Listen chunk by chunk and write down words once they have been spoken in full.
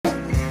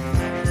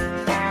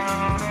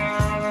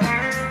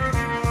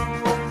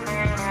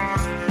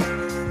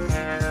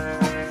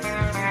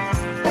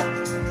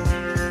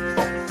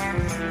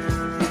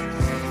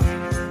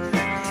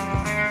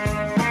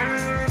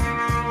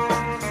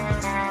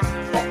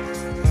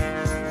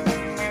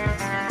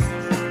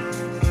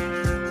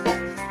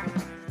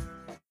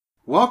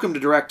Welcome to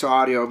Direct to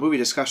Audio Movie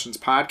Discussions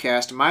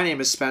Podcast. My name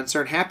is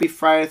Spencer, and happy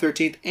Friday the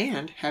 13th,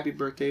 and happy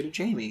birthday to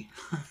Jamie.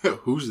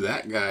 Who's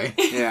that guy?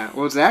 Yeah,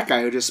 well, it's that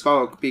guy who just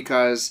spoke,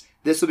 because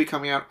this will be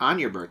coming out on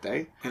your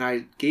birthday, and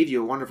I gave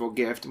you a wonderful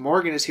gift.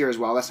 Morgan is here as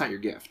well. That's not your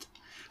gift.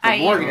 But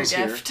Morgan is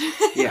gift. Here.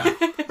 Yeah.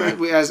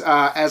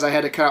 As I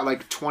had to cut out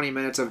like 20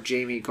 minutes of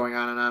Jamie going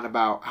on and on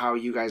about how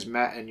you guys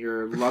met and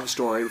your love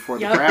story before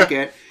the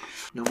bracket.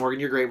 No, Morgan,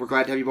 you're great. We're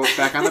glad to have you both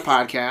back on the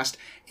podcast.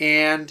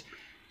 And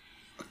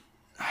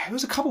it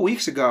was a couple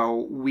weeks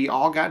ago, we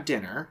all got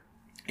dinner,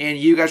 and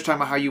you guys were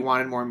talking about how you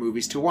wanted more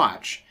movies to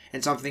watch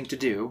and something to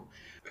do.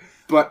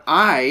 But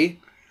I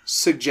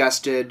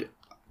suggested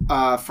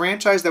a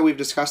franchise that we've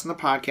discussed on the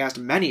podcast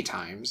many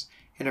times,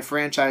 and a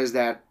franchise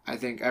that I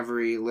think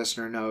every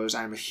listener knows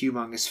I'm a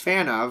humongous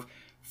fan of,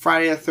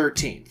 Friday the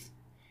 13th.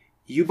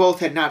 You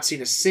both had not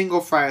seen a single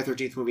Friday the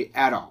 13th movie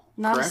at all.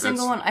 Not correct? a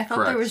single one. I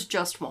thought there was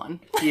just one.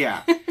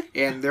 Yeah.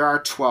 And there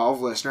are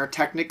 12 listeners.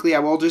 Technically, I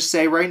will just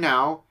say right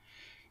now,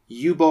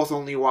 you both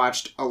only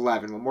watched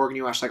 11. Well, Morgan,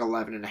 you watched like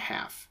 11 and a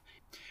half.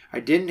 I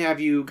didn't have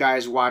you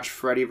guys watch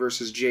Freddy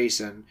vs.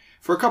 Jason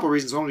for a couple of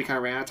reasons. One, we kind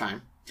of ran out of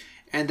time.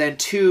 And then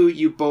two,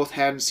 you both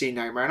hadn't seen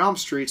Nightmare on Elm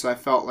Street, so I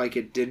felt like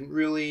it didn't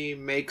really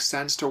make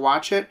sense to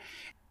watch it.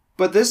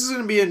 But this is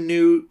going to be a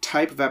new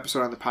type of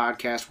episode on the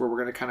podcast where we're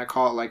going to kind of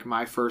call it like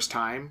My First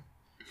Time.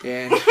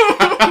 And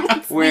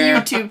where,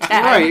 the YouTube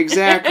tag. Right,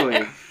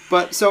 exactly.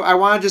 But so I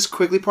want to just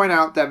quickly point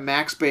out that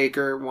Max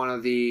Baker, one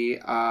of the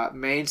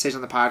mainstays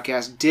on the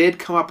podcast, did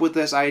come up with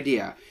this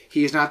idea.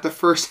 He is not the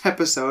first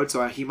episode,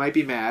 so he might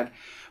be mad.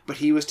 But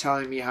he was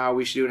telling me how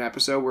we should do an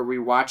episode where we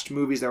watched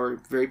movies that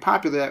were very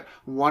popular that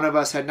one of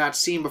us had not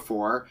seen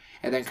before,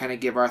 and then kind of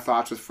give our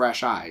thoughts with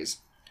fresh eyes.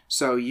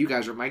 So you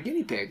guys are my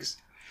guinea pigs.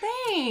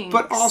 Thanks.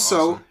 But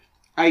also,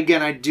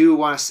 awesome. I do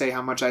want to say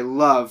how much I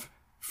love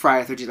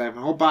Friday the 13th. I have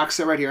my whole box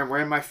set right here. I'm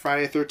wearing my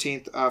Friday the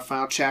 13th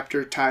final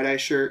chapter tie-dye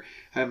shirt.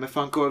 I have my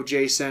Funko of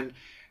Jason.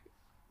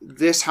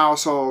 This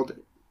household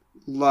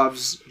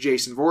loves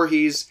Jason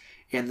Voorhees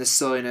and the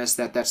silliness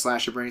that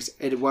slasher brings.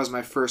 It was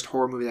my first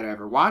horror movie that I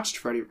ever watched,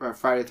 Friday the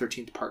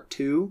 13th Part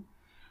 2.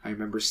 I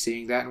remember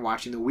seeing that and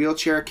watching the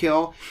wheelchair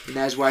kill, and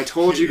that's what I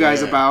told you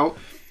guys about.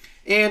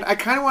 And I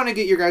kind of want to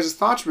get your guys'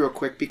 thoughts real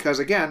quick because,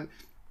 again,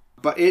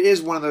 but it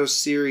is one of those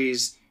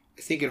series,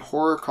 I think in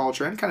horror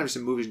culture and kind of just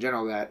in movies in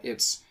general, that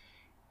it's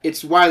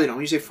widely known.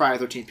 When you say Friday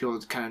the 13th, people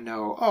kind of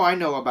know, oh, I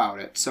know about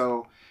it.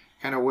 So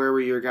kind of where were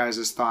your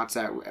guys' thoughts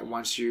at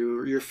once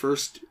your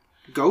first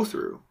go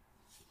through?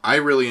 I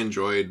really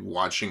enjoyed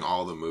watching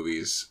all the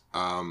movies,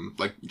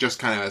 just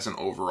kind of as an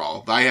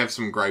overall. I have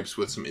some gripes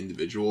with some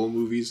individual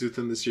movies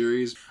within the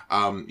series.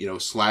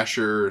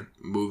 Slasher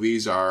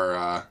movies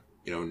are,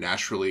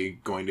 naturally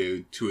going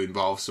to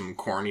involve some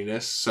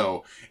corniness,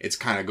 so it's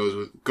kind of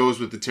goes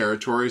with the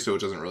territory, so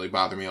it doesn't really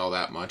bother me all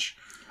that much.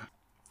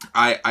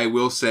 I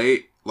will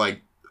say,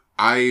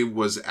 I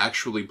was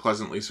actually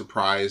pleasantly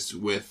surprised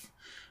with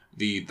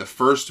the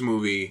first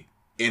movie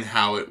in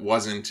how it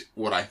wasn't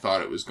what I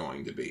thought it was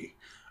going to be.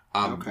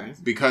 Okay.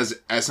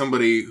 Because as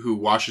somebody who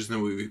watches the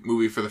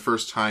movie for the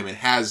first time and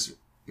has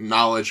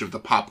knowledge of the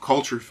pop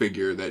culture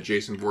figure that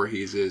Jason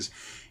Voorhees is,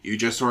 you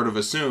just sort of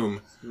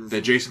assume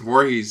that Jason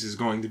Voorhees is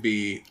going to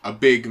be a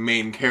big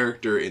main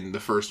character in the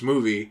first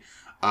movie,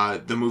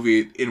 the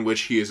movie in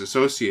which he is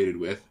associated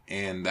with,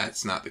 and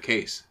that's not the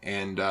case.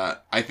 And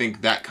I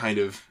think that kind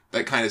of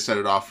set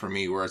it off for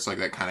me, where it's like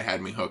that kind of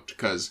had me hooked,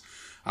 because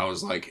I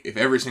was like, if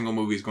every single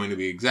movie is going to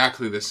be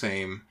exactly the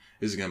same,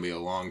 this is going to be a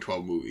long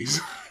 12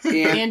 movies.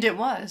 And it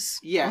was.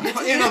 Yeah.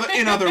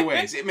 in other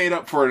ways. It made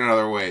up for it in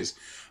other ways.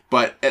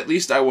 But at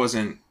least I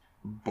wasn't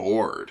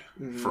bored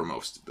for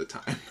most of the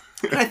time.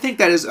 And I think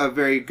that is a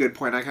very good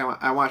point.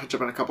 I want to touch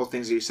up on a couple of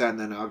things that you said, and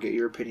then I'll get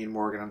your opinion,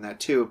 Morgan, on that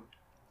too.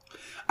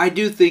 I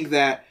do think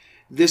that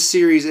this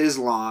series is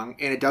long,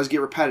 and it does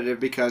get repetitive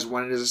because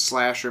when it is a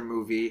slasher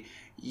movie,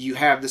 you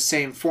have the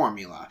same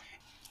formula.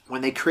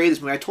 When they created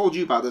this movie, I told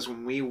you about this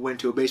when we went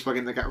to a baseball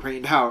game that got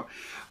rained out.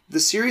 The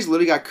series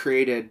literally got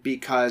created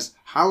because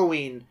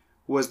Halloween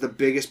was the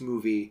biggest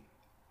movie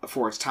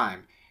for its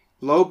time.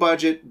 Low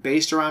budget,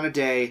 based around a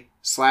day,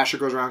 slasher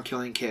goes around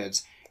killing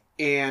kids.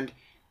 And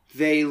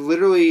they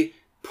literally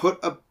put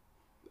a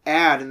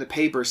ad in the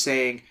paper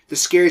saying, the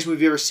scariest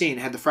movie you've ever seen,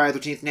 had the Friday the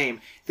 13th name.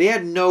 They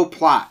had no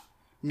plot,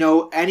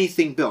 no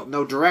anything built,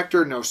 no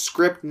director, no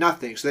script,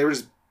 nothing. So they were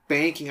just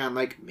banking on,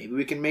 maybe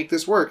we can make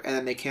this work. And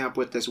then they came up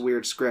with this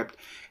weird script.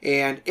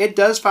 And it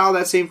does follow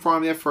that same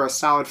formula for a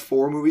solid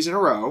 4 movies in a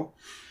row.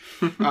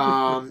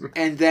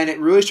 And then it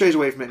really strays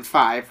away from it in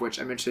 5, which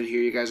I'm interested to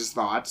hear you guys'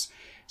 thoughts.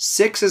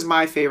 6 is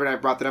my favorite.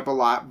 I've brought that up a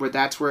lot, but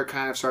that's where it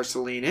kind of starts to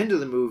lean into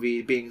the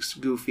movie being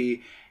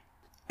goofy.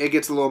 It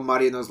gets a little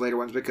muddy in those later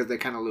ones because they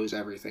kind of lose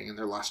everything in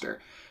their luster.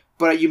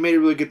 But you made a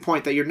really good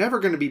point that you're never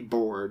going to be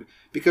bored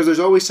because there's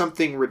always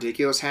something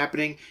ridiculous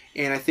happening.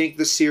 And I think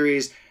the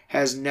series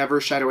has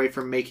never shied away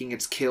from making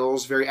its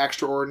kills very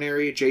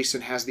extraordinary. Jason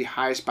has the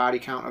highest body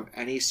count of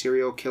any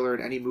serial killer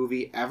in any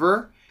movie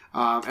ever.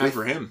 Good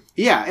for him.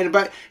 Yeah,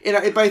 but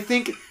I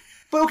think,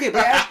 but okay,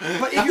 but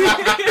if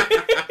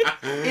you're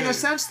in a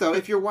sense, though,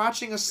 if you're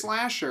watching a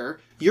slasher,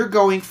 you're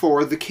going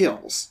for the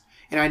kills.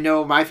 And I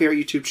know my favorite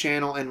YouTube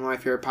channel and my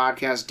favorite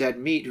podcast, Dead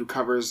Meat, who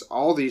covers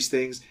all these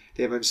things,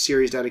 they have a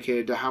series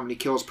dedicated to how many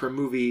kills per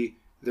movie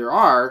there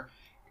are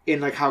and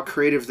like how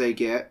creative they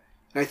get.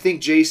 And I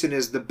think Jason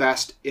is the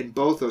best in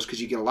both those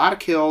because you get a lot of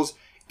kills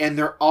and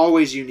they're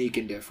always unique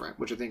and different,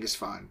 which I think is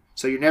fun.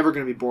 So you're never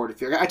going to be bored.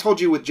 I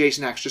told you with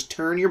Jason X, just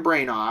turn your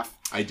brain off.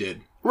 I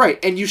did. Right,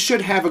 and you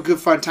should have a good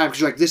fun time because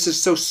you're like, this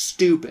is so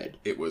stupid.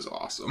 It was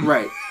awesome.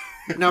 Right.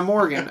 Now,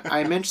 Morgan,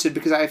 I mentioned it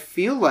because I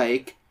feel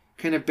like,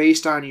 kind of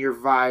based on your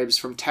vibes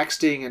from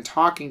texting and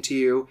talking to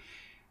you,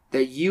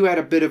 that you had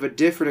a bit of a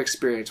different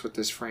experience with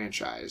this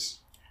franchise.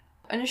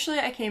 Initially,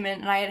 I came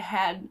in and I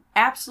had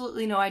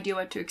absolutely no idea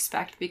what to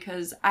expect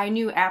because I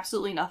knew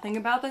absolutely nothing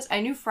about this.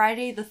 I knew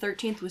Friday the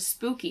 13th was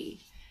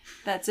spooky.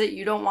 That's it.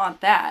 You don't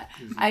want that.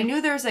 I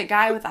knew there was a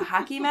guy with a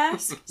hockey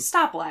mask.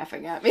 Stop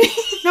laughing at me.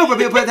 No,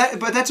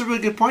 but that's a really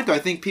good point, though. I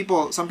think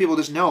some people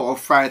just know, oh,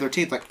 Friday the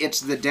 13th, like,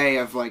 it's the day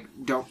of, like,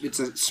 it's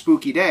a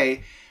spooky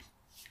day.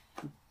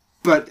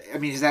 But, I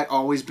mean, has that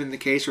always been the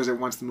case, or is it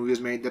once the movie was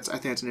made? I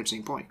think that's an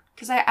interesting point.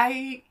 Because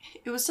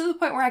it was to the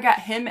point where I got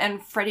him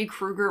and Freddy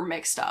Krueger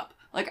mixed up.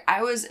 Like,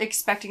 I was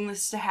expecting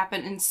this to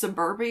happen in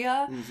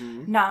suburbia,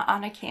 not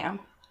on a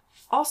camp.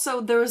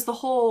 Also, there was the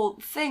whole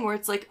thing where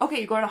it's like, okay,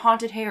 you're going to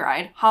Haunted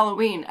Hayride,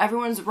 Halloween,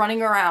 everyone's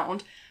running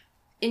around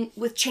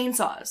with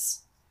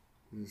chainsaws.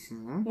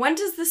 Mm-hmm. When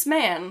does this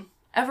man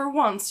ever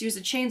once use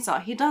a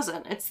chainsaw? He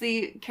doesn't. It's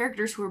the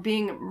characters who are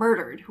being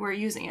murdered who are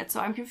using it. So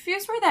I'm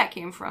confused where that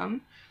came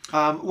from.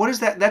 What is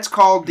that? That's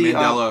called the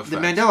Mandela effect.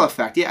 The Mandela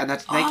effect. Yeah, and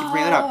thank you for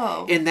bringing that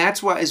up. And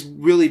that's what is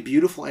really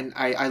beautiful. And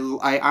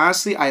I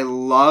honestly, I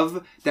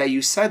love that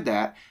you said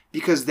that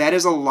because that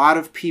is a lot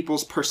of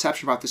people's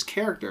perception about this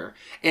character.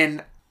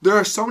 And there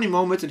are so many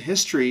moments in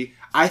history.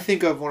 I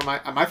think of one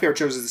of my favorite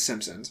shows is The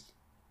Simpsons.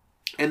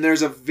 And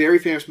there's a very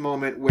famous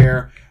moment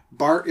where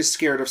Bart is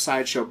scared of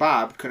Sideshow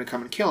Bob, going to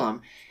come and kill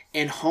him.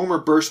 And Homer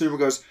bursts in the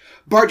room and goes,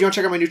 Bart, do you want to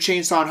check out my new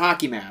chainsaw and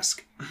hockey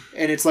mask?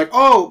 And it's like,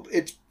 oh,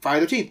 it's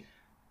Friday the 13th.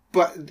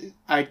 But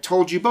I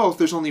told you both,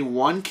 there's only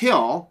one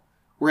kill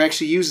where he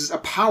actually uses a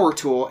power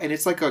tool, and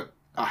it's like a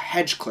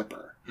hedge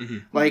clipper. Mm-hmm.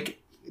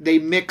 Like, they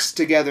mix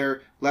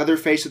together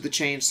Leatherface with the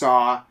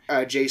chainsaw,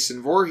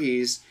 Jason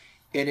Voorhees,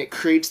 and it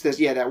creates this,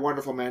 that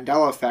wonderful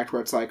Mandela effect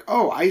where it's like,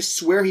 oh, I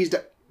swear he's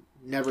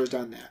never has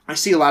done that. I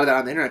see a lot of that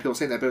on the internet, people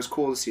saying that, but it was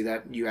cool to see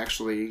that you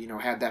actually,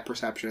 had that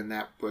perception, and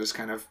that was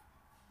kind of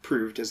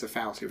proved as a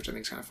fallacy, which I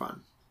think is kind of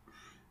fun.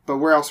 But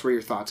where else were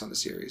your thoughts on the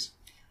series?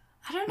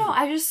 I don't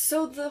know.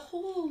 So the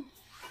whole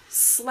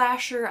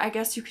slasher, I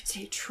guess you could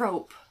say,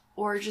 trope,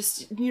 or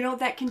just,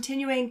 that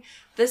continuing,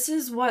 this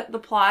is what the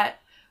plot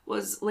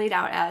was laid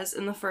out as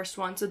in the first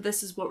one, so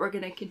this is what we're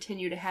going to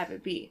continue to have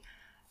it be.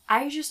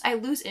 I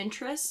lose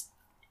interest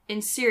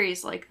in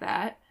series like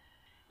that.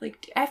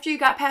 Like, after you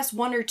got past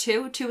 1 or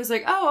 2, 2 was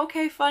like, oh,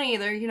 okay, funny,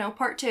 they're,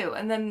 part 2,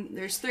 and then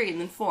there's 3, and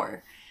then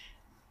 4.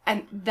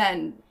 And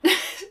then 8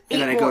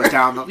 and then it more. Goes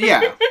down,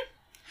 yeah.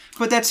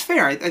 But that's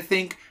fair. I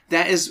think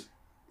that is...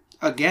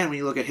 Again, when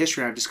you look at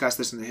history, and I've discussed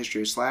this in the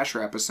History of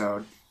Slasher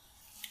episode,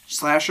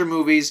 slasher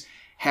movies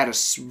had I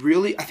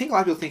think a lot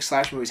of people think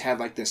slasher movies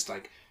had like this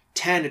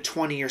 10 to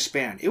 20 year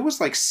span. It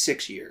was like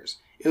 6 years.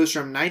 It was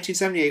from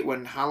 1978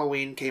 when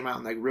Halloween came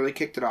out and really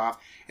kicked it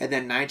off, and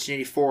then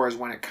 1984 is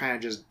when it kind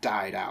of just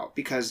died out.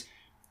 Because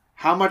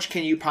how much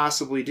can you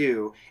possibly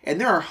do? And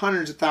there are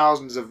hundreds of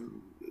thousands of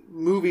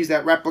movies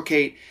that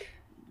replicate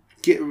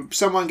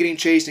someone getting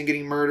chased and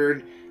getting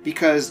murdered,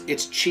 because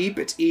it's cheap,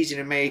 it's easy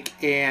to make,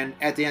 and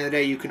at the end of the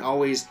day, you can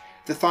always...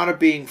 The thought of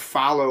being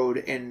followed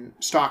and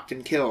stalked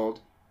and killed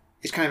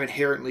is kind of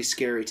inherently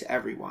scary to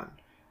everyone.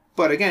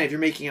 But again, if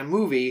you're making a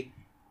movie,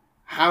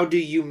 how do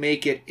you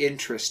make it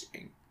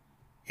interesting?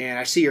 And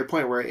I see your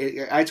point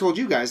where I told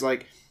you guys,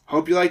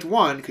 hope you liked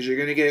 1, because you're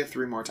going to get it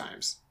 3 more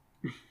times.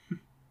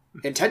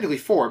 And technically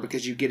 4,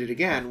 because you get it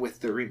again with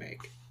the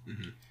remake.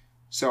 Mm-hmm.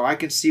 So I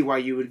can see why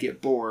you would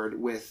get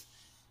bored with...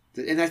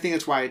 And I think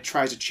that's why it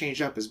tries to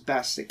change up as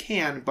best it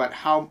can, but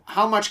how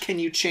much can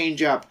you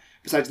change up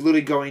besides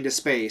literally going to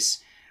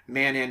space?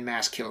 Man in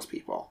mask kills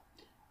people.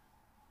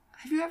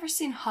 Have you ever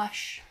seen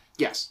Hush?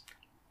 Yes.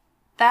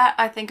 That,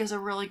 I think, is a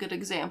really good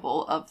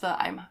example of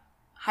I'm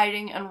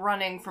hiding and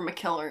running from a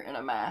killer in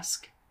a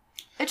mask.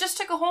 It just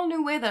took a whole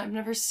new way that I've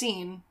never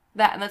seen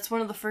that, and that's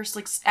one of the first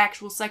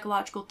actual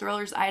psychological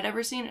thrillers I had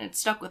ever seen, and it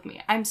stuck with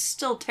me. I'm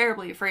still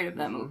terribly afraid of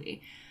that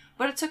movie.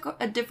 But it took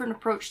a different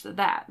approach to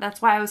that.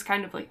 That's why I was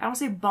kind of I don't want to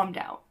say bummed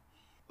out.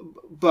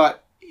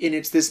 But, and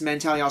it's this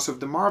mentality also of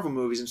the Marvel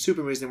movies and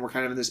super movies, and we're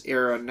kind of in this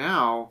era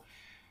now,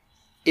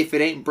 if it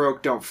ain't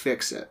broke, don't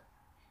fix it.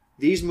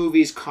 These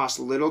movies cost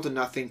little to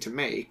nothing to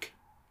make,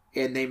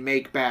 and they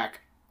make back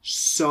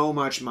so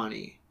much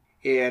money.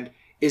 And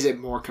is it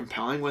more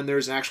compelling when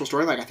there's an actual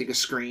story? I think of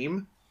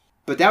Scream.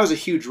 But that was a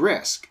huge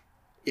risk.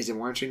 Is it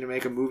more interesting to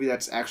make a movie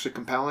that's actually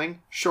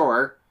compelling?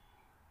 Sure.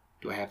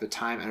 Do I have the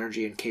time,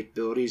 energy, and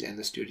capabilities and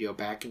the studio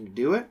backing to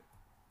do it?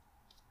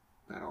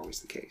 Not always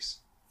the case.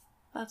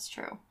 That's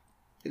true.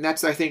 And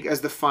that's, I think,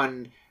 as the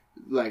fun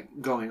like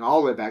going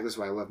all the way back, this is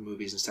why I love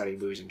movies and studying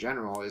movies in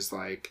general, is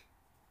like,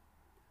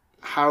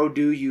 how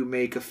do you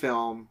make a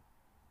film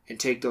and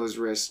take those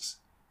risks,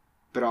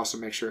 but also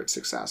make sure it's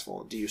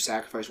successful? Do you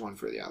sacrifice one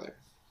for the other?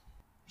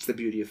 It's the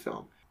beauty of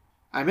film.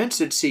 I'm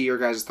interested to see your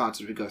guys'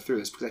 thoughts as we go through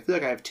this, because I feel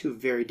like I have two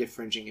very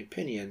differing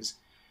opinions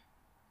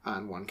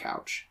on one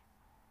couch.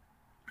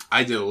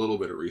 I did a little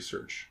bit of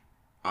research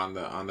on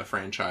the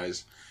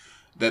franchise,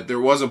 that there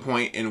was a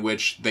point in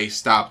which they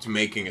stopped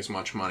making as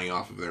much money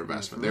off of their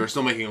investment. Mm-hmm. They were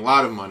still making a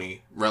lot of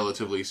money,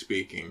 relatively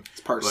speaking.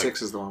 It's part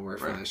 6 is the one where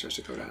it finally starts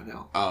to go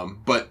downhill.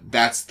 But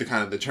that's the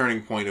kind of the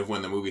turning point of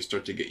when the movies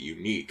start to get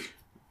unique,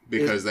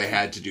 because they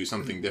had to do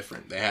something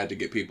different. They had to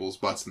get people's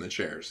butts in the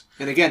chairs.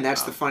 And again,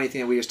 that's the funny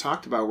thing that we just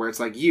talked about, where it's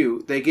like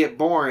they get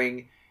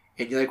boring,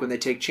 and you like when they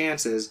take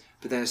chances,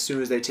 but then as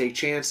soon as they take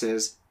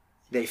chances,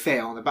 they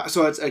fail.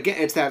 So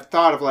it's that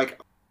thought of like,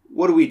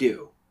 what do we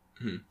do?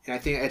 Hmm. And I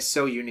think it's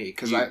so unique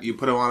because you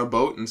put him on a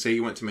boat and say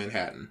you went to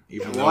Manhattan,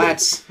 even though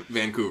it's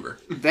Vancouver.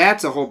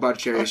 That's a whole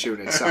budgetary issue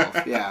in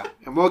itself, yeah.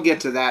 And we'll get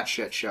to that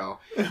shit show.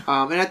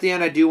 And at the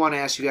end, I do want to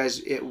ask you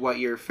guys what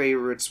your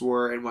favorites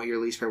were and what your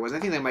least favorite was. I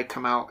think they might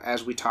come out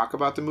as we talk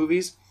about the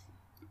movies,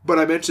 but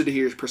I'm interested to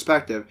hear your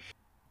perspective.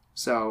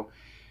 So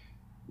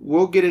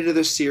we'll get into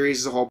this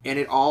series as a whole, and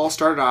it all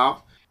started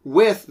off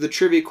with the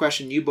trivia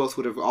question you both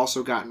would have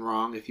also gotten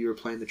wrong if you were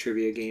playing the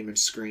trivia game in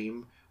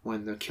Scream,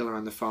 when the killer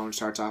on the phone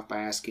starts off by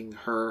asking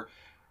her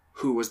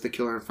who was the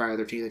killer in Friday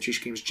the 13th, and she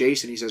screams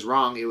Jason. He says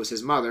wrong, it was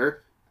his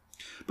mother.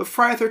 But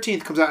Friday the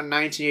 13th comes out in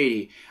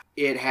 1980.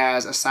 It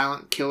has a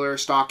silent killer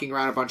stalking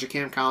around a bunch of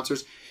camp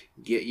counselors.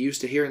 Get used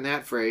to hearing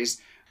that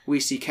phrase. We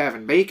see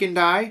Kevin Bacon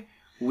die.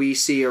 We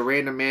see a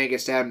random man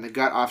get stabbed in the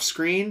gut off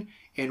screen.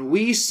 And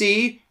we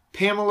see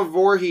Pamela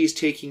Voorhees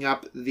taking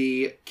up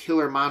the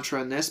killer mantra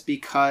in this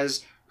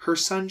because her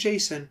son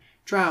Jason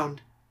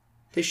drowned.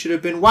 They should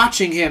have been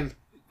watching him.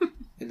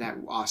 In that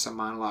awesome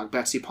monologue,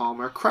 Betsy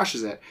Palmer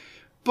crushes it.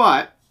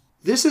 But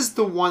this is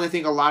the one I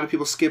think a lot of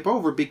people skip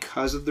over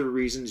because of the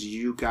reasons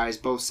you guys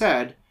both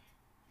said.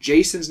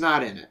 Jason's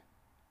not in it.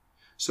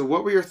 So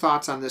what were your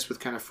thoughts on this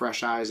with kind of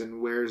fresh eyes,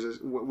 and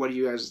what do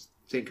you guys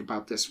think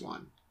about this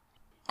one?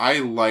 I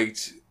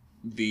liked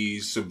the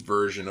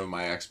subversion of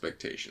my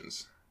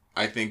expectations.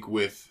 I think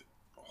with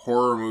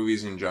horror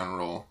movies in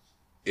general,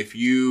 if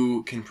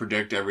you can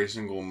predict every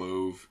single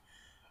move,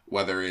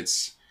 whether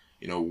it's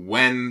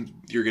when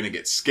you're going to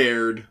get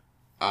scared,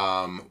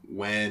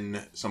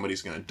 when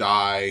somebody's going to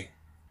die,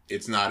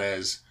 it's not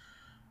as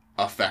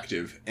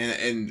effective.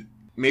 And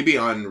maybe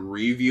on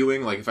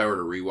reviewing, like if I were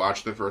to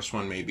rewatch the first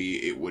one,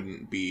 maybe it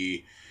wouldn't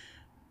be,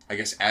 I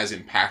guess, as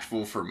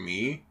impactful for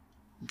me,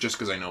 just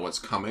because I know what's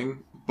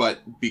coming.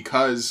 But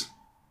because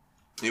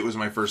it was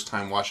my first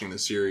time watching the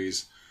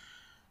series,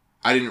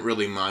 I didn't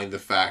really mind the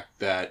fact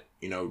that,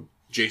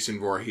 Jason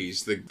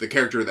Voorhees, the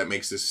character that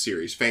makes this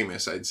series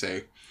famous, I'd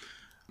say,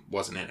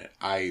 wasn't in it.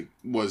 I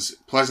was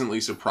pleasantly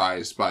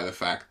surprised by the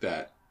fact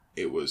that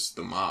it was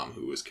the mom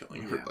who was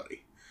killing her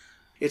buddy.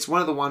 It's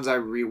one of the ones I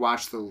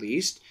rewatched the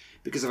least,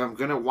 because if I'm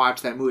going to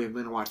watch that movie, I'm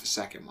going to watch the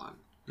second one.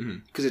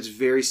 Because it's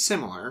very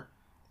similar,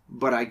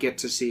 but I get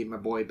to see my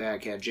boy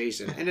Baghead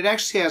Jason. And it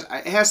actually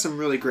has some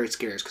really great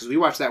scares, because we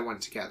watched that one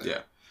together.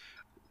 Yeah.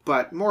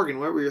 But Morgan,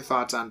 what were your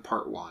thoughts on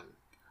part 1?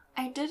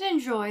 I did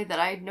enjoy that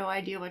I had no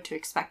idea what to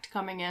expect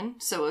coming in,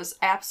 so it was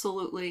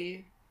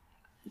absolutely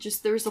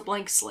just, there was a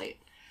blank slate.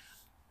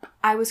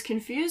 I was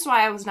confused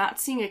why I was not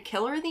seeing a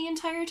killer the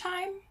entire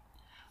time,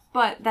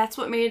 but that's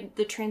what made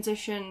the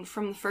transition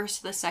from the first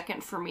to the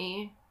second for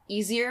me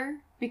easier,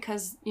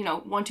 because,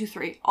 1, 2,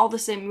 3, all the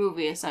same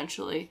movie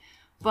essentially,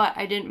 but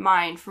I didn't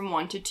mind from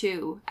 1 to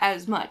 2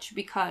 as much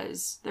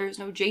because there's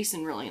no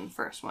Jason really in the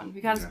first one.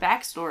 We got his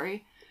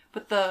backstory,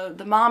 but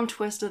the mom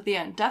twist at the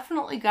end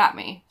definitely got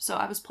me, so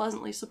I was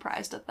pleasantly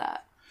surprised at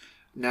that.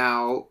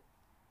 Now,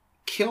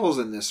 kills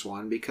in this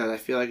one, because I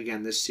feel like,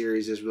 again, this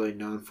series is really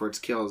known for its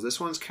kills. This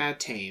one's kind of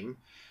tame,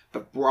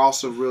 but we're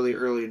also really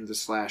early into the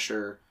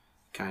slasher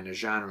kind of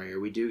genre here.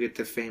 We do get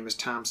the famous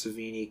Tom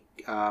Savini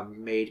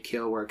made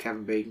kill where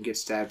Kevin Bacon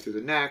gets stabbed through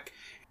the neck.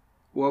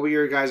 What were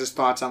your guys'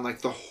 thoughts on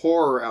like the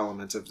horror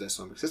elements of this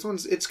one? Because this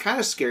one's, it's kind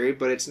of scary,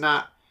 but it's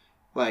not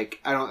like,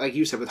 I don't, like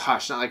you said with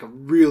Hush, not like a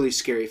really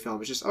scary film.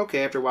 It's just,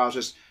 okay, after a while, it's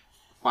just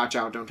watch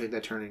out, don't take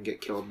that turn and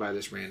get killed by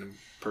this random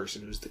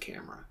person who's the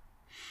camera.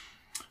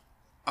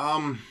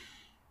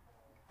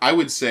 I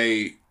would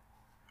say,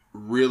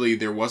 really,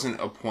 there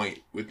wasn't a point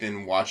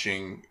within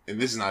watching, and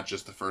this is not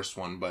just the first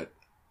one, but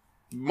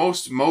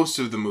most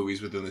of the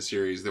movies within the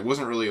series, there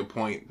wasn't really a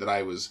point that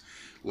I was,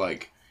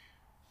 like,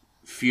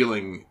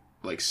 feeling,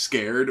 like,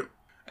 scared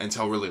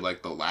until really,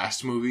 like, the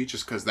last movie,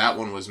 just because that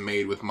one was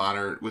made with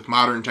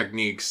modern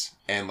techniques,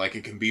 and, like,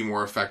 it can be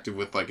more effective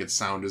with, like, its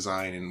sound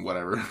design and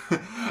whatever.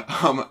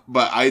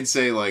 But I'd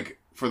say, like,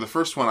 for the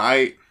first one,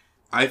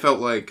 I felt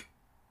like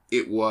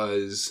it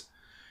was,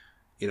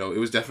 it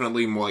was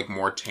definitely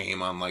more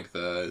tame on, like,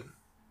 the,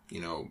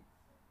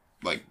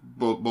 like,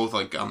 both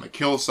like, on the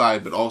kill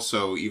side, but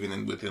also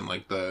even within,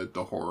 like,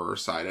 the horror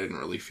side. I didn't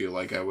really feel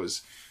like I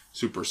was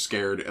super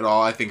scared at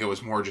all. I think I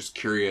was more just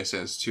curious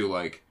as to,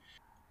 like,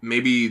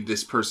 maybe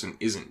this person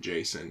isn't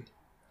Jason.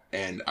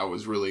 And I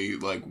was really,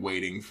 like,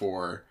 waiting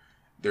for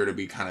there to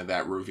be kind of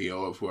that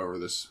reveal of whoever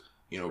this,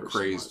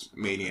 crazed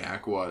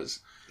maniac was.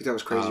 You think that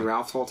was Crazy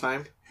Ralph the whole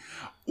time?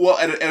 Well,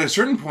 at a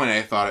certain point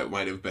I thought it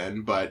might have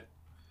been, but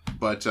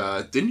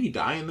didn't he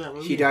die in that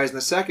movie? He dies in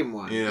the second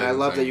one. Yeah, and I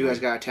love that you guys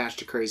got attached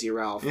to Crazy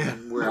Ralph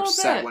and were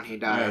upset when he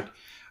died.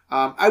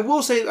 Yeah. I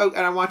will say, and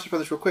I want to talk about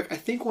this real quick, I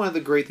think one of the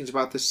great things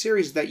about this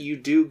series is that you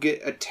do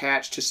get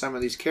attached to some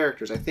of these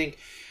characters. I think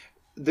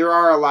there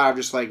are a lot of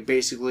just, like,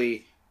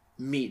 basically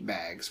meat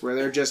bags, where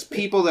they're just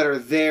people that are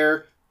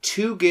there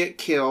to get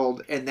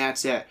killed, and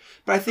that's it.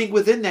 But I think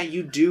within that,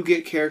 you do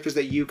get characters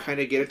that you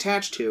kind of get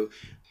attached to.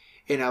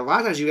 And a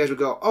lot of times you guys would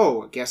go,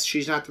 oh, I guess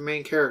she's not the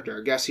main character.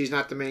 I guess he's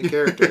not the main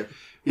character.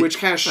 Which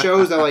kind of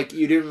shows that, like,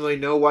 you didn't really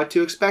know what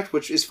to expect,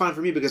 which is fun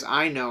for me because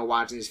I know,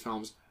 watching these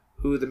films,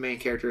 who the main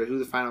character is, who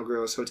the final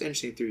girl is, so it's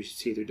interesting to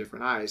see through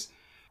different eyes.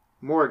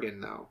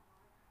 Morgan, though.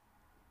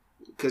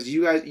 Because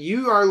you are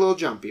a little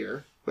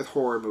jumpier with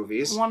horror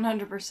movies.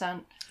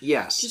 100%.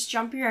 Yes. Just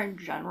jumpier in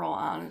general,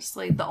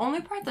 honestly. The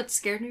only part that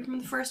scared me from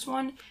the first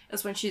one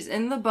is when she's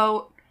in the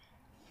boat.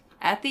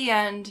 At the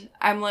end,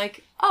 I'm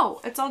like,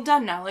 oh, it's all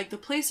done now. Like, the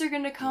police are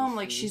gonna come.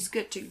 Like, she's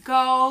good to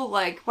go.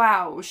 Like,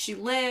 wow, she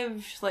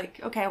lived.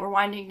 Like, okay, we're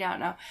winding down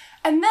now.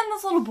 And then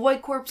this little boy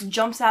corpse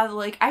jumps out of the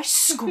lake. I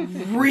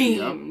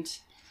screamed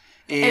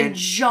and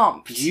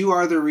jumped. You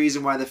are the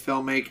reason why the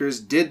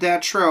filmmakers did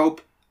that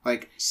trope,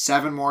 like,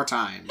 7 more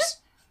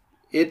times.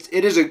 It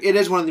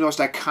is one of the most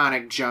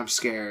iconic jump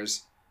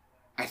scares,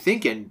 I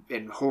think,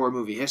 in horror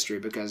movie history,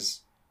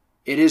 because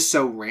it is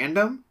so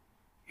random,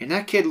 and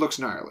that kid looks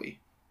gnarly.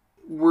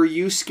 Were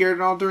you scared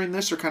at all during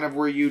this, or kind of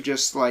were you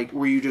just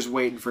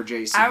waiting for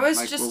Jason? I was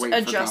like, just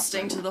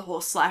adjusting to the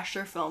whole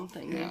slasher film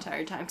thing the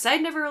entire time, because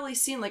I'd never really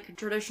seen, like, a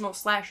traditional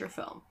slasher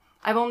film.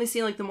 I've only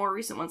seen, like, the more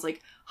recent ones,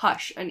 like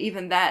Hush, and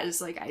even that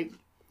is, like,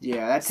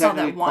 that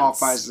technically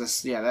qualifies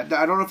this. Yeah,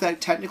 I don't know if that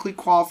technically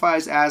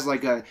qualifies as,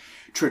 like, a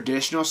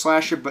traditional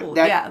slasher, but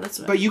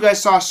but you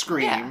guys saw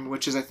Scream,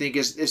 which is, I think,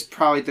 is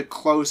probably the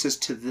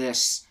closest to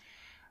this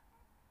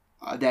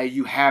that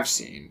you have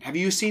seen. Have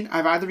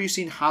either of you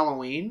seen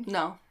Halloween?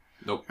 No.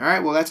 Nope. All right,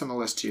 well, that's on the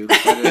list too.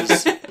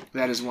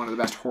 That is one of the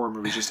best horror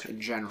movies just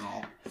in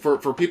general.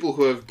 For people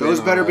who have those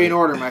better be in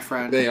order, my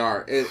friend. They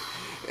are,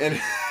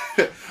 and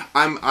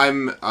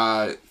I'm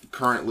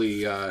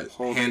currently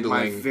handling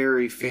my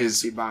very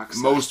fancy box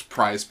set. Most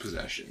prized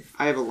possession.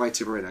 I have a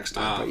lightsaber right next to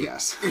it, but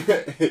yes.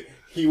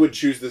 He would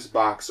choose this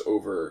box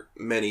over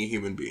many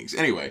human beings.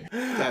 Anyway.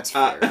 That's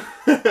fair.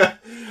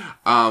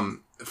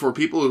 For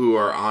people who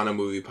are on a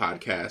movie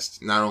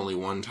podcast, not only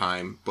one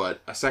time,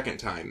 but a second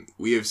time,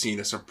 we have seen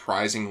a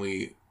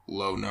surprisingly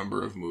low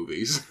number of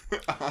movies.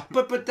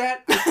 but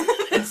that...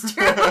 It's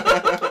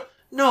true.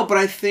 No, but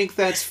I think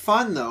that's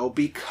fun, though,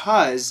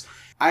 because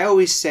I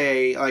always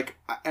say, like,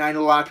 and I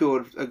know a lot of people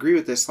would agree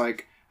with this,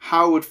 like,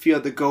 how it would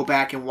feel to go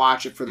back and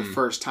watch it for the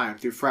first time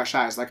through fresh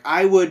eyes. Like,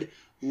 I would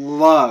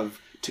love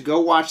to go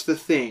watch The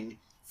Thing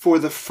for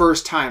the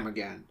first time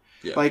again.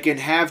 Yeah. Like, and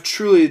have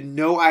truly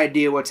no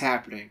idea what's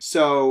happening.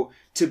 So,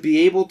 to be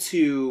able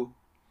to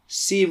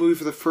see a movie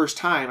for the first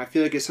time, I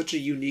feel like it's such a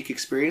unique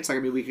experience. Like,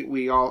 I mean,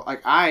 we all,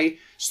 like, I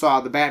saw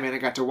The Batman. I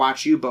got to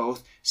watch you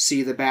both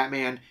see The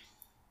Batman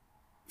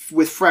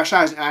with fresh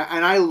eyes.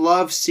 And I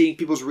love seeing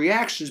people's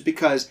reactions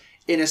because,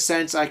 in a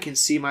sense, I can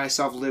see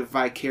myself live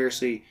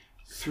vicariously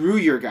through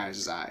your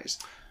guys' eyes.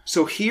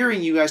 So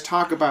hearing you guys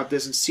talk about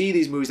this and see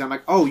these movies, I'm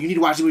like, oh, you need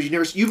to watch these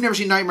movies. You've never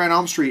seen Nightmare on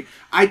Elm Street.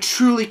 I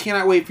truly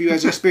cannot wait for you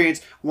guys to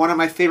experience one of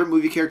my favorite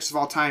movie characters of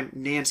all time,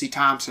 Nancy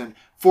Thompson,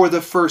 for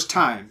the first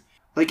time.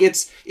 Like,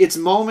 it's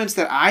moments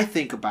that I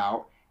think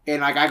about,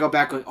 and, like, I go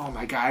back going, oh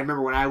my God, I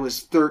remember when I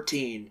was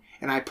 13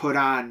 and I put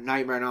on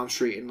Nightmare on Elm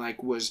Street and,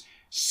 like, was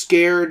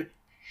scared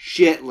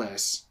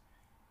shitless.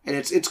 And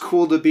it's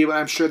cool to be, but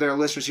I'm sure there are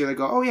listeners here that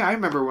go, oh yeah, I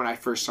remember when I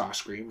first saw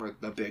Scream or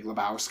The Big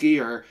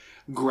Lebowski or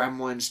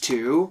Gremlins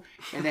 2,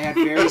 and they had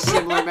very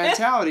similar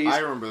mentalities. I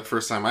remember the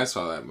first time I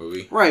saw that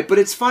movie. Right, but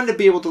it's fun to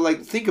be able to,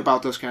 like, think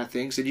about those kind of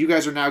things, and you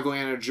guys are now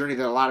going on a journey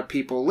that a lot of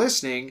people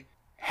listening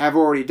have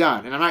already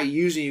done. And I'm not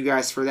using you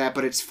guys for that,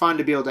 but it's fun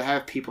to be able to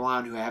have people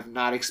on who have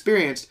not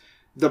experienced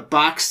the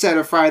box set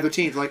of Friday the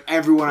 13th like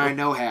everyone I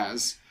know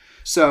has.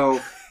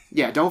 So,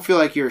 yeah, don't feel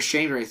like you're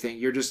ashamed or anything.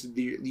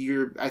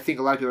 You're I think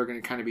a lot of people are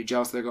going to kind of be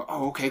jealous. They go,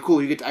 oh, okay,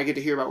 cool. I get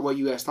to hear about what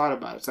you guys thought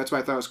about it. So that's why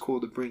I thought it was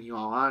cool to bring you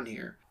all on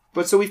here.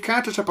 But so we've kind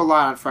of touched up a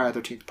lot on Friday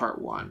the 13th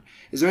Part 1.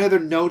 Is there any other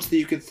notes that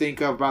you can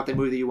think of about the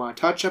movie that you want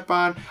to touch up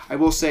on? I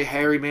will say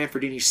Harry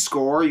Manfredini's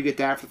score. You get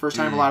that for the first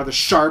time. A lot of the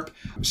sharp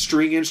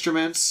string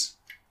instruments.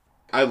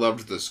 I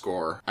loved the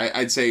score.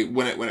 I'd say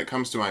when it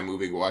comes to my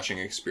movie watching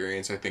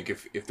experience, I think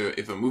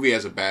if a movie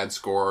has a bad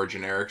score or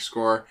generic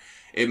score,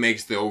 it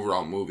makes the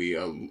overall movie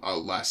a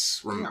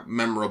less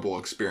memorable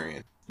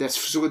experience.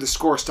 So the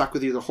score stuck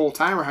with you the whole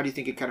time, or how do you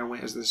think it kind of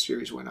went as the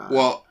series went on?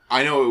 Well,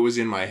 I know it was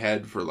in my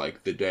head for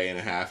like the day and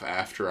a half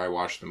after I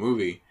watched the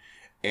movie,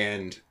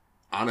 and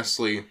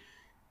honestly,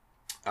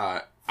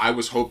 I I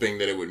was hoping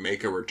that it would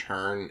make a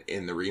return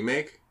in the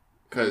remake.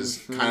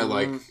 Because kind of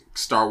like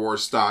Star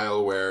Wars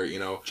style where, you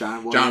know,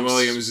 John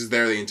Williams is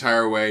there the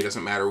entire way.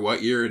 Doesn't matter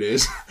what year it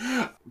is.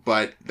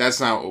 But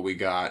that's not what we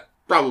got.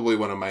 Probably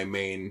one of my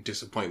main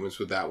disappointments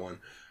with that one.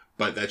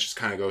 But that just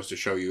kind of goes to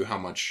show you how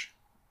much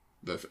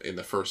in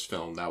the first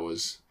film that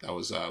was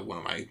one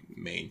of my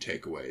main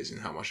takeaways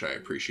and how much I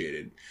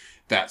appreciated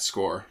that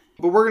score.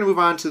 But we're going to move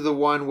on to the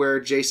one where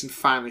Jason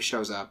finally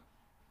shows up.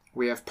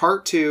 We have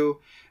part 2.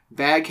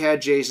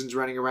 Baghead Jason's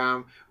running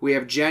around. We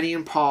have Jenny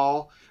and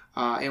Paul.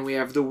 And we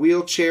have the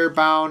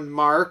wheelchair-bound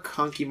Mark,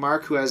 Hunky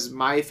Mark, who has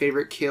my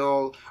favorite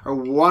kill, or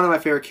one of my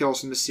favorite kills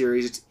from the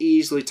series. It's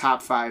easily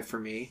top 5 for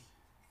me.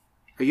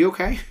 Are you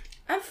okay?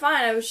 I'm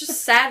fine. I was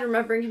just sad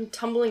remembering him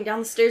tumbling down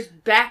the stairs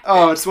back.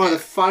 Oh, it's one of the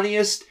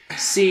funniest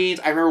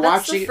scenes. I remember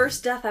watching. That's the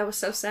first death I was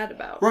so sad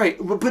about. Right,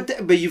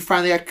 but you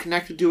finally got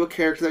connected to a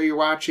character that you're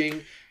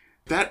watching.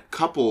 That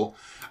couple,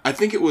 I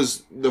think it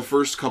was the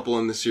first couple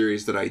in the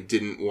series that I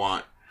didn't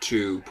want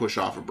to push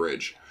off a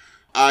bridge.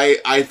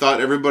 I thought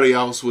everybody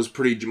else was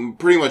pretty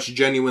much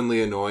genuinely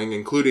annoying,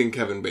 including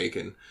Kevin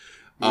Bacon.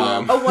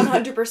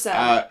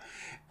 100%.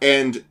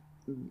 And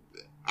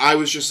I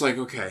was just like,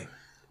 okay,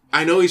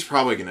 I know he's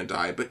probably going to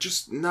die, but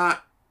just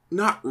not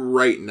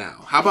right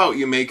now. How about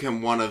you make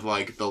him one of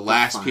like the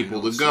last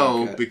people to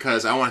go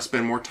because I want to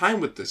spend more time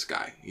with this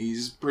guy.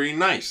 He's pretty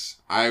nice.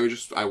 I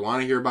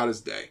want to hear about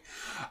his day.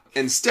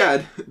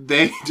 Instead,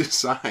 they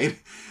decide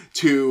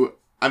to,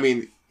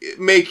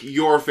 make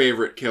your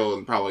favorite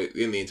kill probably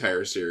in the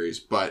entire series,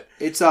 but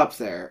it's up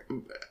there.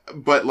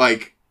 But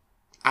like,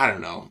 I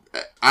don't know.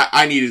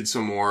 I needed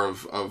some more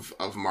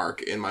of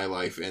Mark in my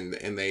life, and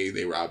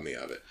they robbed me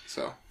of it.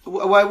 So,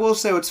 well, I will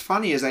say what's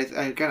funny is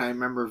I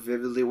remember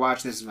vividly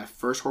watching this. Is my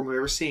first horror movie I've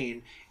ever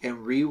seen,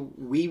 and we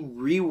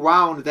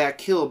rewound that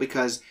kill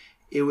because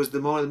it was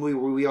the moment of the movie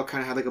where we all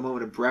kind of had like a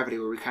moment of brevity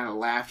where we kind of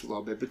laughed a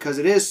little bit because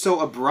it is so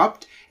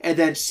abrupt, and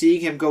then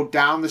seeing him go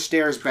down the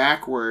stairs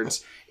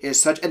backwards is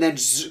such, and then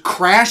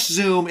crash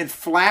zoom and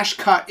flash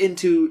cut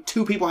into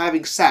two people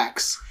having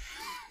sex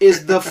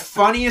is the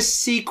funniest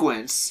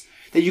sequence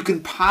that you can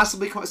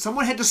possibly come.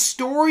 Someone had to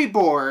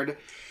storyboard.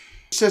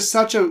 It's just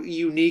such a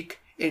unique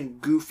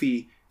and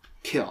goofy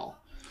kill.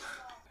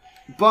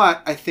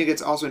 But I think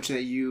it's also interesting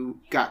that you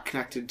got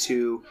connected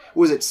to...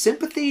 Was it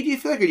sympathy, do you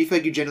feel like? Or do you feel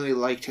like you genuinely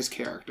liked his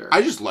character?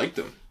 I just liked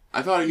him.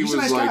 I thought he was a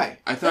nice guy.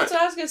 That's what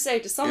I was going to say.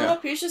 To sum it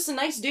up, he was just a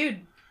nice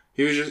dude.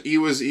 He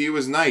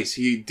was nice.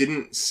 He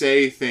didn't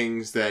say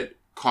things that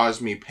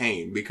caused me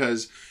pain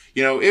because,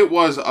 it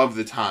was of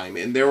the time.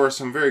 And there were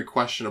some very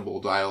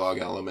questionable dialogue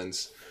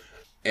elements.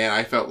 And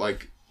I felt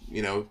like,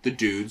 the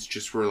dudes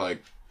just were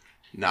like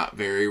not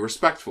very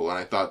respectful. And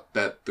I thought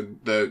that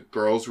the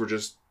girls were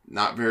just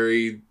not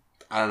very...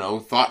 I don't know,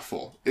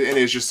 thoughtful. And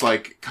it's just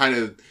like kind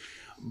of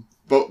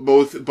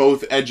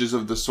both edges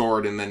of the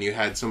sword, and then you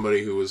had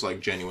somebody who was like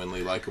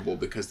genuinely likable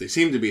because they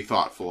seemed to be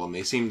thoughtful and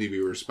they seemed to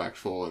be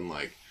respectful, and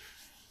like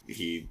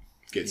he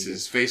gets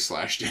his face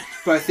slashed in.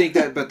 But I think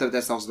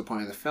that's also the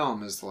point of the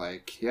film is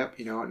like, yep,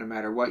 no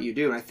matter what you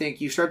do. And I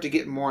think you start to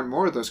get more and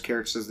more of those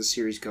characters as the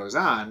series goes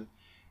on,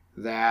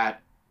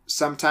 that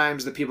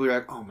sometimes the people are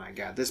like, oh my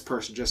god, this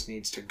person just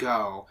needs to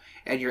go.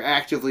 And you're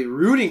actively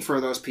rooting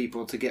for those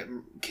people to get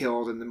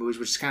killed in the movies,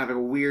 which is kind of like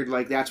a weird,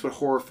 like, that's what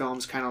horror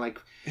films kind of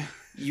like,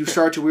 you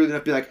start to weirdly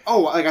enough be like, oh,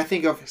 like, I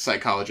think of...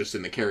 Psychologist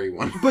in the Carrie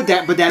one. But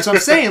that's what I'm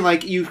saying,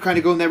 like, you kind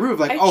of go in that room,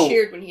 like, I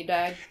cheered when he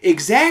died.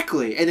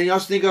 Exactly. And then you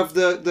also think of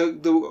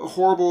the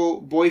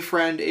horrible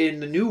boyfriend in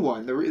the new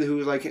one, who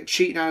was, like,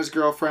 cheating on his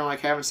girlfriend, like,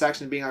 having sex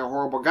and being, like, a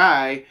horrible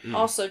guy.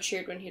 Also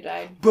cheered when he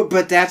died.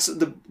 But that's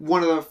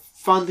one of the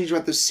fun things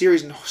about this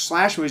series and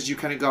slash movies, you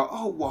kind of go,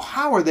 oh, well,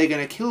 how are they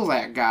going to kill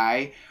that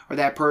guy or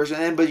that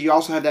person? But you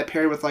also have that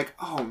period with like,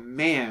 oh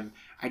man,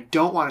 I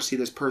don't want to see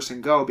this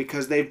person go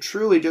because they've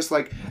truly just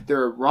like,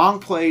 they're wrong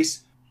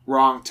place,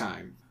 wrong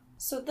time.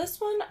 So this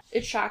one,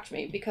 it shocked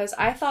me because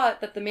I thought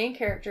that the main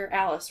character,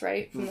 Alice,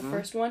 right, from the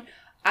first one,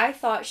 I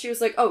thought she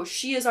was like, oh,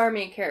 she is our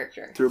main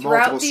character. Throughout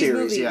multiple these series,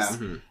 movies. Yeah.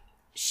 Mm-hmm.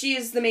 She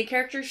is the main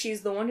character.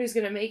 She's the one who's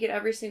going to make it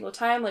every single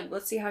time. Like,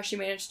 let's see how she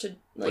managed to...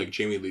 Like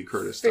Jamie Lee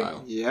Curtis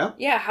style. Yeah.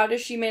 Yeah, how does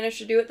she manage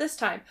to do it this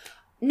time?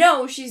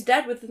 No, she's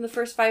dead within the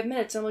first 5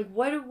 minutes. I'm like,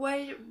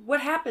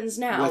 what happens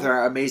now? With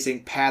our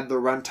amazing Pad the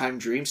Runtime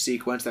Dream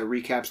sequence that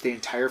recaps the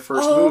entire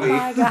first movie. Oh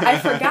my god, I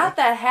forgot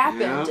that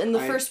happened in the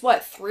first,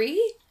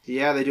 3?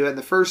 Yeah, they do it in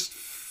the first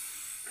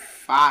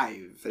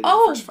 5.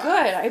 Oh,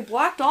 good. I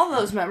blocked all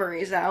those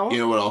memories out. You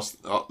know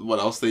what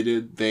else they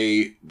did?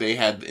 They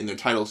had in their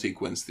title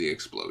sequence the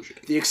explosion.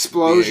 The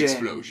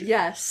explosion.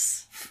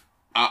 Yes.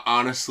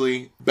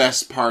 Honestly,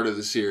 best part of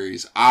the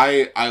series.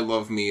 I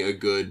love me a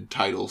good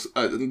title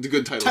sequence.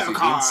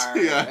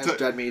 Card, yeah, as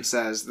Dead Meat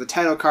says. The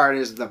title card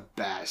is the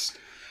best.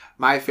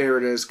 My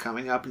favorite is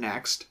coming up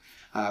next,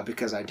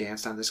 because I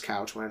danced on this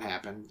couch when it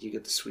happened. You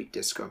get the sweet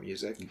disco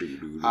music.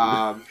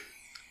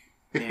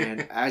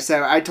 And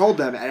I told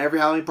them at every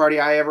Halloween party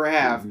I ever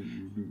have,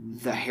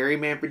 the Harry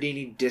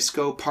Manfredini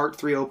Disco Part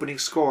 3 opening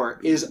score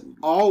is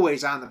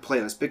always on the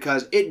playlist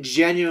because it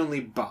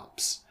genuinely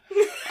bumps.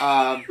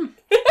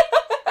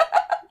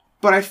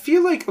 But I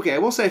feel like, okay, I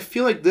will say I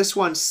feel like this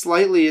one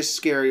slightly is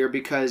scarier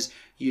because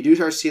you do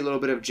start to see a little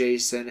bit of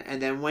Jason,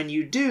 and then when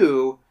you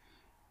do,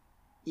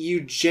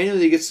 you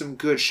genuinely get some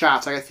good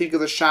shots. Like I think of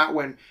the shot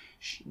when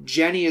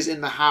Jenny is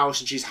in the house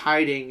and she's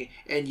hiding,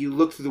 and you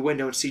look through the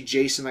window and see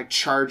Jason like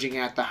charging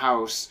at the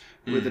house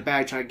with the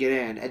bag trying to get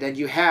in. And then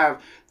you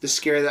have the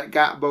scare that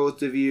got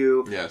both of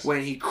you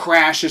when he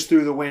crashes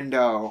through the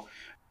window.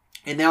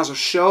 And they also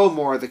show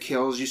more of the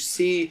kills. You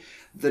see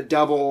the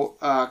double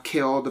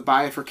kill, the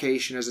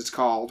bifurcation as it's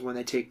called, when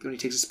he takes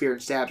a spear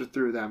and stabs it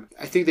through them.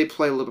 I think they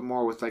play a little bit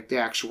more with like the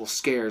actual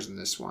scares in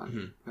this one.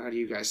 Mm-hmm. How do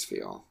you guys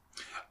feel?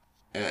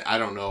 I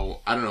don't know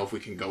if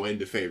we can go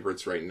into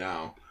favorites right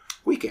now.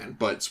 We can.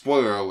 But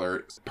spoiler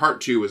alert,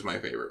 part 2 was my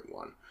favorite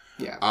one.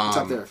 Yeah, it's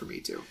up there for me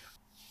too.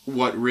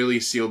 What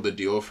really sealed the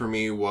deal for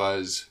me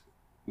was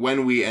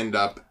when we end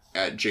up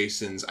at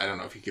Jason's, I don't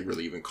know if you could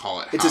really even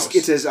call it house.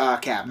 It's his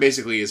cabin.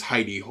 Basically his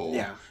hidey hole.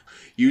 Yeah.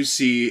 You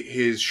see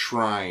his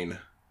shrine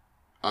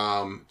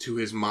to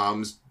his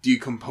mom's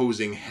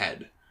decomposing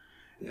head.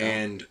 Yeah.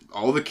 And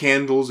all the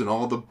candles and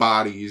all the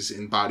bodies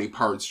and body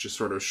parts just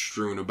sort of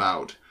strewn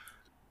about.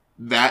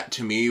 That,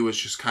 to me, was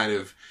just kind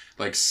of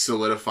like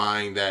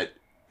solidifying that,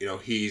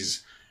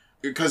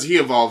 because he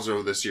evolves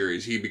over the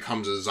series. He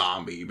becomes a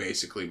zombie,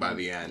 basically, by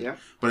the end. Yeah.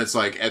 But it's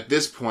like, at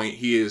this point,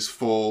 he is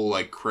full,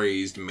 like,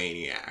 crazed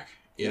maniac.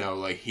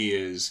 Like, he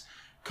is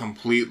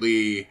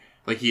completely...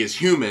 Like, he is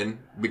human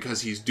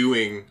because he's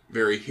doing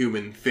very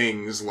human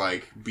things,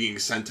 like being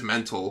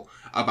sentimental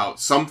about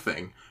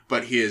something.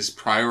 But his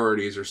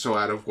priorities are so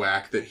out of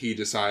whack that he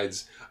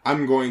decides,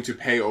 I'm going to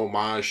pay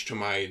homage to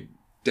my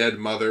dead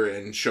mother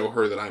and show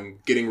her that I'm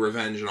getting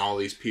revenge on all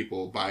these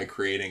people by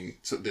creating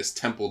this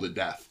temple to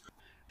death.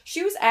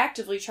 She was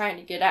actively trying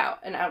to get out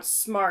and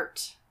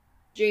outsmart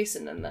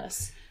Jason in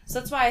this. So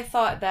that's why I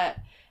thought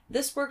that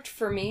this worked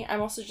for me.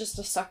 I'm also just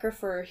a sucker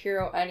for a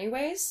hero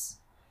anyways.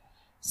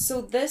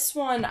 So this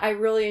one, I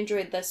really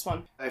enjoyed this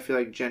one. I feel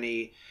like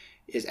Jenny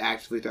is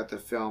actively throughout the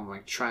film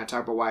like trying to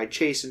talk about why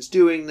Jason's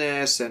doing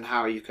this and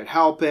how you could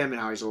help him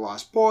and how he's a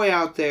lost boy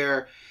out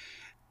there.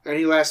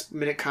 Any last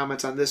minute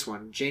comments on this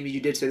one? Jamie, you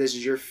did say this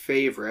is your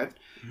favorite.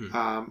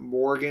 Mm-hmm.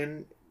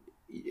 Morgan,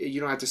 you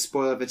don't have to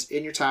spoil if it's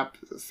in your top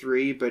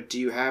 3, but do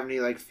you have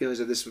any like feelings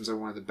that this one's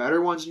one of the better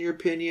ones in your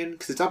opinion?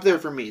 Because it's up there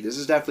for me. This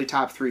is definitely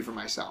top 3 for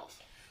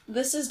myself.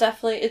 This is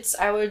definitely,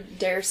 I would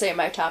dare say,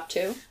 my top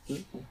 2.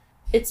 Mm-hmm.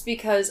 It's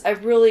because I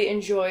really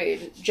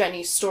enjoyed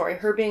Jenny's story.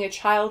 Her being a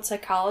child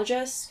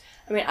psychologist.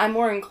 I mean, I'm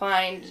more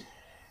inclined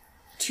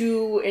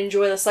to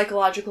enjoy the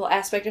psychological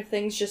aspect of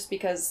things just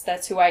because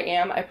that's who I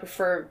am. I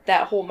prefer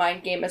that whole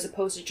mind game as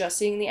opposed to just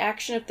seeing the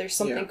action if there's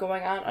something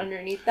going on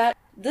underneath that.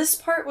 This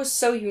part was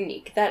so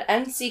unique. That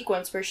end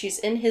sequence where she's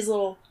in his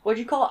little, what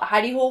do you call it, a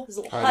hidey hole? His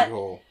little hut.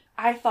 Hole.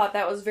 I thought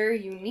that was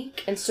very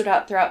unique and stood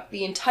out throughout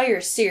the entire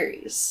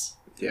series.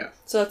 Yeah.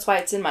 So that's why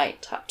it's in my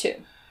top 2.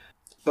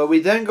 But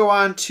we then go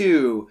on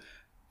to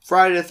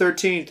Friday the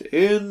 13th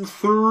in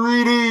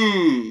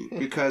 3D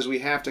because we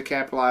have to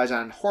capitalize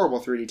on horrible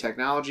 3D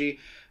technology,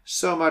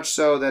 so much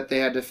so that they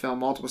had to film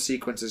multiple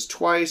sequences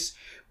twice.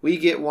 We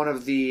get one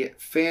of the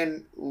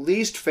fan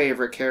least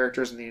favorite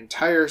characters in the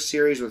entire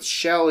series with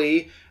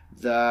Shelly,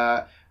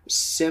 the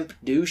simp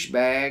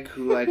douchebag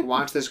who like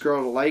wants this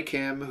girl to like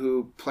him,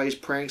 who plays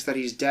pranks that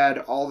he's dead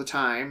all the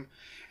time.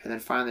 And then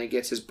finally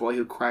gets his boy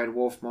who cried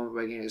wolf moment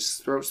by getting his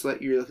throat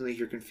slit. You're looking like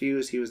you're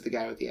confused. He was the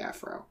guy with the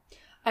afro.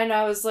 And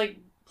I was like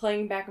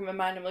playing back in my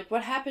mind. I'm like,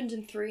 what happened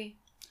in 3?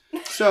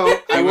 So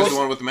he was the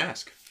one with the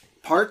mask.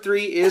 Part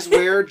 3 is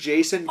where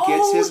Jason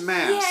gets his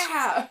mask.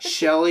 Yeah.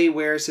 Shelly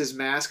wears his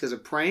mask as a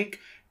prank.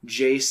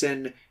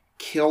 Jason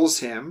kills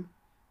him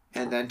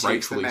and then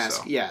takes the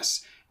mask. So.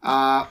 Yes.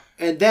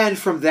 And then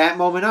from that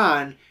moment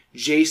on,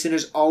 Jason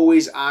is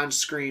always on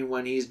screen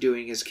when he's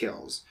doing his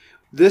kills.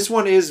 This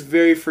one is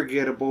very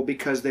forgettable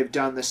because they've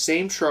done the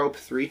same trope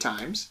 3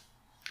 times.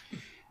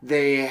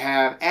 They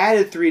have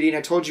added 3D, and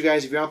I told you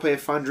guys if you want to play a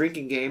fun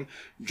drinking game,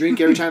 drink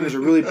every time there's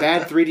a really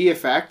bad 3D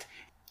effect.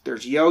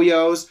 There's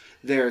yo-yos,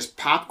 there's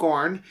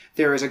popcorn,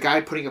 there is a guy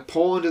putting a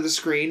pole into the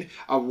screen,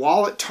 a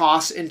wallet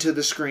toss into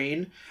the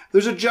screen.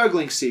 There's a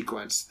juggling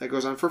sequence that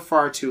goes on for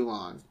far too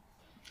long.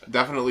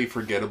 Definitely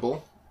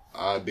forgettable,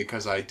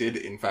 because I did,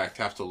 in fact,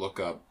 have to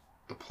look up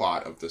the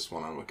plot of this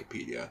one on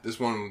Wikipedia. This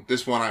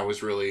one I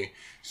was really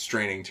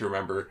straining to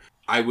remember.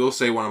 I will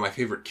say one of my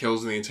favorite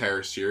kills in the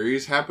entire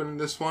series happened in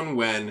this one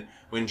when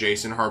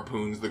Jason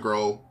harpoons the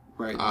girl,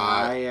 right?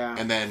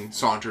 And then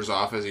saunters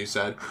off, as you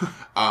said,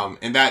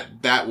 and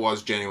that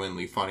was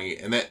genuinely funny.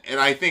 And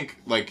I think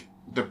like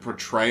the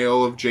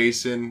portrayal of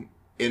Jason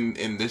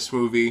in this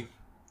movie,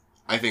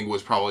 I think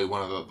was probably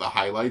one of the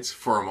highlights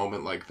for a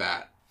moment like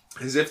that.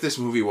 As if this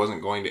movie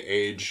wasn't going to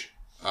age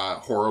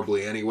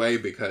horribly anyway,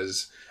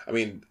 because I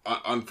mean,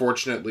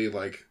 unfortunately,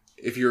 like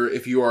if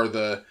you are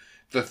the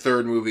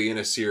third movie in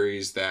a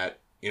series that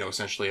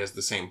essentially has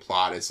the same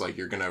plot, it's like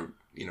you're gonna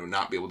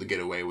not be able to get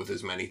away with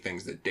as many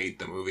things that date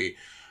the movie.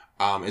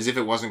 As if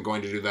it wasn't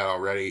going to do that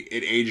already,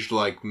 it aged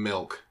like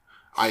milk.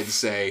 I'd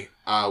say,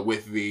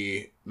 with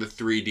the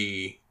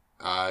 3D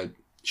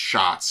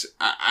shots.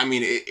 I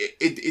mean,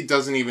 it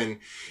doesn't even...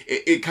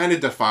 It kind of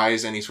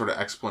defies any sort of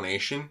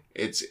explanation.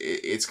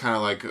 It's kind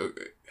of like,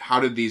 how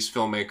did these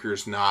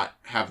filmmakers not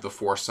have the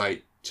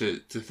foresight to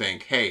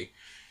think, hey,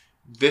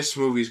 this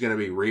movie's going to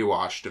be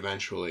rewatched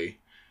eventually?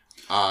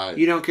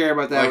 You don't care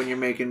about that when you're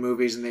making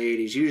movies in the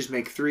 80s. You just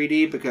make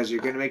 3D because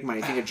you're going to make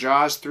money. Think of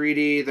Jaws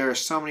 3D. There are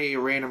so many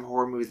random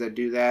horror movies that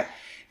do that.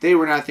 They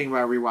were not thinking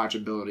about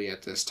rewatchability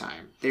at this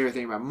time. They were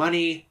thinking about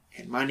money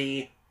and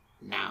money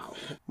now.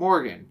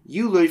 Morgan,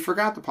 you literally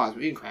forgot the plot.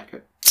 You can crack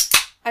it.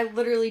 I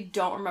literally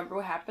don't remember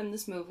what happened in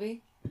this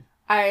movie.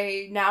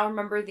 I now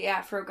remember the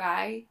Afro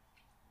guy.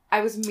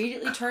 I was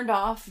immediately turned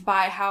off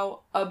by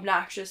how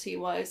obnoxious he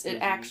was. It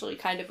actually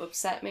kind of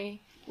upset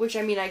me. Which,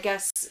 I mean, I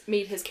guess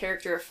made his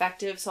character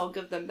effective, so I'll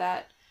give them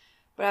that.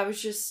 But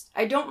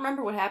I don't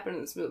remember what happened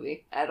in this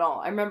movie at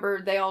all. I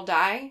remember they all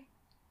die,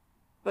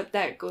 but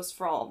that goes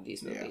for all of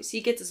these movies. Yeah.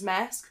 He gets his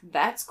mask.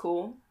 That's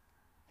cool.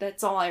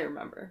 That's all I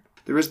remember.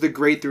 There is the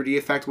great 3D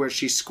effect where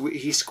he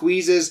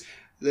squeezes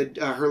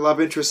her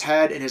love interest's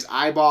head and his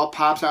eyeball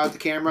pops out of the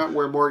camera,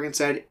 where Morgan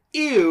said,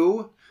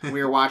 "Ew."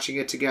 We were watching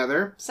it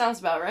together. Sounds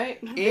about right.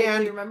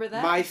 And you remember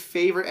that? My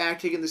favorite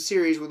acting in the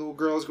series, when the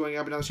girl is going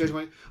up and down the stairs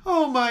going,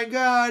 "Oh my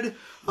god!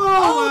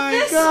 Oh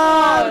my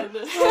god!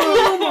 One.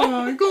 Oh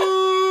my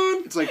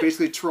god!" It's like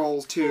basically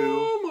Trolls 2.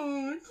 Oh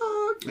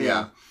my god.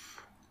 Yeah.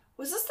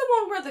 Was this the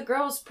one where the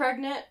girl was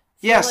pregnant?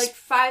 Yes. For like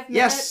 5 minutes?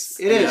 Yes,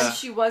 it is. And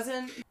she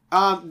wasn't?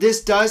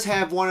 This does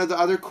have one of the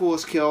other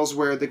coolest kills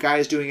where the guy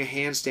is doing a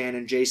handstand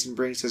and Jason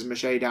brings his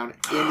machete down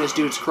in this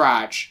dude's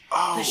crotch.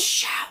 Oh. The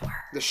shower.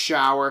 The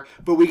shower.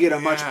 But we get a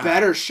much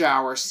better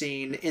shower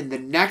scene in the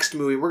next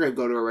movie. We're going to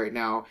go to it right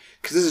now.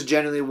 Because this is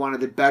genuinely one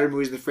of the better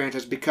movies in the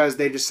franchise. Because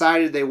they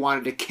decided they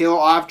wanted to kill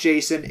off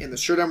Jason in the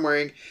shirt I'm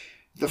wearing.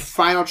 The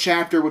final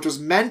chapter, which was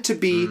meant to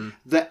be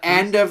the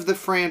end of the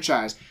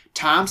franchise.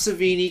 Tom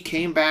Savini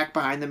came back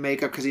behind the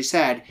makeup because he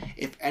said,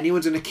 if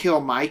anyone's going to kill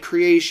my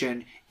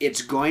creation,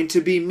 it's going to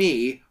be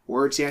me.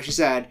 Words he actually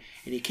said.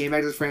 And he came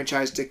back to the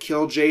franchise to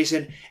kill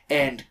Jason.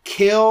 And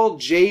kill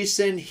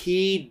Jason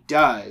he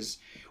does.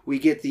 We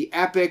get the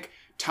epic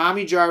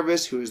Tommy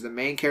Jarvis, who is the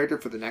main character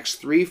for the next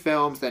 3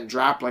 films, then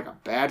dropped like a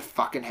bad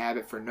fucking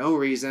habit for no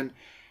reason,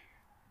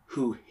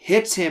 who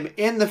hits him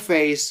in the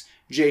face.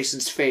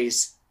 Jason's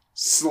face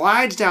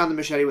slides down the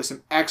machete with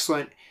some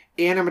excellent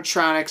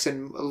animatronics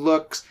and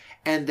looks,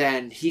 and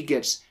then he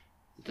gets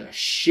the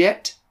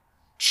shit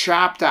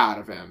chopped out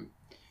of him.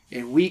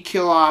 And we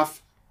kill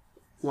off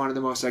one of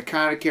the most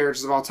iconic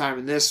characters of all time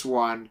in this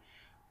one.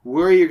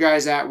 Where are you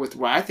guys at with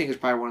what I think is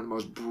probably one of the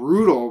most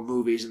brutal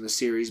movies in the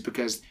series?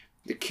 Because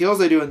the kills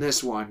they do in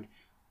this one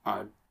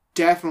are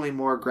definitely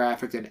more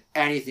graphic than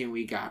anything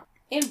we got.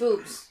 And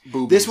boobs.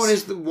 This one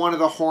is one of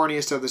the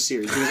horniest of the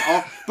series.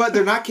 But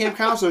they're not camp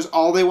counselors.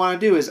 All they want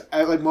to do is,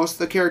 like most of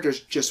the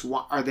characters,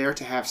 are there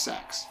to have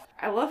sex.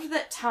 I loved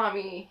that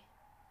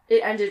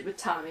it ended with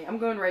Tommy. I'm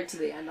going right to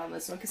the end on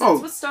this one, because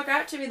that's what stuck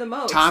out to me the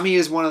most. Tommy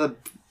is one of the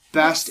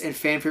best and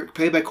fan favorite,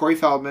 played by Corey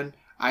Feldman.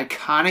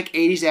 Iconic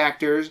 80s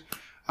actors.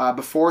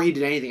 Before he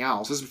did anything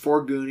else. This is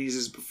before Goonies.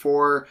 This is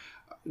before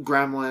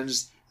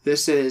Gremlins.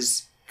 This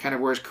is kind of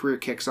where his career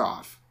kicks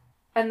off.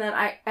 And then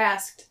I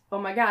asked, oh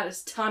my god,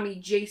 is Tommy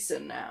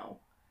Jason now?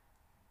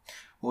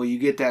 Well, you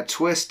get that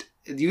twist.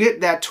 You get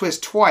that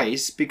twist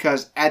twice,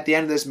 because at the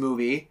end of this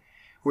movie,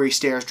 where he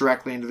stares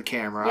directly into the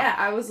camera. Yeah,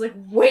 I was like,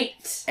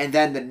 wait. And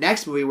then the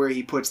next movie where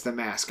he puts the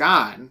mask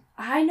on.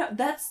 I know.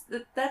 That's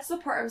the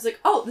part I was like,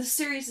 oh, this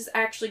series is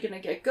actually going to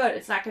get good.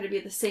 It's not going to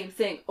be the same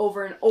thing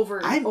over and over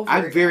and over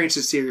I'm again. very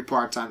interested to see your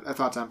thoughts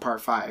on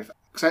Part 5.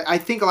 Because I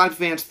think a lot of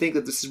fans think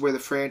that this is where the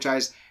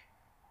franchise,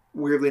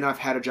 weirdly enough,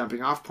 had a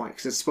jumping off point.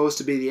 Because it's supposed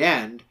to be the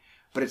end,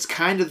 but it's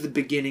kind of the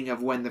beginning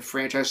of when the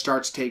franchise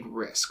starts to take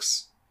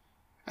risks.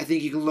 I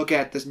think you can look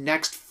at this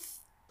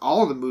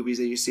all of the movies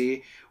that you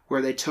see,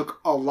 where they took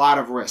a lot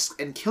of risks.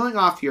 And killing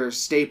off your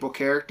staple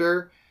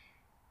character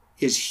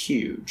is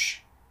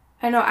huge.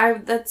 I know,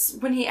 that's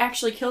when he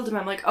actually killed him,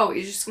 I'm like, oh,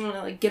 he's just gonna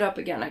like get up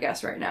again, I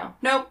guess, right now.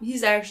 Nope,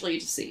 he's actually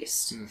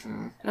deceased.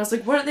 Mm-hmm. And I was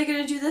like, what are they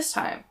gonna do this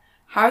time?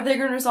 How are they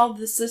gonna resolve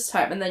this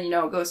time? And then,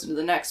 it goes into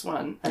the next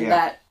one, and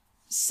that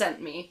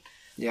sent me.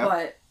 Yeah.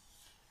 But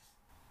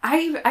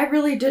I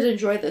really did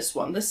enjoy this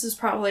one. This is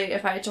probably,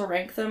 if I had to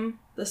rank them,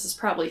 this is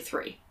probably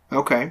 3.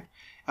 Okay.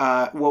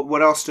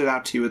 What else stood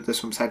out to you with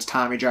this one besides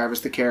Tommy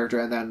Jarvis, the character,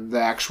 and then the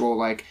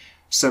actual,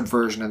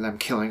 subversion of them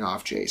killing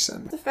off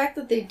Jason? The fact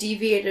that they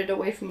deviated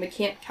away from the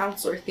camp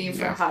counselor theme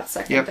for a hot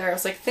second there. I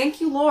was like,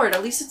 thank you, Lord.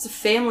 At least it's a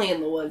family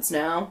in the woods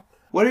now.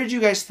 What did you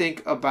guys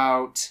think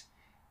about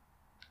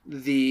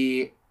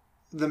the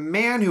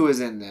man who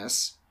is in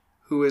this,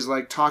 who is,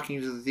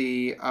 talking to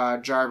the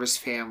Jarvis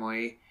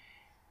family,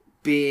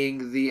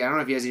 being I don't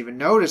know if you guys even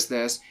noticed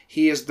this,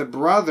 he is the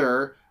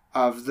brother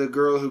of the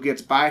girl who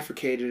gets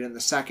bifurcated in the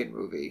second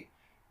movie.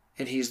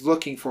 And he's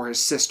looking for his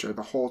sister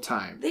the whole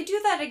time. They do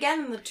that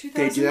again in the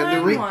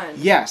 2009 one.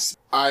 Yes.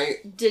 I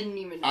didn't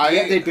even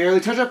they barely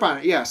touch up on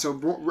it. Yeah,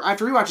 so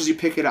after rewatches, you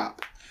pick it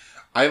up.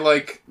 I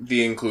like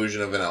the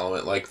inclusion of an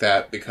element like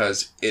that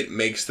because it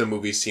makes the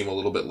movie seem a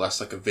little bit less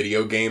like a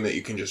video game that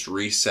you can just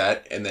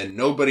reset and then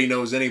nobody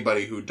knows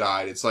anybody who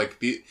died. It's like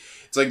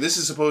this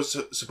is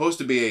supposed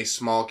to be a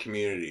small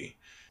community.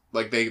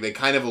 Like they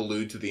kind of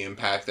allude to the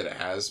impact that it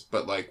has,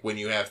 but like when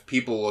you have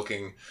people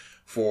looking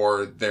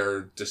for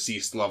their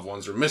deceased loved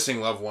ones or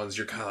missing loved ones,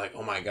 you're kind of like,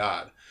 oh my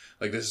God,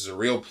 like this is a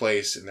real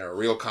place and there are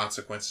real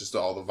consequences to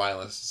all the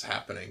violence that's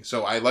happening.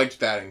 So I liked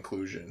that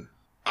inclusion.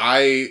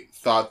 I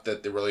thought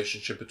that the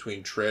relationship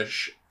between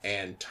Trish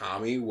and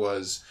Tommy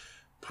was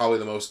probably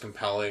the most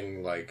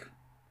compelling, like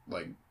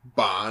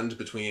bond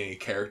between any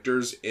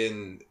characters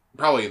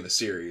probably in the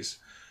series.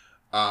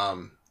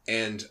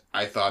 And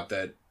I thought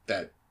that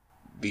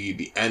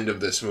the end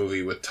of this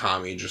movie with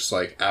Tommy just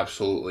like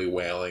absolutely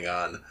wailing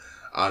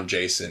on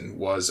Jason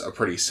was a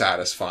pretty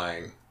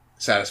satisfying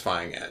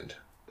end.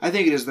 I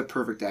think it is the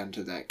perfect end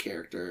to that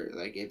character.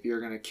 Like, if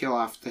you're going to kill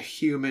off the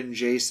human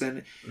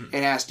Jason,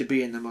 it has to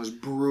be in the most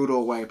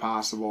brutal way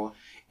possible.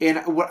 And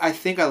what I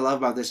think I love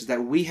about this is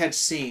that we had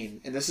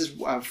seen, and this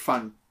is a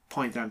fun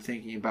point that I'm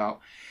thinking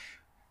about,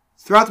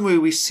 throughout the movie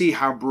we see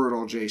how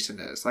brutal Jason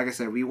is. Like I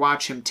said, we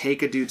watch him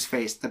take a dude's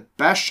face, the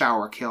best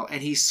shower kill,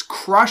 and he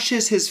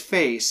crushes his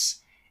face,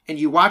 and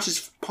you watch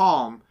his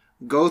palm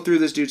go through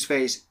this dude's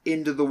face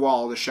into the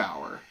wall of the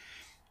shower.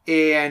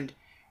 And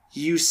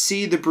you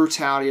see the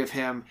brutality of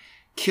him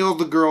kill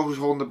the girl who's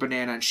holding the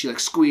banana, and she like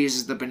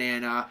squeezes the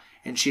banana,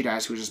 and she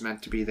dies, who was just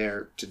meant to be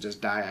there to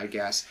just die, I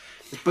guess.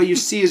 But you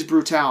see his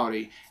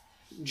brutality.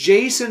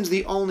 Jason's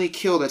the only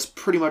kill that's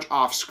pretty much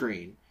off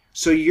screen.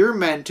 So you're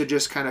meant to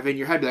just kind of in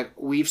your head be like,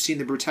 we've seen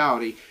the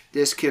brutality.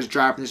 This kid's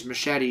dropping this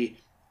machete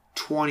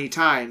 20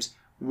 times.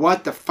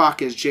 What the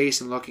fuck is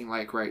Jason looking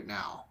like right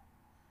now?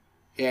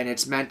 And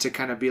it's meant to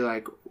kind of be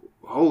like,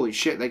 holy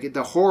shit. Like,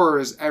 the horror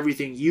is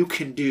everything you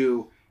can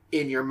do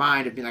in your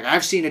mind of being like,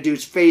 I've seen a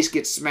dude's face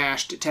get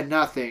smashed to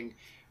nothing.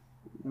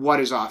 What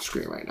is off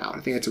screen right now?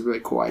 And I think it's a really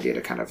cool idea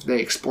to kind of,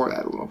 they explore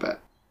that a little bit.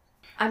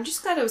 I'm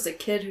just glad it was a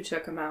kid who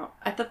took him out.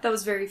 I thought that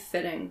was very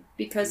fitting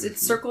because it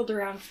circled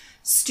around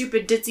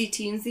stupid ditzy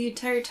teens the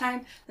entire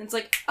time. And it's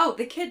like, oh,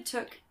 the kid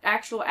took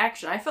actual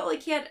action. I felt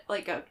like he had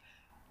like a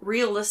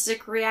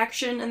realistic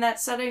reaction in that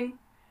setting.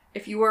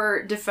 If you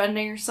were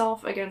defending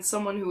yourself against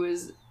someone who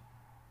has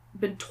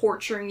been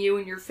torturing you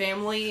and your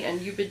family and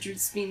you've been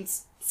just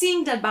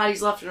seeing dead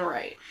bodies left and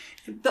right.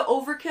 The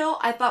overkill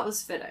I thought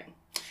was fitting.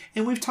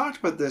 And we've talked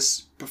about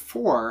this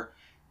before.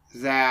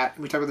 That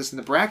we talked about this in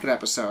the bracket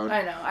episode.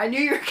 I know. I knew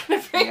you were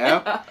going to bring it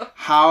up.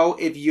 How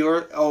if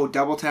you're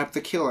double tap the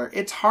killer.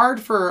 It's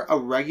hard for a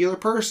regular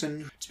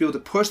person to be able to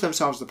push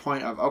themselves to the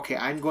point of, okay,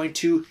 I'm going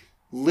to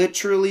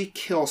literally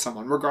kill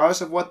someone,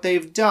 regardless of what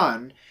they've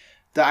done.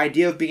 The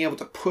idea of being able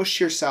to push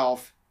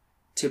yourself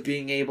to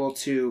being able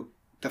to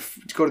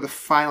go to the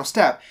final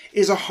step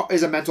is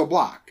a mental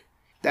block.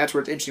 That's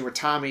where it's interesting. Where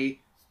Tommy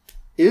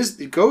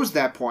goes to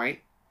that point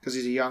because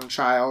he's a young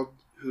child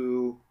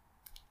who,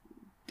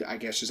 I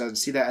guess, just doesn't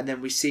see that. And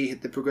then we see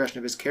the progression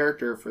of his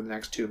character for the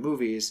next two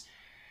movies,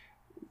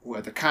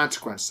 what the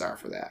consequences are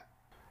for that.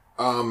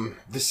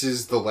 This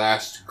is the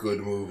last good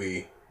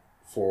movie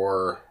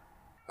for,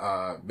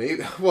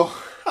 maybe, well,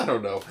 I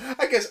don't know.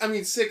 I guess, I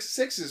mean, six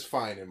is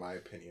fine in my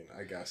opinion,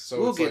 I guess. So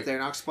we'll get there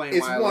and I'll explain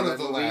it's why. It's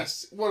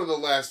one of the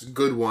last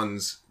good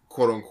ones,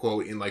 quote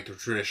unquote, in like the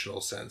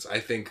traditional sense. I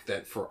think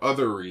that for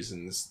other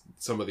reasons,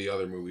 some of the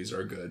other movies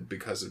are good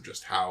because of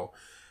just how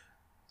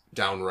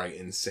downright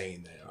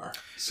insane they are.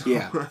 So.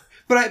 Yeah.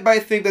 But I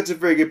think that's a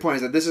very good point,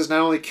 is that this is not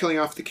only killing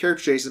off the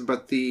character Jason,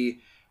 but the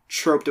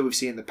trope that we've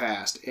seen in the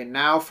past. And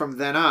now from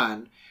then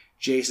on,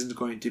 Jason's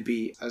going to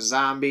be a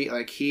zombie.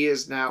 Like, he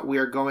is now, we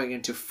are going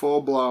into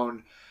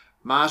full-blown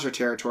monster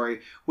territory,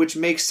 which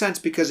makes sense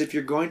because if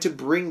you're going to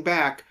bring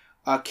back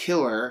a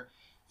killer,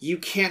 you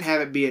can't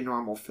have it be a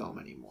normal film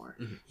anymore.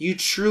 Mm-hmm. You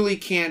truly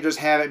can't just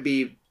have it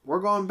be, we're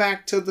going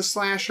back to the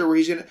slasher where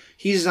he's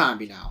a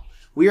zombie now.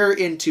 We are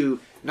into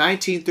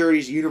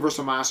 1930s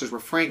Universal monsters. We're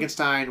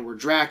Frankenstein. We're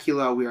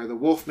Dracula. We are the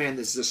Wolfman.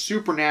 This is a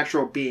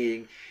supernatural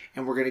being,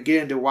 and we're going to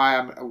get into why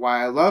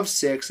I love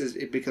 6 is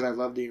because I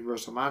love the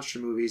Universal monster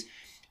movies.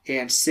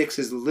 And 6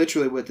 is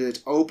literally with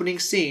its opening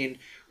scene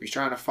where he's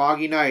on a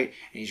foggy night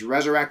and he's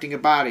resurrecting a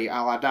body, a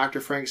la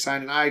Dr.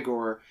 Frankenstein and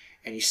Igor,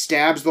 and he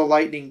stabs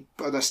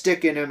the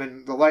stick in him,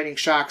 and the lightning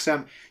shocks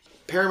him.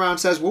 Paramount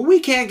says, "Well, we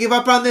can't give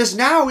up on this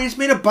now. We just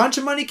made a bunch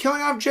of money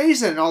killing off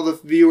Jason," and all the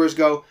viewers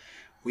go,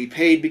 "We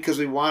paid because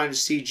we wanted to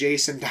see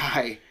Jason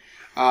die."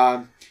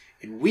 And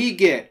we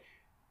get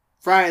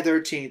Friday the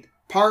 13th,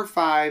 Part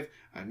 5,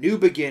 A New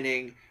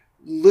Beginning,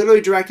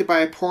 literally directed by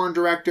a porn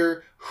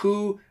director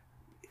who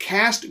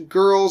cast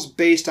girls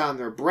based on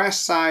their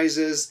breast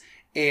sizes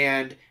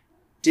and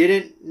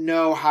didn't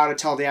know how to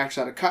tell the actors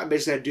how to cut and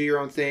basically had to do your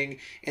own thing.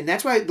 And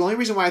that's why, the only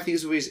reason why I think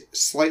this movie is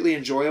slightly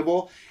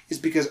enjoyable is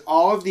because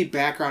all of the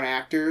background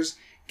actors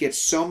get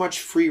so much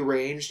free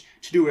range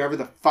to do whatever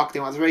the fuck they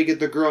want. That's why you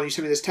get the girl and you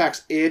send me this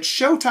text, "It's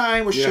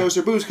showtime," which shows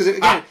her boobs. Because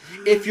again,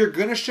 if you're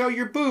going to show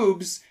your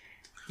boobs,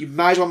 you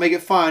might as well make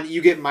it fun. You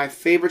get my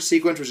favorite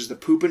sequence, which is the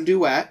poop and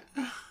duet.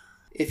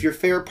 if your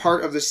favorite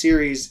part of the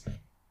series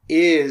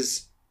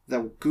is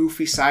the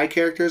goofy side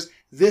characters,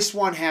 this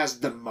one has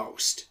the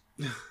most.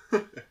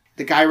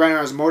 The guy riding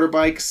on his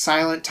motorbike,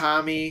 Silent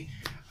Tommy.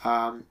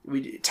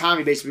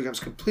 Tommy basically becomes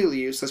completely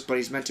useless, but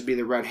he's meant to be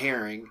the red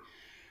herring.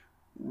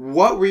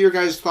 What were your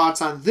guys'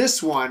 thoughts on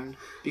this one?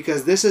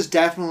 Because this is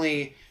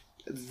definitely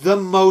the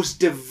most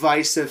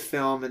divisive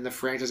film in the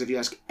franchise if you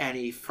ask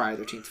any Friday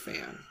the 13th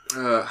fan.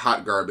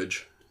 Hot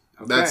garbage.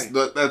 Okay.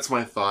 That's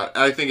my thought.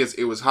 I think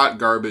it was hot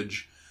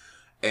garbage,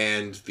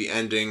 and the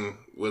ending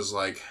was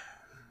like,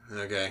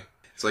 okay.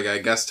 It's like, I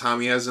guess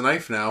Tommy has a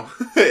knife now,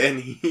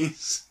 and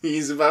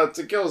he's about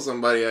to kill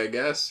somebody, I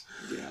guess.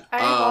 Yeah.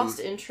 I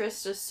lost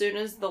interest as soon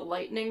as the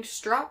lightning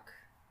struck.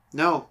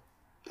 No,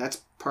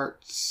 that's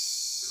part...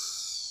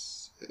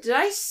 Did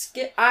I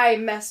skip? I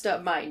messed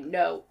up my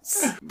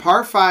notes.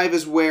 Part 5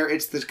 is where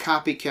it's the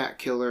copycat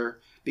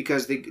killer,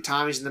 because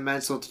Tommy's in the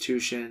mental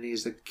institution,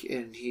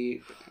 and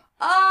he...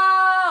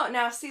 Oh,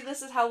 now see,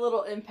 this is how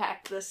little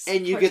impact this.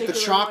 And you get the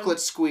chocolate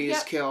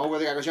squeeze kill, where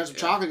the guy goes, "You want some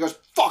chocolate?" And goes,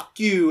 "Fuck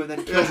you," and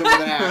then kills him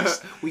with an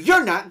axe. Well,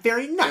 you're not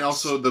very nice. And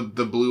also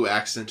the blue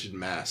accented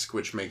mask,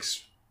 which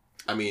makes,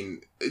 I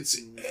mean, it's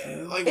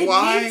like, it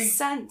why? It made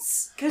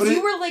sense because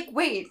you were like,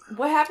 "Wait,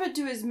 what happened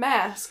to his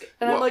mask?"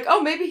 And I'm like,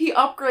 "Oh, maybe he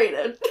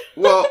upgraded."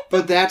 Well,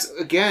 but that's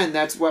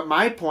what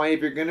my point.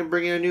 If you're going to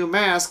bring in a new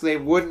mask, they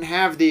wouldn't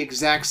have the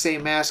exact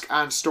same mask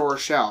on store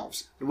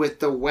shelves with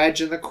the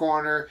wedge in the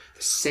corner,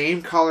 the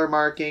same color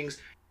markings.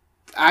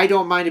 I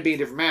don't mind it being a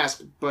different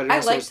mask, but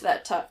I liked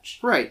that touch.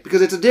 Right,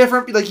 because it's a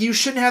different. Like, you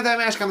shouldn't have that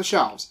mask on the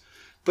shelves.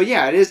 But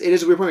yeah, it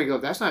is a weird point. You go,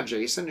 that's not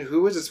Jason.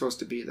 Who is it supposed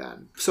to be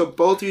then? So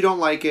both of you don't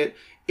like it.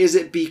 Is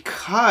it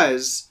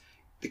because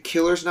the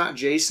killer's not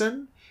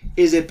Jason?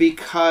 Is it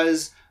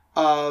because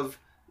of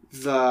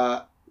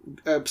the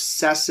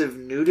obsessive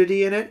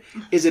nudity in it?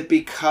 Is it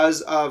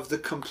because of the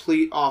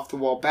complete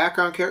off-the-wall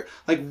background character?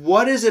 Like,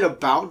 what is it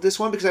about this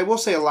one? Because I will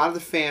say a lot of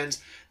the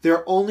fans,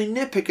 their only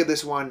nitpick of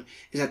this one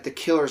is that the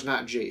killer's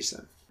not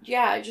Jason.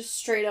 Yeah, I just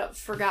straight up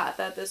forgot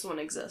that this one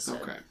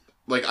existed. Okay.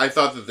 Like, I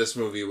thought that this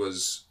movie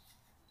was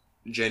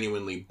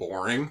genuinely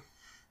boring.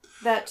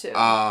 That too.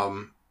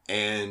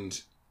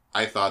 And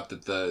I thought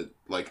that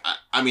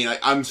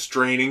I'm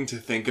straining to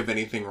think of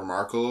anything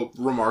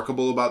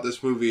remarkable about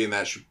this movie, and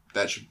that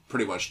should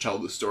pretty much tell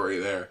the story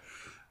there.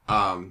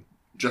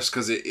 Just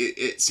because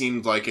it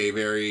seemed like a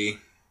very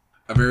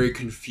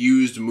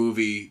confused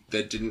movie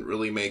that didn't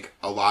really make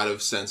a lot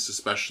of sense,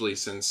 especially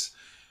since,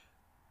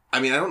 I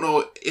mean, I don't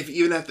know if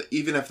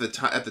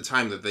at the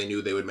time that they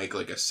knew they would make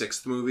like a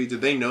 6th movie.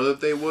 Did they know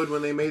that they would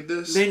when they made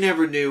this? They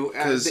never knew.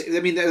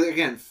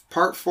 Again,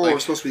 part 4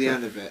 was supposed to be the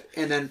end of it,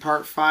 and then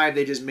part 5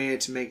 they just made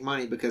it to make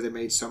money because they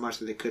made so much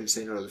that they couldn't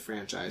say no to the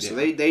franchise. So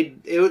they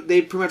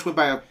pretty much went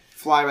by a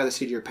fly by the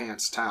seat of your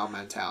pants style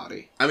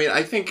mentality. I mean,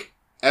 I think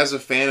as a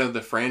fan of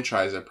the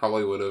franchise, I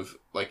probably would have,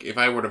 like, if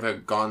I would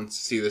have gone to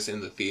see this in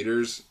the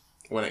theaters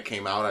when it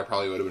came out, I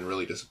probably would have been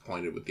really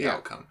disappointed with the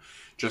outcome.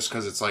 Just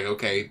because it's like,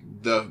 okay,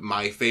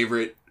 my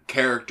favorite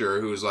character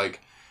who's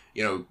like,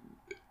 you know,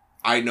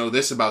 I know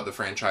this about the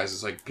franchise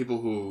is like people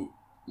who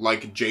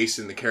like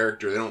Jason the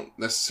character, they don't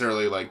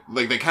necessarily like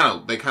they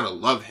kind of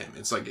love him.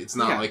 It's like it's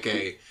not like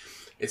a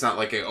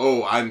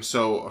oh, I'm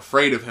so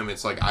afraid of him.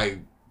 It's like I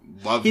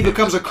love him. He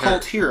becomes a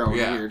cult hero in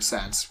a weird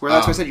sense. Where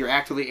that's why I said you're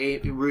actively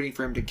rooting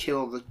for him to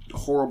kill the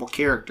horrible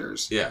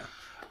characters. Yeah.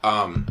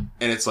 And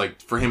it's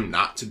like for him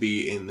not to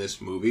be in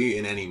this movie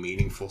in any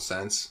meaningful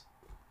sense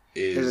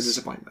is a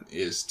disappointment.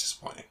 Is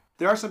disappointing.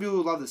 There are some people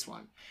who love this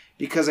one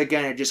because,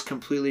 again, it just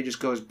completely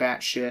just goes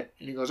batshit.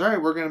 And he goes, all right,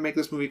 we're going to make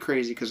this movie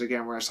crazy because,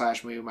 again, we're a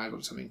slash movie. We might as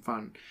well do something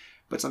fun.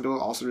 But some people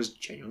also just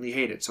genuinely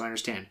hate it, so I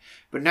understand.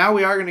 But now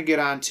we are going to get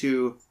on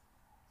to,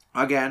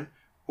 again,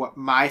 what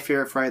my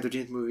favorite Friday the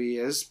 13th movie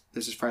is.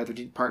 This is Friday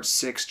the 13th Part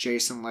 6,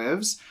 Jason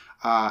Lives.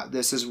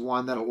 This is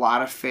one that a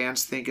lot of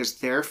fans think is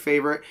their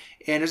favorite.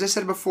 And as I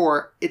said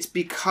before, it's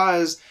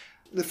because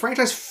the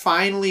franchise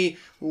finally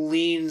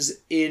leans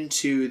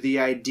into the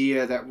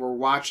idea that we're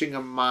watching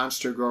a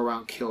monster go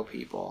around kill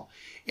people.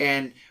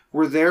 And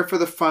we're there for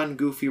the fun,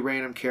 goofy,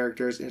 random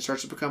characters, and it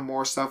starts to become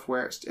more stuff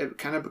where it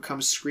kind of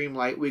becomes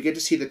Scream-like. We get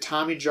to see the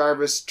Tommy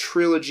Jarvis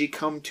trilogy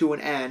come to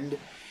an end.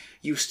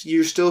 You're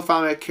still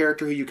following a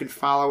character who you can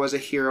follow as a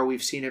hero.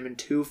 We've seen him in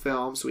 2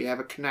 films, so we have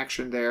a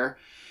connection there.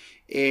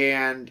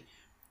 And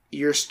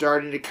you're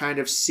starting to kind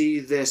of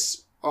see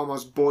this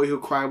almost boy who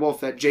cried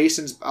wolf, that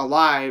Jason's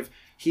alive.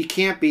 He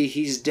can't be.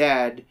 He's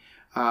dead.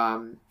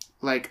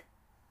 Like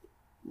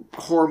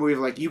horror movie,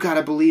 like you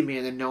gotta believe me,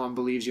 and then no one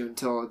believes you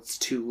until it's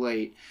too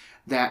late.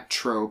 That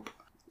trope.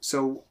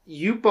 So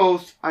you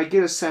both, I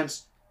get a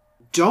sense,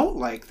 don't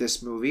like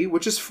this movie,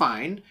 which is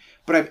fine.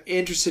 But I'm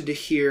interested to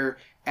hear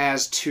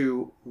as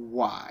to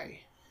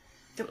why.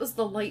 It was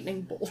the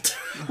lightning bolt.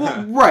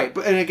 Well, right,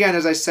 and again,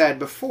 as I said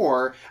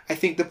before, I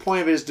think the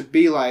point of it is to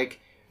be like,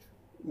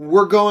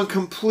 we're going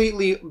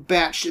completely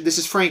batshit. This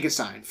is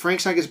Frankenstein.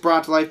 Frankenstein gets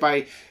brought to life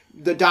by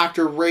the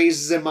doctor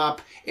raises him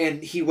up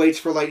and he waits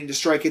for lightning to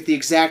strike at the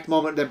exact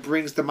moment that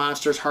brings the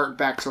monster's heart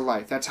back to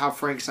life. That's how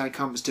Frankenstein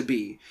comes to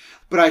be.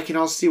 But I can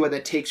also see why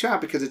that takes you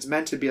out, because it's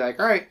meant to be like,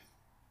 all right,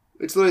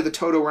 it's literally the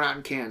Toto, we're not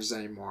in Kansas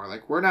anymore.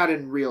 Like, we're not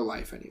in real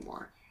life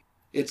anymore.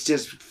 It's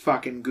just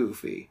fucking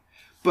goofy.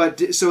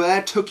 But, so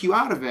that took you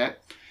out of it.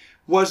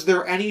 Was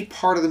there any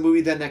part of the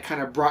movie then that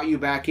kind of brought you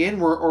back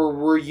in? Or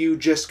were you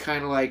just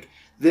kind of like,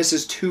 this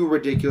is too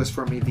ridiculous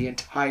for me the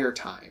entire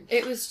time?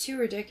 It was too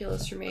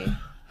ridiculous for me.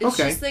 It's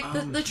just like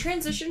the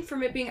transition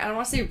from it being, I don't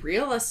want to say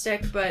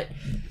realistic, but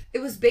it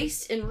was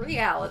based in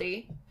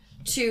reality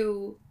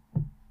to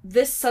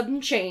this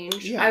sudden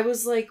change. Yeah. I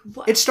was like,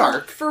 what? It's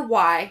dark. For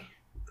why?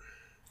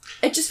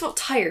 It just felt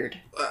tired.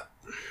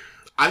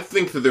 I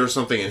think that there's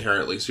something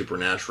inherently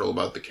supernatural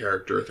about the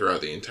character throughout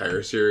the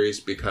entire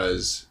series,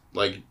 because,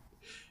 like,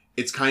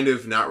 it's kind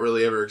of not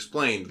really ever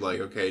explained.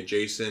 Like, okay,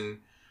 Jason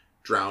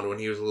drowned when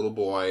he was a little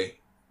boy,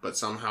 but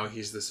somehow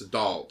he's this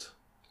adult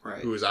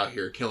who is out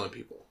here killing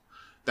people.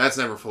 That's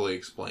never fully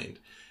explained.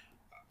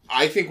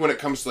 I think when it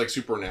comes to, like,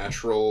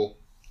 supernatural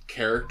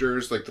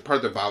characters, like, the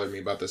part that bothered me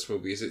about this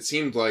movie is it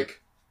seemed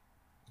like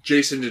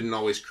Jason didn't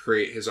always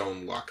create his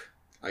own luck,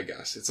 I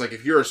guess. It's like,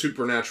 if you're a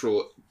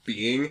supernatural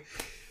being,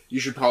 you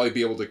should probably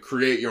be able to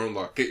create your own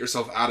luck, get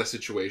yourself out of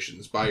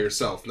situations by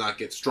yourself, not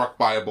get struck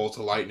by a bolt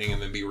of lightning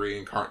and then be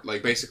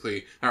like,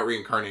 basically, not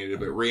reincarnated,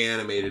 but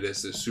reanimated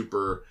as this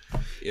super,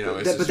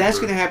 But that's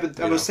going to happen, I'm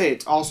going to say,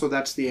 it's also,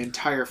 that's the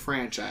entire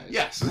franchise.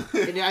 Yes.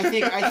 And I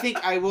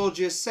think I will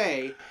just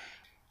say,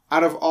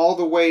 out of all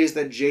the ways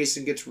that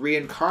Jason gets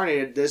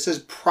reincarnated, this is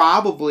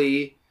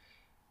probably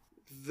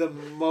the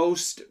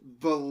most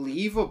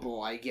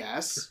believable, I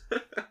guess.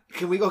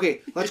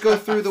 Let's go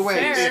through the ways.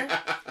 Fair.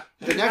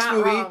 The next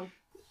movie,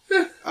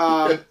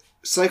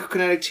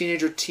 psychokinetic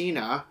teenager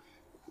Tina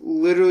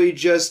literally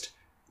just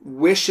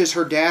wishes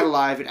her dad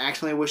alive and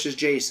accidentally wishes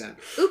Jason.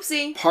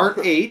 Oopsie. Part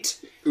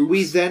 8,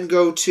 we then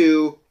go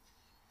to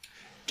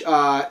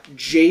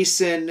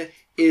Jason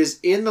is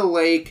in the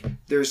lake.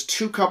 There's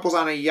two couples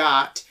on a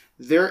yacht.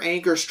 Their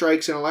anchor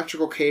strikes an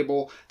electrical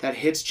cable that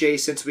hits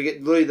Jason. So we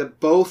get literally the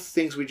both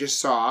things we just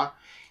saw.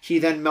 He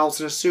then melts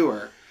in a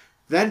sewer.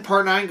 Then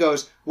part 9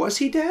 goes, was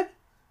he dead?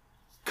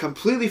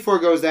 Completely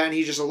foregoes that and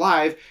he's just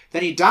alive.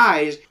 Then he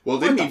dies. Well,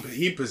 didn't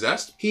he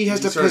possessed? He has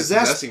to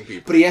possess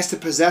people. But he has to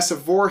possess a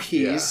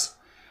Voorhees.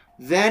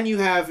 Yeah. Then you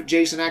have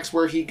Jason X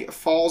where he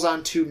falls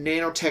onto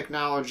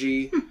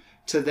nanotechnology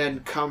to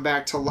then come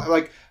back to life.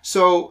 Like,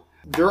 so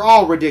they're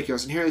all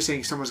ridiculous. Inherently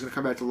saying someone's going to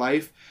come back to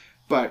life.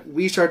 But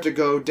we start to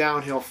go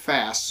downhill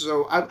fast.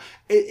 So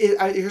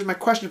here's my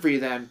question for you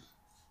then.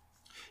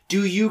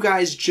 Do you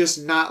guys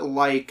just not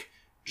like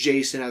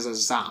Jason as a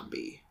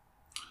zombie?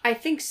 I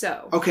think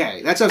so.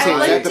 Okay, that's what I'm saying.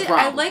 That's the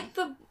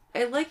problem.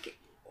 I like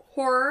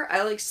horror.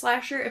 I like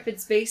slasher if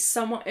it's based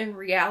somewhat in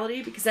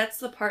reality, because that's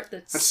the part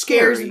that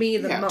scares me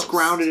the most. It's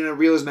grounded in a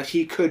realism that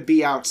he could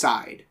be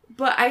outside.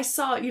 But I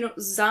saw,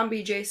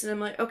 zombie Jason. I'm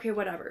like, okay,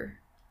 whatever.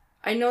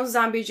 I know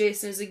zombie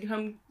Jason is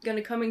going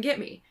to come and get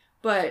me.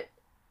 But,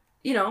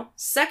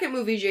 second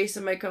movie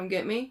Jason might come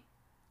get me.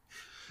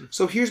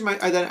 So here's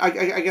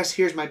I guess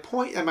here's my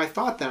point and my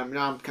thought then.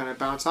 Now I'm kind of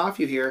bounce off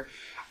you here.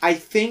 I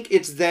think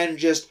it's then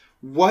just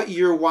what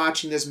you're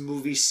watching this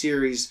movie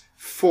series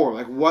for.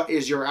 Like, what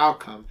is your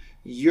outcome?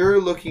 You're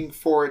looking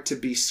for it to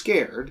be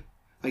scared.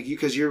 Like,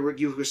 because you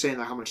were saying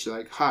like how much you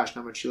like Hush,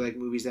 how much you like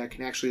movies that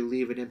can actually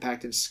leave an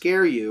impact and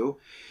scare you.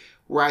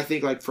 Where I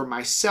think, like, for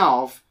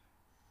myself,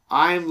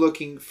 I'm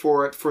looking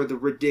for it for the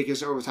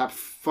ridiculous, over-the-top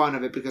fun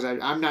of it, because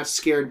I'm not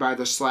scared by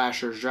the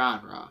slasher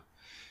genre.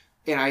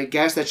 And I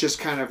guess that's just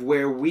kind of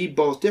where we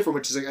both differ,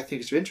 which is, like, I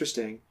think it's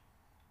interesting.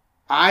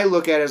 I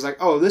look at it as like,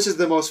 oh, this is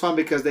the most fun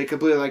because they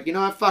completely like, you know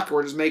what, fuck it,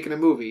 we're just making a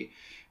movie.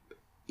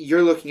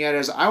 You're looking at it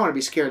as, I want to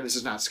be scared, and this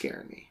is not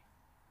scaring me.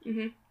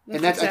 Mm-hmm.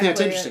 And I think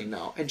that's interesting,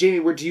 though. And Jamie,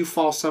 where do you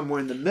fall somewhere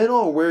in the middle,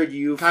 or where do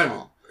you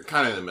fall?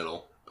 Kind of in the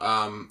middle.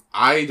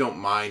 I don't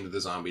mind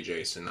the zombie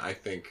Jason. I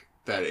think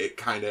that it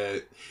kind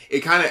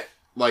of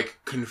like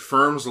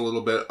confirms a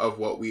little bit of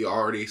what we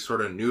already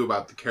sort of knew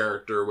about the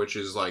character, which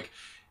is like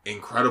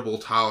incredible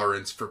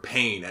tolerance for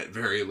pain at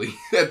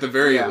the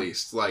very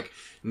least. Like,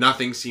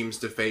 nothing seems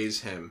to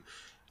faze him.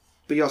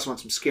 But you also want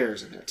some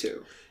scares in there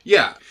too.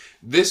 Yeah,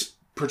 this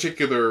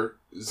particular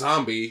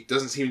zombie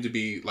doesn't seem to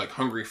be like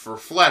hungry for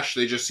flesh.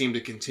 They just seem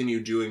to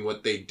continue doing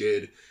what they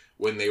did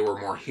when they were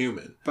more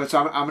human. But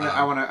so I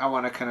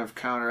want to kind of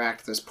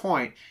counteract this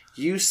point.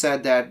 You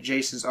said that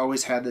Jason's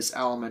always had this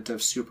element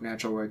of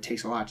supernatural where it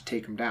takes a lot to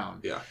take him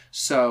down. Yeah.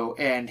 So,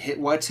 and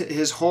what's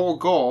his whole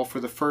goal for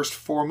the first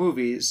 4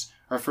 movies,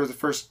 or for the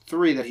first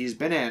 3 that he's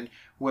been in,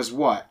 was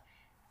what?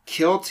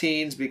 Kill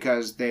teens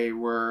because they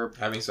were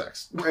having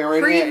sex.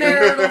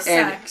 Premarital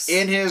sex.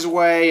 In his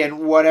way, and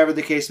whatever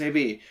the case may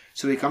be.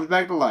 So he comes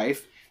back to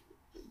life.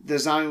 The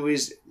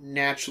zombies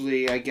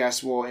naturally, I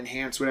guess, will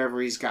enhance whatever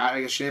he's got.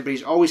 I guess, but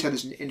he's always had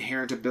this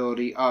inherent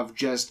ability of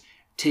just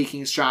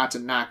taking shots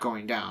and not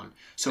going down.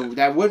 So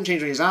that wouldn't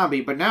change when he's a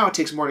zombie, but now it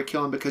takes more to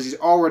kill him because he's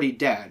already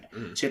dead. So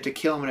you have to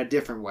kill him in a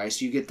different way.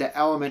 So you get the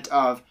element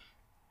of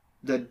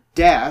the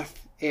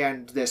death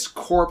and this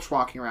corpse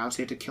walking around, so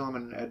you have to kill him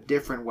in a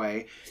different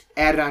way,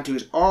 added onto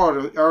his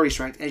already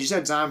strength. And as you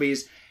said,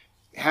 zombies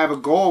have a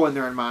goal when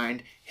they're in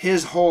mind.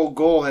 His whole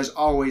goal has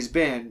always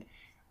been,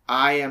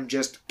 I am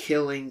just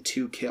killing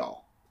to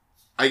kill.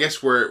 I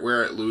guess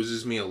where it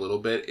loses me a little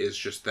bit is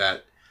just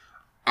that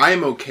I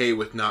am okay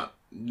with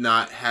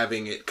not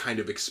having it kind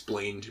of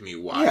explained to me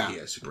why he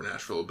has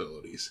supernatural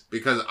abilities,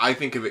 because I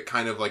think of it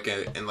kind of like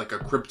in like a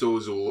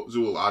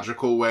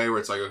cryptozoological way, where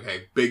it's like,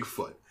 okay,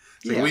 Bigfoot.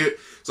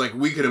 It's like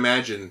we could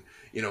imagine,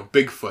 you know,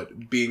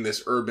 Bigfoot being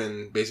this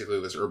urban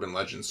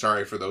legend.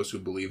 Sorry for those who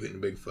believe in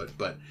Bigfoot,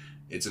 but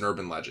it's an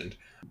urban legend.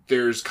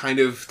 There's kind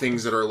of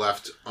things that are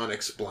left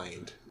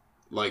unexplained.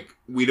 Like,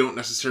 we don't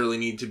necessarily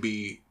need to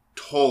be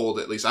told,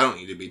 at least I don't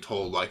need to be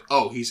told, like,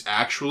 oh, he's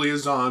actually a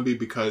zombie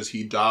because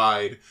he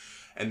died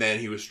and then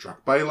he was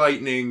struck by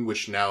lightning,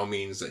 which now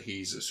means that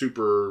he's a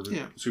super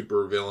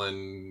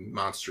villain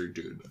monster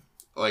dude.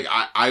 Like,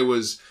 I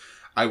was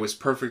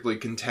perfectly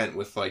content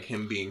with, like,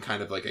 him being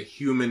kind of like a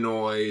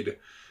humanoid,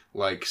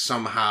 like,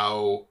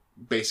 somehow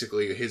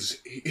basically I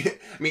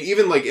mean,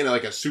 even like in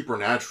like a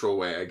supernatural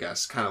way, I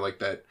guess, kind of like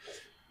that,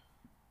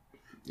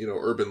 you know,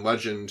 urban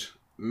legend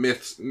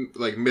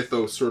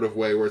mythos sort of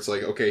way, where it's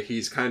like, okay,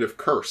 he's kind of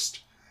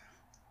cursed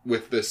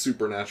with this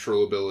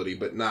supernatural ability,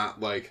 but not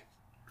like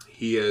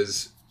he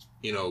has,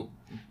 you know,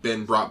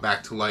 been brought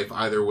back to life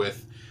either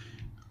with,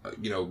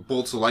 you know,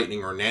 bolts of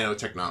lightning or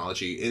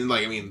nanotechnology. And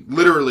like, I mean,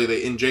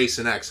 literally in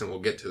Jason X, and we'll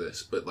get to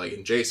this, but like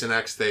in Jason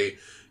X, they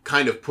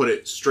kind of put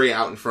it straight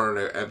out in front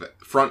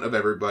of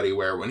everybody,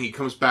 where when he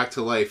comes back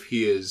to life,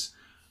 he is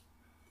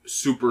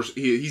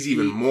he's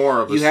even more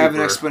of a you have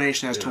an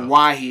explanation as to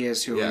why he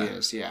is who he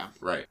is.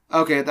 Right.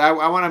 Okay,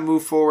 I want to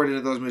move forward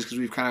into those movies, because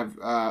we've kind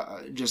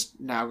of just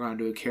now gone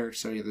to a character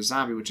study of the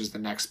zombie, which is the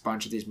next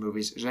bunch of these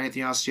movies. Is there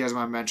anything else you guys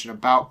want to mention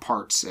about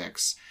part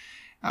 6?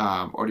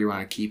 Or do you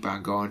want to keep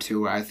on going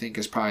to what I think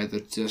is probably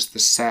just the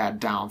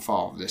sad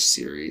downfall of this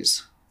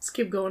series? Let's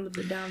keep going to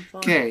the downfall.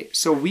 Okay,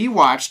 so we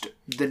watched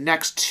the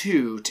next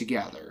 2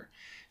 together.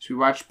 So we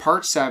watched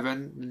part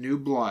 7, The New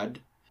Blood,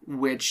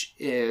 which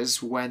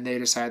is when they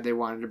decided they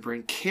wanted to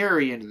bring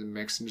Carrie into the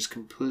mix and just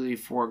completely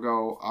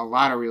forego a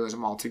lot of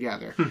realism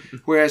altogether.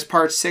 Whereas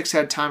part 6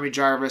 had Tommy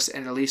Jarvis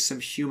and at least some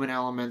human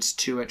elements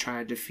to it,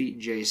 trying to defeat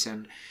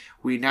Jason.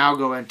 We now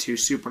go into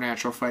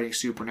supernatural fighting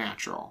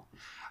supernatural.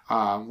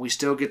 We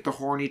still get the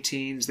horny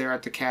teens there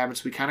at the cabin,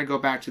 so we kind of go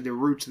back to the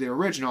roots of the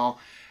original,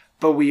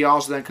 but we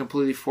also then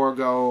completely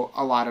forego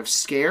a lot of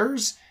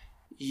scares.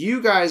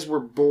 You guys were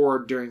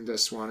bored during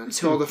this one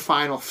until the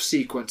final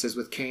sequences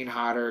with Kane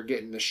Hodder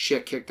getting the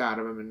shit kicked out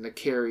of him and the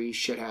Carrie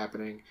shit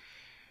happening,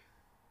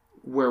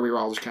 where we were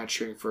all just kind of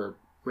cheering for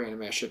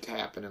random ass shit to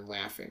happen and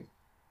laughing.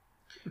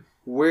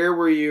 Where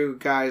were you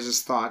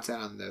guys' thoughts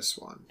on this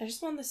one? I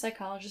just want the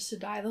psychologist to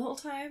die the whole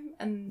time,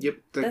 and the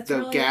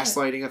really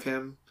gaslighting of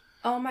him.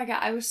 Oh my god,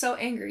 I was so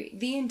angry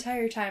the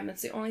entire time.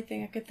 That's the only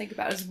thing I could think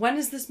about, is when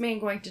is this man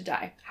going to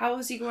die? How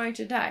is he going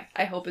to die?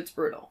 I hope it's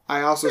brutal.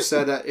 I also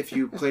said that if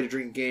you played a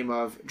drinking game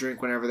of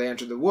drink whenever they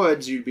enter the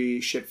woods, you'd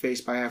be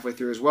shit-faced by halfway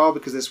through as well,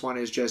 because this one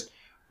is just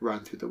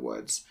run through the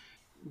woods.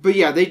 But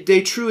yeah,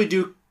 they truly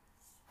do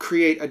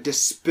create a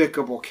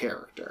despicable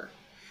character.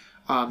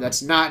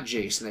 That's not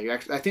Jason. I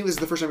think this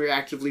is the first time you're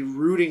actively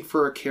rooting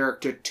for a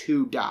character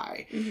to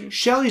die. Mm-hmm.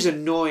 Shelley's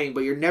annoying, but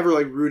you're never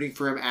like rooting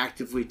for him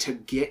actively to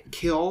get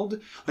killed.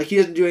 Like, he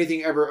doesn't do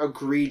anything ever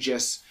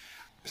egregious,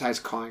 besides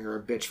calling her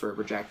a bitch for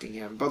rejecting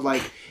him. But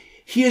like,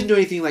 he doesn't do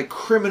anything like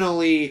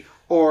criminally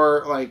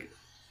or like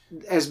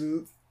as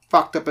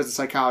fucked up as the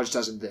psychologist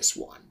does in this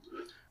one.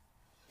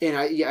 And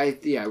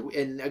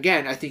and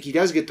again, I think he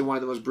does get one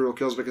of the most brutal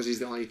kills, because he's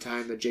the only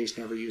time that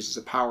Jason ever uses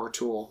a power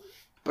tool.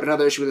 But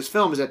another issue with this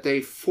film is that they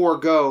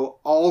forego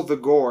all the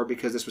gore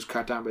because this was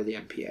cut down by the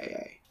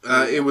MPAA.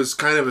 It was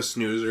kind of a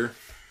snoozer,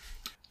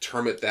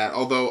 term it that.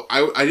 Although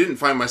I didn't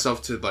find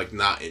myself to like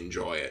not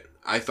enjoy it.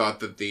 I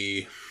thought that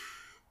the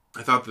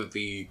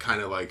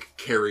kind of like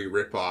Carrie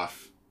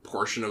ripoff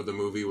portion of the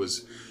movie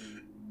was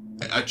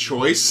a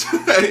choice.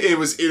 It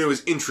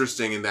was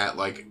interesting in that,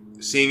 like,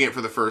 seeing it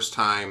for the first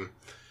time,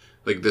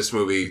 like this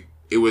movie.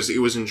 It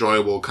was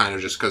enjoyable, kind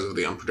of just because of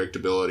the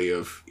unpredictability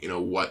of, you know,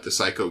 what the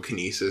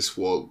psychokinesis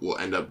will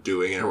end up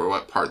doing, or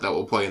what part that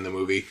will play in the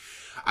movie.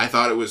 I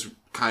thought it was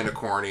kind of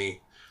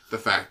corny, the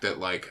fact that,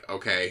 like,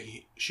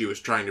 okay, she was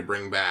trying to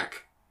bring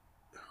back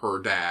her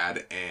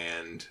dad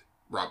and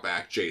brought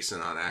back Jason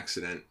on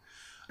accident.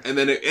 And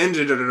then it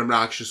ended in an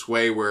obnoxious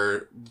way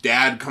where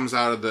dad comes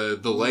out of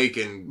the lake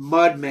and...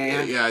 Mud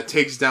man. Yeah,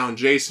 takes down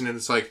Jason, and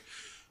it's like,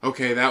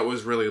 okay, that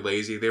was really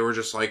lazy. They were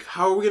just like,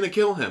 how are we going to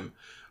kill him?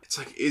 It's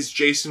like, is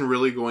Jason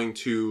really going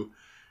to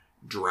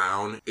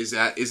drown? Is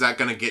that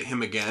going to get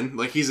him again?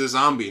 Like, he's a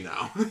zombie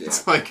now. Yeah.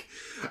 It's like,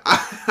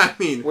 I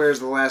mean... Whereas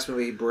the last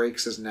movie, he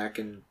breaks his neck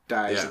and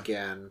dies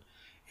again.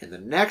 In the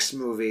next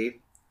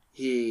movie,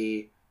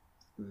 he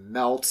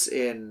melts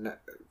in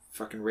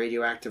fucking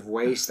radioactive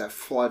waste that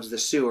floods the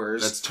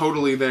sewers. That's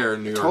totally there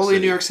in New York City. Totally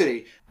in New York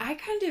City. I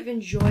kind of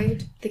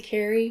enjoyed the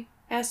Carrie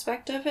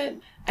aspect of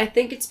it. I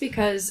think it's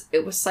because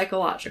it was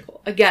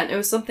psychological. Again, it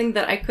was something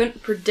that I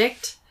couldn't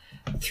predict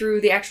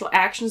through the actual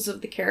actions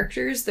of the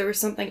characters. There was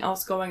something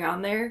else going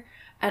on there.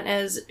 And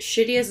as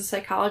shitty as a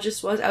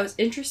psychologist was, I was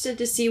interested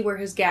to see where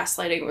his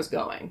gaslighting was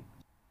going.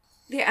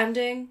 The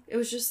ending, it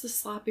was just the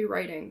sloppy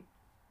writing.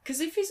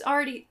 Because if he's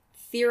already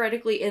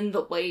theoretically in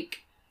the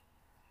lake,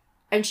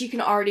 and she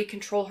can already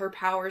control her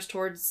powers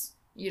towards,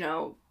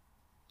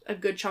 a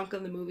good chunk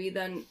of the movie,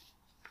 then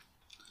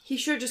he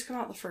should have just come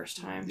out the first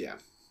time. Yeah.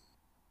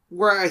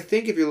 Where I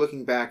think if you're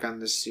looking back on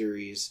this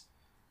series,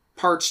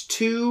 parts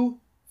 2,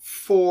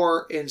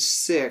 4, and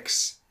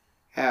 6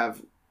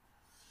 have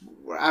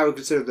what I would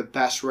consider the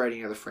best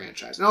writing of the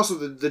franchise. And also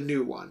the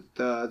new one,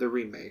 the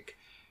remake.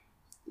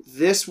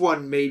 This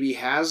one maybe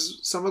has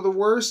some of the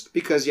worst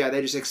because,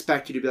 they just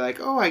expect you to be like,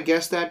 oh, I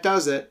guess that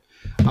does it,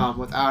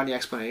 without any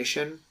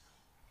explanation.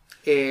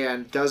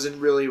 And doesn't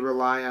really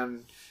rely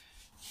on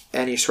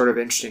any sort of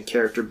interesting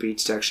character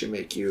beats to actually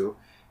make you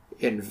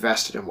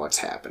invested in what's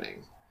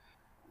happening.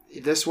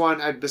 This one,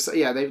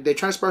 they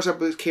try to sparse up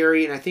with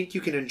Carrie, and I think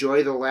you can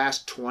enjoy the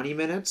last 20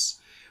 minutes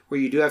where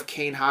you do have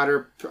Kane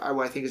Hodder,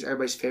 what I think is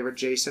everybody's favorite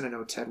Jason. I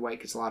know Ted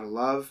White gets a lot of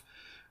love.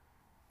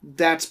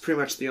 That's pretty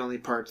much the only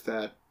part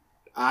that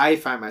I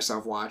find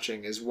myself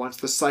watching is once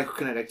the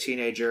psychokinetic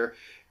teenager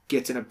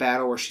gets in a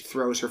battle where she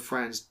throws her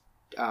friend's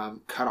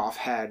cut off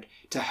head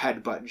to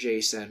headbutt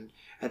Jason,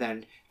 and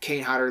then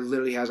Kane Hodder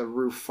literally has a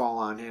roof fall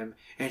on him,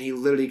 and he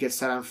literally gets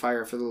set on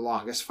fire for the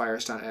longest fire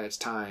stunt at its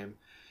time.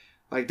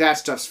 Like, that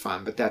stuff's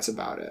fun, but that's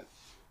about it.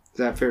 Is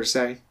that fair to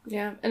say?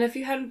 Yeah, and if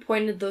you hadn't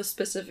pointed those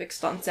specific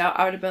stunts out,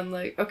 I would have been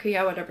like, okay,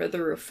 yeah, whatever,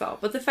 the roof fell.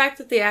 But the fact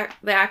that the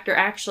actor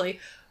actually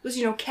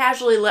was,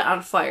 casually lit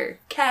on fire,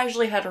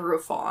 casually had a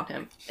roof fall on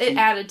him, it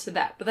added to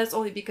that. But that's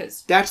only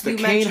because that's the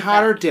Kane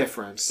Hodder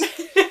difference.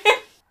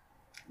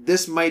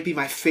 This might be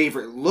my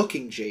favorite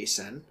looking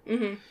Jason.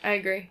 Mm-hmm, I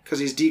agree. Because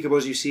he's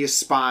decomposed. You see his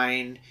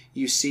spine.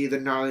 You see the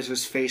gnarliness of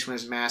his face when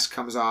his mask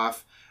comes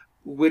off.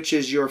 Which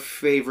is your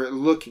favorite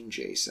looking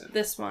Jason?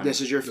 This one. This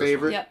is your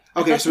favorite? Yep.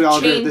 Okay, so we all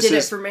agree. This did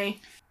it for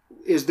me.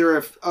 Is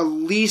there a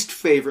least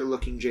favorite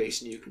looking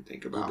Jason you can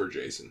think about? Uber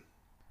Jason.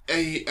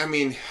 I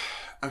mean,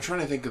 I'm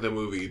trying to think of the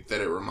movie that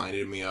it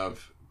reminded me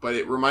of. But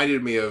it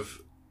reminded me of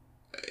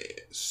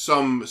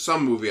some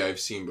movie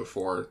I've seen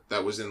before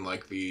that was in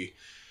like the,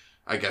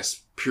 I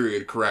guess,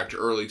 period correct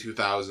early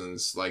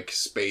 2000s, like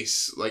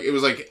space, like it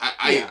was like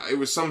it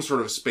was some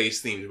sort of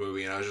space themed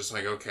movie, and I was just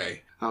like,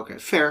 okay,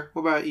 fair.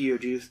 What about you?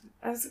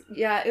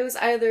 It was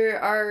either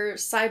our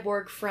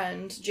cyborg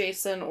friend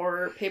Jason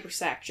or Paper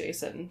Sack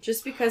Jason,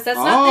 just because that's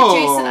not the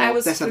Jason I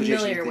was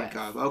familiar with.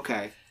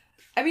 Okay.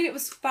 I mean, it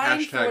was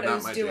fine for what it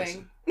was doing.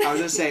 Jason. I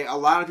was gonna say a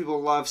lot of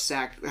people love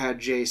Sackhead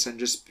Jason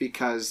just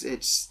because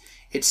it's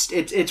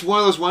one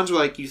of those ones where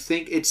like you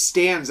think it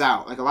stands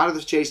out. Like a lot of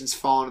those Jasons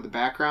fall into the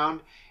background.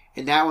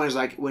 And that one is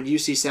like, when you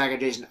see Saga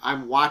Jason,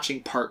 I'm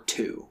watching part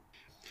 2.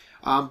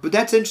 But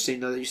that's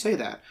interesting, though, that you say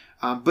that.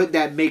 But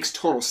that makes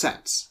total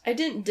sense. I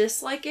didn't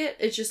dislike it.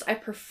 It's just I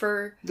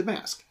prefer... the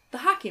mask. The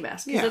hockey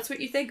mask. Because that's what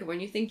you think of when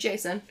you think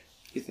Jason.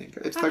 You think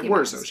it's like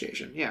word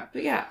association, yeah.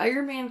 But yeah,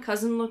 Iron Man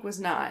cousin look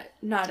was not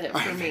it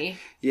for me.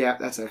 Yeah,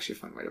 that's actually a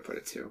fun way to put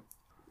it, too.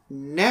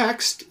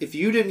 Next, if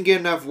you didn't get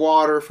enough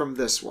water from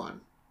this one,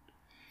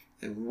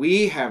 then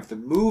we have the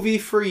movie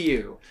for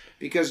you.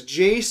 Because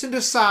Jason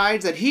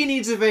decides that he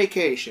needs a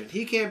vacation.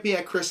 He can't be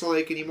at Crystal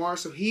Lake anymore,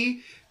 so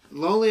he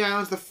Lonely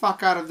Islands the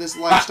fuck out of this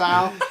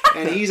lifestyle,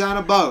 and he's on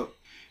a boat.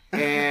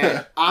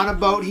 And on a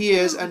boat he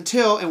is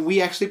until, and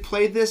we actually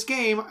played this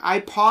game,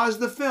 I paused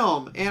the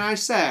film, and I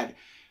said,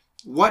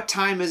 what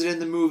time is it in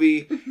the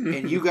movie?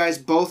 And you guys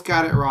both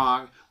got it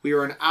wrong. We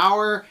were an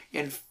hour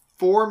and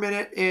 4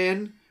 minutes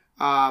in,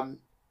 and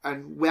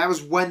that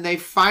was when they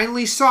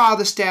finally saw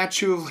the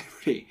Statue of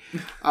Liberty.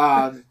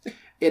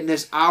 In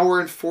this hour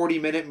and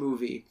 40-minute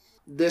movie.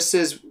 This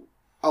is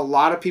a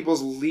lot of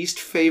people's least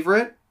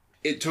favorite.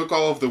 It took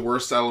all of the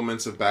worst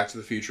elements of Back to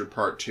the Future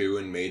Part 2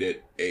 and made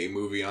it a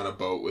movie on a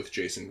boat with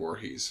Jason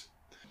Voorhees.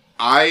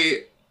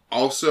 I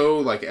also,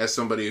 like, as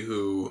somebody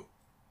who,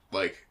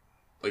 like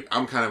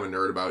I'm kind of a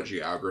nerd about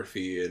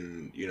geography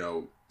and,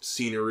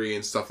 scenery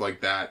and stuff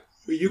like that.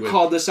 You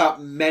called this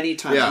out many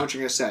times. Yeah. What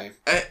you're going to say.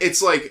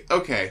 It's like,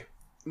 okay,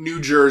 New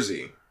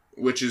Jersey,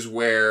 which is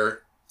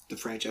where... The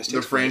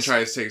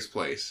franchise takes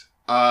place.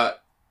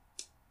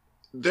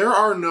 There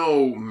are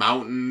no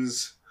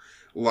mountains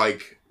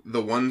like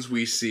the ones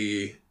we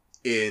see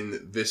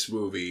in this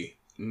movie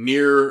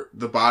near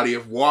the body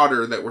of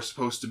water that we're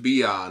supposed to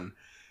be on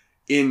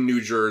in New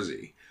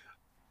Jersey.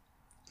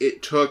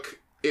 It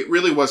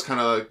really was kind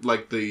of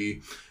like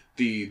the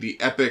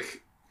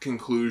epic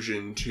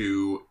conclusion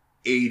to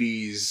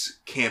 80s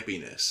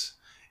campiness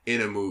in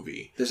a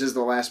movie. This is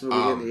the last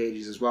movie in the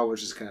 80s as well,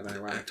 which is kind of an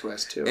ironic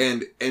twist, too.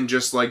 And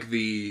just like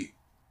the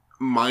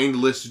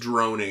mindless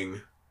droning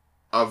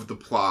of the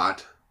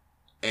plot,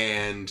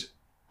 and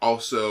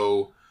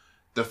also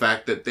the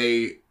fact that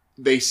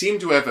they seem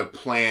to have a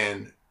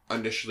plan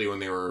initially when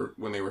they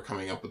were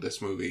coming up with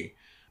this movie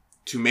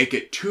to make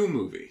it 2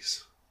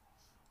 movies.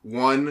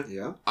 One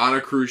Yeah. on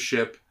a cruise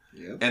ship,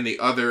 Yeah. and the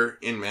other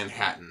in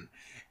Manhattan.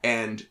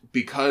 And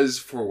because,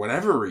 for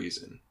whatever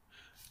reason,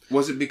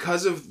 was it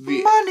because of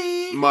the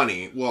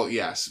money? Well,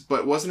 yes,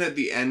 but wasn't it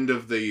the end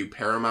of the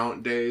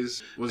Paramount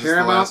days? Was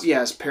Paramount,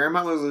 yes.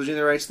 Paramount was losing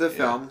the rights to the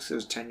film because it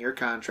was a 10-year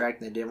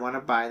contract and they didn't want to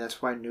buy.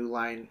 That's why New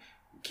Line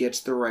gets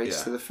the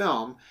rights to the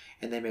film,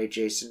 and they made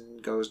Jason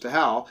Goes to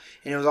Hell.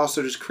 And it was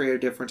also just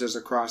creative differences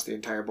across the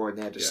entire board, and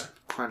they had to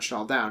crunch it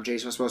all down.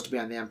 Jason was supposed to be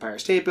on the Empire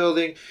State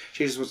Building.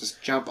 Jason was supposed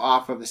to jump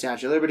off of the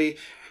Statue of Liberty.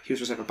 He was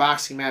supposed to have a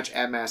boxing match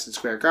at Madison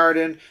Square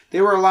Garden.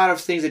 There were a lot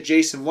of things that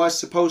Jason was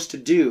supposed to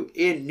do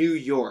in New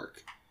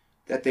York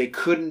that they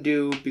couldn't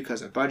do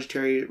because of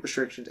budgetary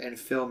restrictions and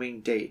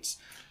filming dates.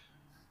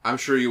 I'm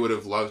sure you would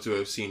have loved to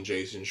have seen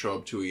Jason show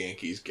up to a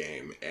Yankees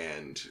game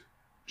and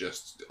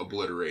just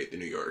obliterate the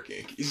New York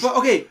Yankees.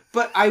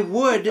 But I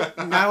would,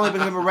 not only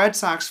because I'm a Red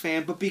Sox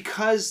fan, but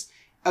because,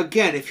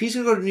 again, if he's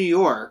going to go to New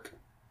York,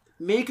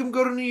 make him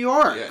go to New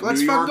York. Yeah,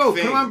 Let's fucking go.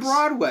 Put him on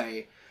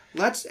Broadway.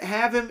 Let's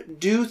have him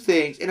do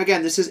things. And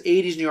again, this is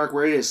 80s New York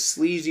where it is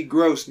sleazy,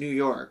 gross New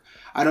York.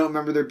 I don't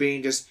remember there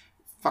being just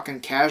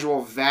fucking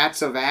casual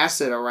vats of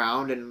acid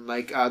around and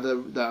like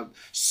the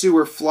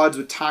sewer floods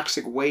with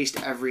toxic waste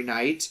every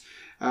night.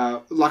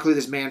 Luckily,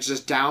 this man's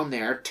just down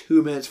there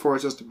 2 minutes before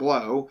it's supposed to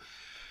blow.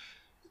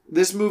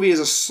 This movie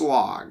is a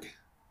slog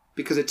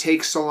because it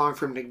takes so long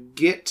for him to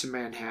get to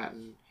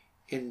Manhattan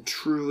and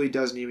truly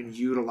doesn't even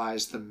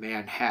utilize the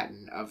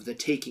Manhattan of the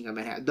taking of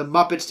Manhattan. The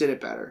Muppets did it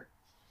better.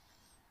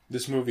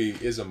 This movie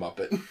is a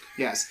Muppet.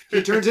 Yes,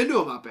 he turns into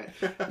a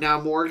Muppet.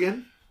 Now,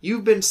 Morgan,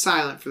 you've been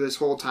silent for this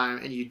whole time,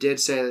 and you did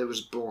say that it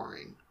was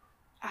boring.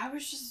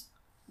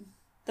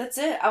 That's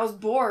it. I was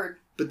bored.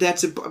 But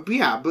that's the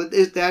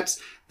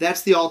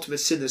ultimate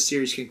sin this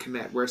series can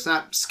commit, where it's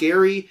not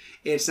scary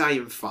and it's not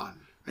even fun.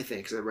 I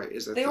think is that right?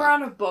 They were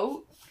on a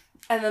boat,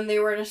 and then they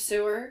were in a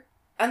sewer,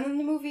 and then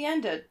the movie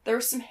ended. There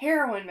was some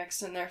heroin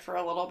mixed in there for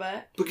a little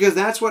bit. Because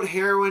that's what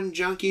heroin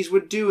junkies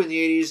would do in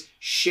the 80s.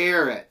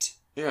 Share it.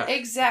 Yeah.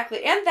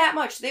 Exactly. And that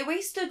much. They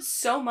wasted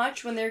so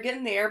much when they were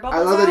getting the air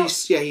bubbles I love out.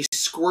 that he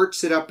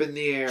squirts it up in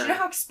the air. Do you know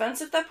how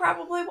expensive that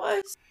probably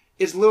was?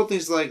 It's little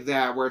things like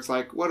that where it's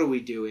like, what are we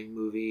doing,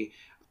 movie?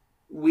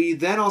 We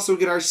then also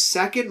get our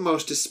second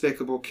most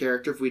despicable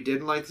character. If we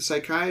didn't like the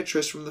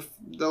psychiatrist from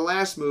the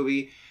last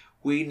movie,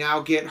 we now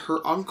get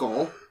her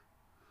uncle,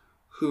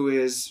 who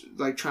is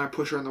like trying to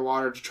push her in the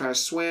water to try to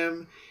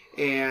swim,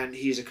 and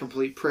he's a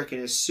complete prick in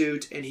his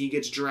suit, and he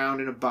gets drowned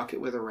in a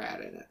bucket with a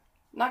rat in it.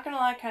 Not gonna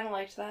lie, I kind of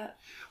liked that.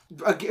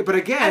 But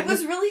again... I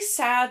was really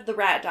sad the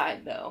rat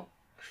died, though.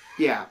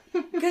 Yeah.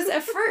 Because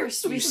at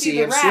first, we see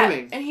the rat,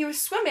 swimming. And he was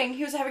swimming,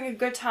 he was having a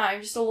good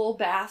time, just a little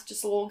bath,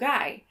 just a little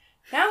guy.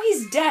 Now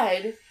he's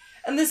dead,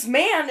 and this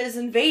man is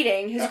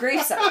invading his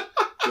gravesite.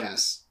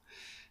 Yes.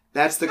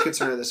 That's the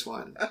concern of this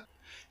one.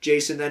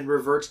 Jason then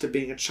reverts to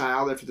being a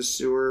child after the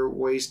sewer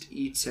waste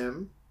eats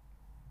him.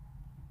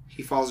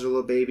 He falls as a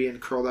little baby and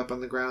curled up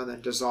on the ground,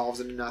 then dissolves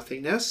into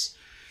nothingness.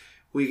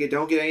 We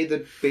don't get any of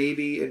the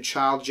baby and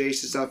child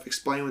Jason stuff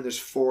explained when there's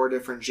 4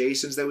 different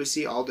Jasons that we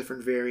see, all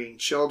different varying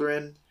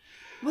children.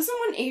 Wasn't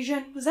one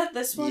Asian? Was that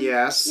this one?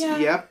 Yes. Yeah.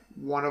 Yep.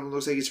 One of them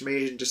looks like he's from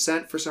Asian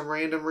descent for some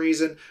random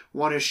reason.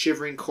 One is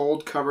shivering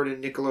cold, covered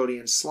in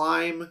Nickelodeon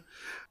slime.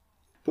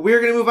 But we are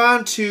going to move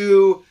on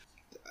to...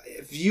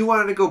 If you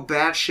wanted to go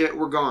batshit,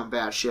 we're going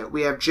batshit.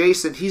 We have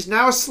Jason. He's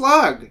now a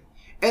slug.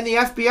 And the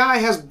FBI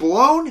has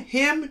blown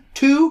him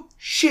to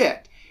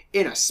shit.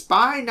 In a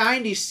Spy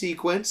 90s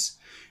sequence,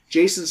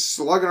 Jason's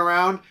slugging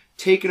around,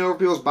 taking over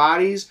people's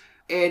bodies.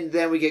 And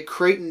then we get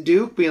Creighton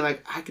Duke being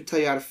like, I can tell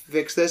you how to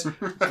fix this.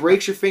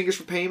 Breaks your fingers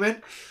for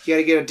payment. You got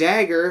to get a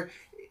dagger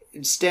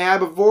and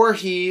stab a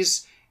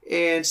Voorhees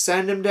and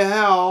send him to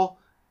hell.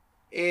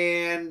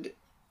 And,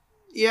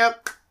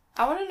 yep.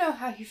 I want to know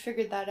how he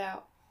figured that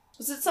out.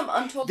 Was it some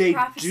untold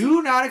prophecy? They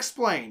do not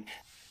explain.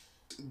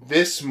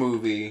 This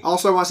movie...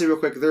 Also, I want to say real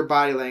quick, their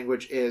body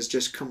language is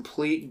just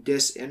complete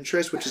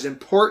disinterest, which is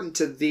important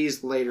to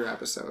these later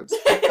episodes.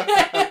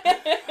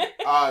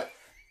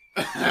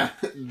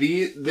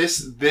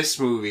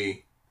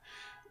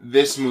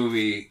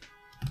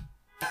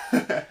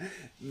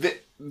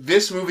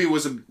 This movie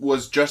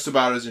was just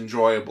about as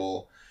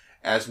enjoyable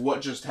as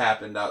what just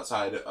happened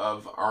outside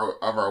of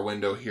our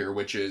window here,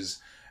 which is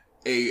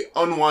a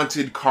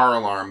unwanted car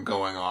alarm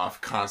going off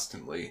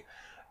constantly.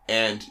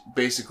 And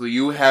basically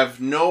you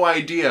have no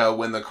idea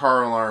when the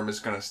car alarm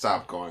is going to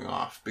stop going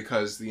off,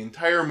 because the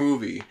entire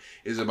movie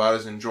is about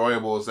as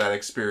enjoyable as that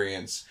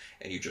experience,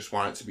 and you just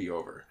want it to be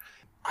over.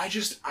 I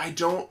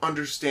don't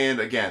understand,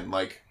 again,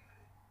 like,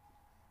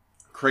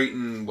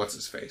 Creighton, what's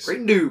his face?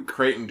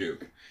 Creighton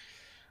Duke.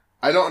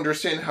 I don't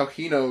understand how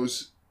he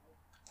knows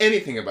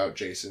anything about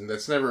Jason.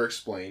 That's never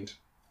explained.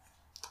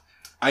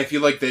 I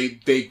feel like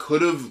they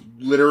could have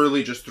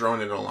literally just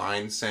thrown in a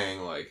line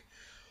saying, like,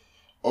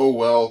 oh,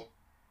 well,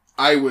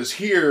 I was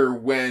here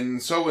when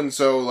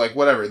so-and-so, like,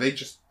 whatever. They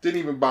just didn't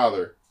even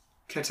bother.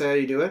 Can I tell you how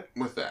you do it?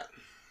 With that.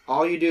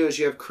 all you do is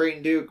you have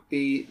Creighton Duke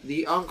be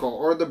the uncle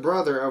or the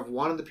brother of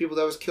one of the people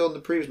that was killed in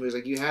the previous movies,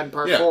 like you had in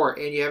Part 4,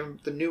 and you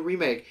have the new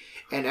remake.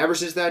 And ever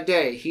since that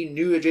day, he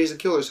knew a Jason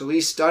killer, so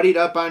he studied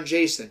up on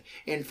Jason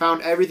and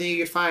found everything he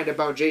could find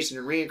about Jason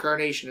and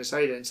reincarnation and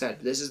studied it and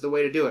said, this is the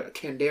way to do it. A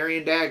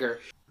Kandarian dagger.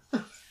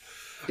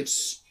 It's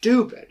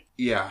stupid.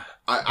 Yeah.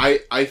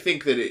 I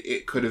think that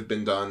it could have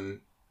been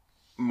done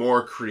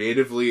more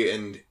creatively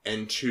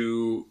and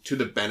to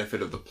the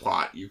benefit of the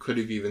plot. You could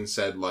have even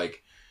said,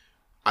 like,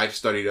 I've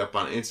studied up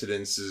on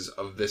incidences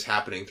of this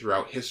happening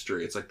throughout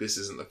history. It's like, this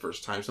isn't the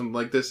first time something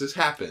like this has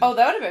happened. Oh,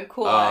 that would have been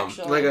cool,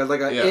 actually.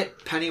 Like a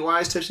It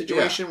Pennywise type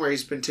situation where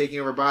he's been taking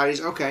over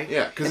bodies. Okay.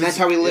 Yeah. And that's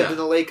how he lived in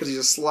the lake, because he's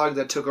a slug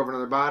that took over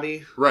another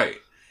body. Right.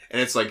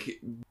 And it's like,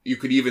 you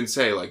could even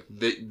say, like,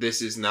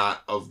 this is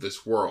not of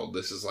this world.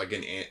 This is like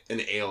an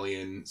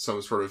alien,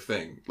 some sort of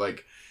thing.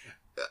 Like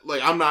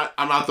I'm not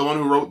the one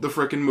who wrote the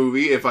frickin'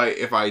 movie. If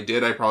I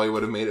did, I probably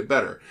would have made it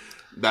better.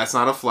 That's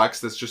not a flex.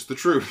 That's just the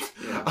truth.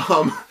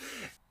 Yeah.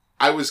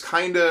 I was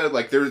kind of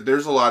like,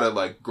 there's a lot of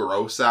like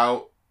gross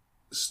out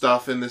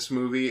stuff in this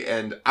movie,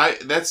 and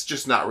that's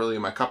just not really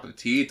my cup of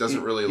tea. It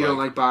doesn't really you don't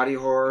like body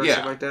horror or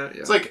something like that?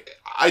 Yeah. It's like,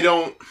 I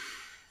don't,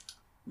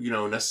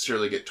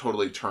 necessarily get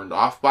totally turned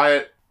off by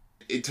it.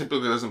 It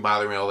typically doesn't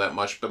bother me all that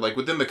much, but like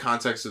within the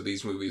context of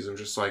these movies, I'm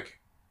just like,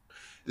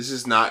 this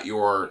is not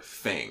your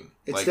thing.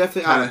 It's like,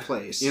 definitely out of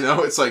place.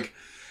 It's like,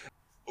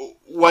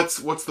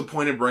 what's the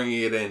point of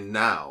bringing it in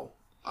now?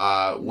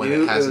 When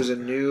it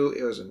hasn't.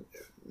 It was a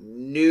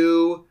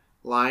new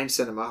line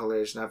cinema,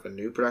 hilarious enough, a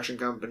new production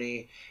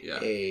company,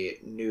 a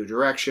new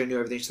direction, new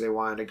everything, so they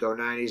wanted to go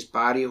 90s.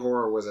 Body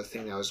horror was a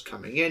thing that was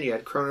coming in. You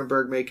had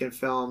Cronenberg making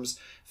films,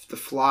 The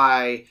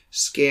Fly,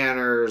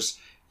 Scanners.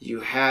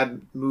 You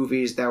had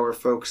movies that were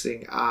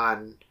focusing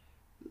on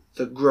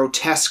the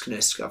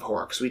grotesqueness of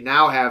horror, because we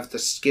now have the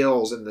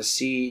skills and the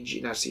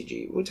not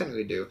CG, we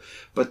technically do,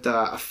 but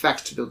the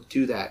effects to be able to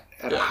do that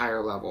at a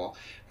higher level.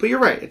 But you're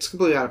right, it's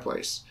completely out of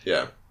place.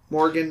 Yeah.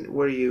 Morgan,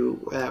 where are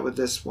you at with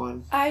this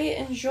one? I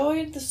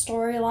enjoyed the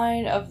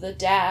storyline of the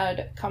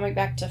dad coming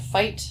back to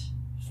fight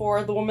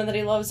for the woman that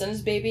he loves and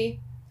his baby.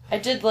 I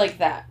did like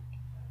that.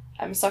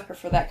 I'm a sucker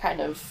for that kind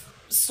of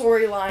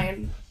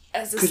storyline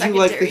as a secondary. Because you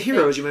like the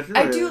heroes you mentioned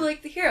earlier. I do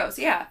like the heroes,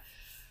 yeah.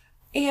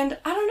 And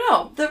I don't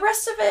know, the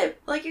rest of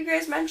it, like you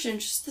guys mentioned,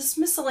 just this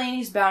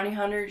miscellaneous bounty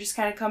hunter just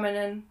kind of coming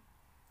in,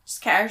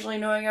 just casually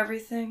knowing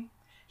everything.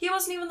 He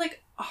wasn't even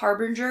like a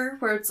harbinger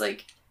where it's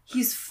like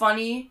he's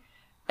funny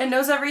and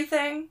knows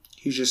everything.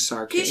 He's just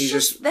sarcastic. He's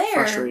just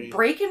there,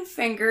 breaking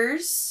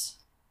fingers.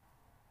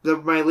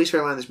 My least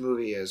favorite line in this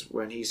movie is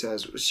when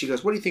she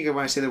goes, what do you think of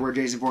when I say the word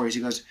Jason Voorhees?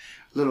 He goes,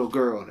 little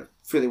girl in a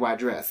really wide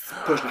dress,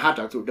 pushing a hot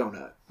dog through a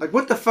donut. Like,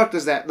 what the fuck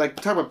does that, like,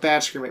 talk about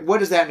bad screaming. What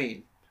does that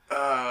mean?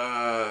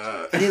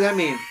 Any of that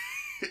mean?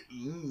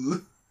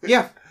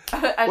 Yeah.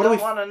 I don't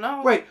want to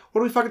know. Right.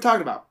 What are we fucking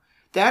talking about?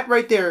 That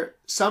right there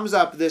sums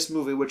up this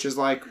movie, which is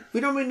like, we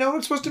don't really know what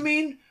it's supposed to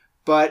mean,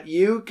 but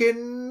you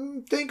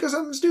can think of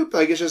something stupid.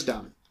 Like, it's just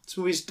dumb. This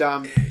movie's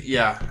dumb.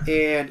 Yeah.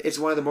 And it's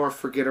one of the more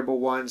forgettable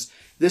ones.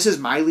 This is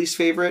my least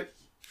favorite.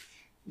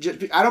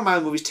 I don't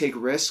mind when movies take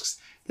risks.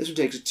 This one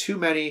takes too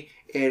many,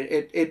 and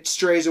it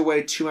strays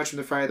away too much from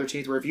the Friday the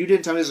 13th, where if you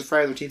didn't tell me this was a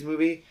Friday the 13th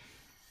movie,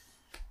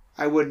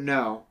 I wouldn't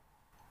know.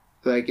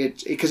 Like,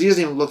 because he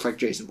doesn't even look like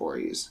Jason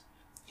Voorhees.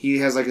 He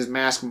has, like, his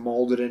mask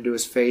molded into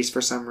his face for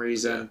some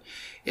reason.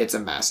 Yeah. It's a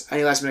mess.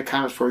 Any last minute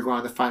comments before we go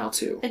on to the final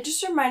two? It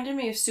just reminded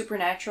me of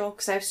Supernatural,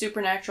 because I have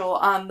Supernatural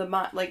on the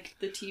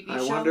TV show.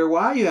 I wonder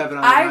why you have it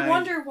on your mind. I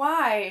wonder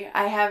why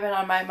I have it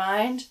on my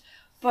mind.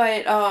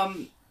 But,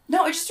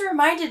 no, it just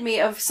reminded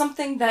me of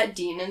something that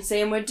Dean and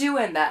Sam would do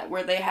in that,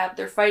 where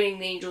they're fighting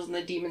the angels and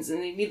the demons,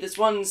 and they need this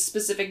one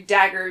specific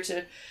dagger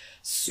to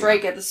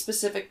strike at the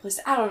specific place.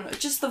 I don't know.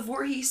 Just the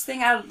Voorhees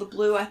thing out of the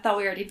blue. I thought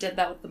we already did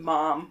that with the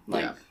mom.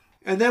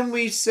 And then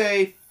we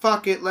say,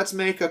 fuck it, let's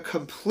make a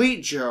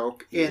complete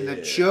joke in the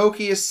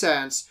jokiest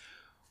sense.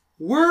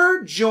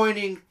 We're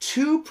joining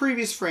two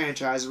previous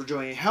franchises. We're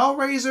joining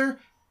Hellraiser,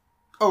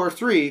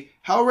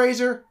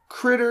 Hellraiser,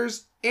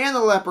 Critters, and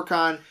the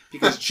Leprechaun,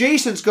 because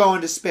Jason's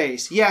going to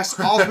space. Yes,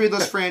 all three of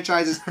those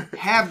franchises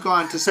have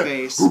gone to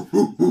space.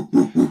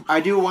 I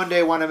do one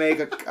day want to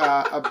make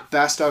a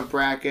best of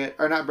bracket,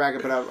 or not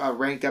bracket, but a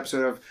ranked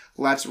episode of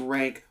Let's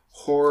Rank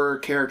Horror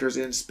Characters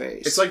in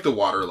Space. It's like the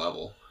water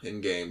level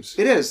in games.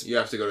 It is. You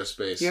have to go to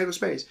space. You have to go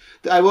to space.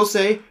 I will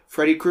say,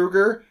 Freddy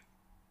Krueger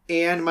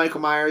and Michael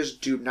Myers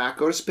do not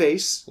go to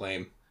space.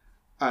 Lame.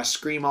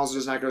 Scream also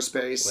does not go to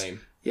space.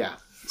 Lame. Yeah.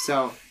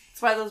 So...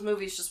 That's why those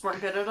movies just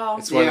weren't good at all.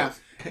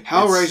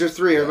 Hellraiser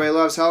 3. Everybody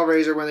loves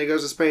Hellraiser when they go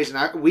to space.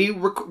 And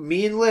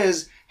me and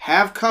Liz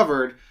have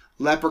covered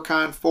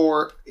Leprechaun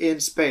 4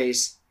 in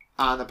space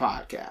on the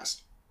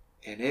podcast.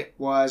 And it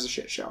was a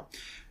shit show.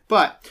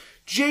 But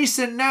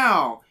Jason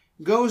now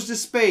goes to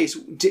space.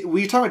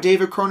 We talked about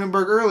David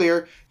Cronenberg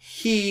earlier.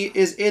 He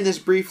is in this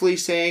briefly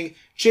saying,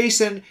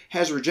 Jason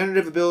has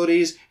regenerative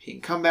abilities. He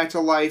can come back to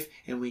life,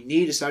 and we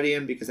need to study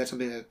him because that's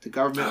something that the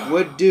government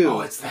would do.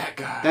 Oh, it's that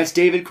guy. That's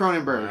David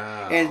Cronenberg.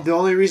 Wow. And the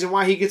only reason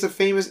why he gets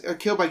a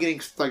kill by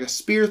getting like a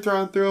spear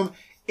thrown through him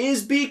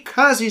is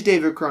because he's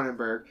David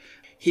Cronenberg.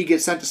 He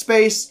gets sent to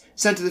space,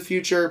 sent to the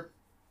future,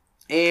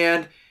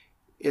 and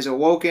is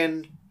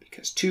awoken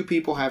because two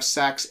people have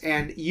sex.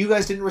 And you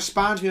guys didn't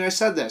respond to me when I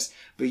said this,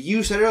 but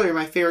you said earlier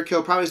my favorite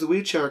kill probably is the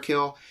wheelchair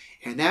kill,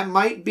 and that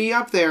might be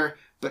up there.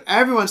 But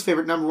everyone's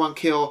favorite number one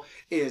kill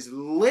is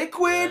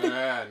liquid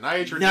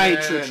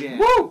nitrogen.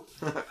 Woo!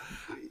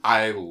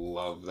 I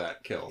love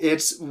that kill.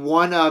 It's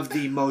one of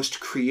the most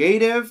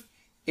creative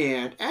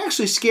and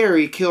actually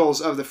scary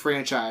kills of the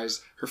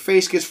franchise. Her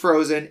face gets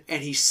frozen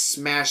and he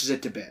smashes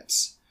it to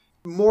bits.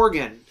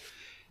 Morgan,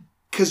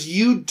 because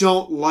you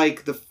don't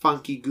like the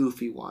funky,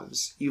 goofy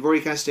ones. You've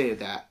already kind of stated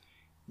that.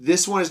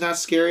 This one is not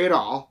scary at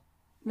all.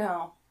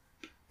 No.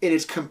 It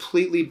is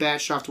completely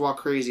batshit off the wall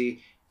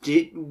crazy.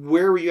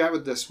 Where were you at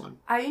with this one?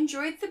 I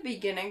enjoyed the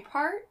beginning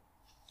part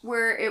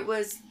where it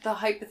was the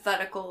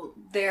hypothetical,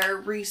 they're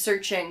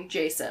researching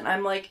Jason.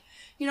 I'm like,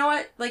 you know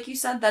what? Like you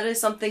said, that is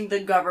something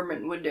the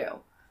government would do.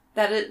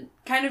 That it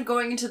kind of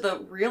going into the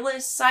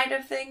realist side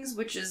of things,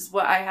 which is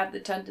what I have the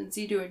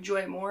tendency to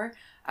enjoy more.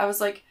 I was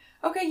like,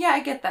 okay, yeah, I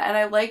get that. And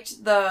I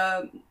liked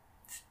the,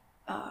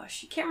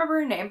 she can't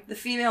remember her name, the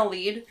female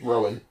lead.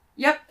 Rowan.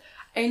 Yep.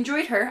 I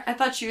enjoyed her. I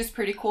thought she was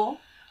pretty cool.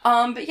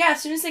 But yeah,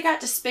 as soon as they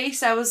got to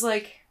space, I was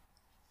like,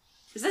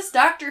 is this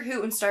Doctor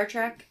Who in Star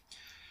Trek?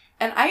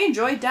 And I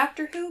enjoyed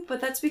Doctor Who,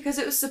 but that's because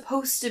it was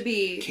supposed to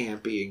be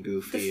campy and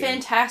goofy. The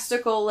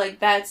fantastical,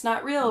 like, that's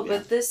not real. Yeah.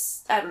 But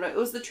this, I don't know, it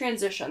was the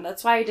transition.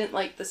 That's why I didn't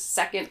like the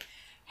second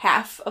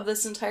half of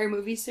this entire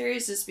movie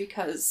series, is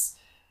because...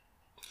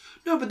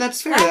 No, but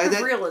that's fair. Lack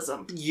of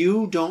realism.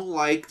 You don't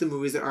like the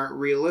movies that aren't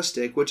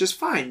realistic, which is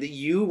fine. That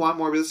you want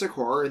more realistic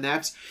horror, and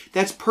that's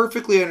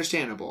perfectly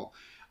understandable.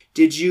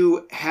 Did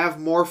you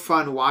have more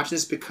fun watching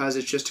this because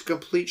it's just a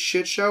complete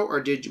shit show,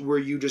 or were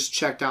you just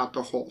checked out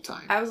the whole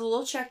time? I was a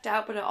little checked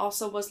out, but it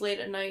also was late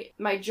at night.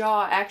 My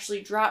jaw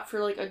actually dropped for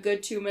like a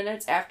good 2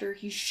 minutes after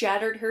he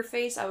shattered her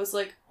face. I was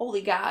like,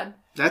 holy God.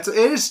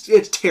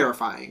 It's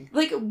terrifying.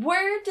 Like,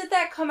 where did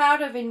that come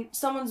out of in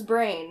someone's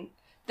brain?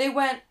 They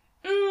went,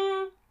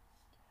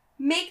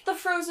 make the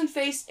frozen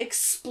face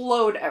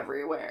explode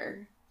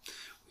everywhere.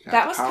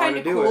 That was kind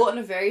of cool in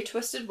a very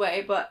twisted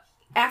way, but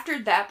after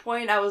that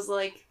point, I was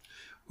like...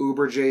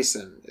 Uber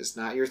Jason is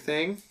not your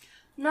thing?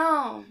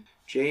 No.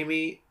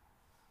 Jamie,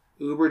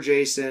 Uber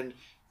Jason,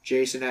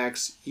 Jason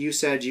X, you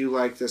said you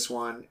liked this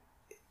one.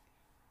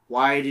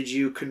 Why did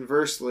you,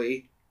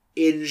 conversely,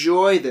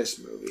 enjoy this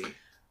movie?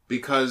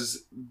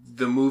 Because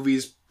the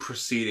movies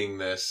preceding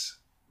this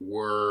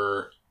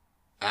were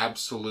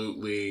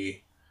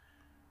absolutely...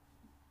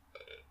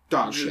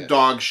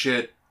 Dog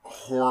shit,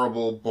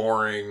 horrible,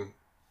 boring,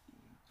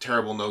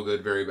 terrible, no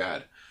good, very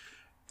bad.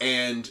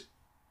 And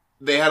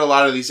they had a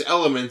lot of these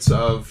elements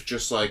of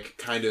just like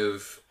kind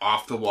of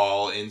off the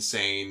wall,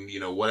 insane,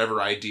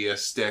 whatever idea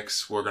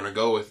sticks, we're going to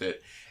go with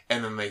it.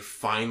 And then they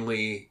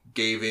finally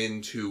gave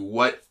in to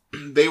what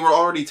they were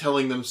already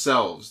telling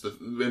themselves.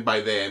 And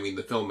by they, I mean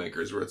the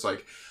filmmakers, where it's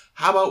like,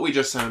 how about we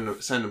just send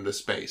them to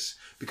space?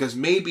 Because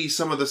maybe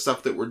some of the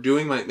stuff that we're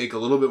doing might make a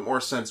little bit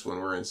more sense when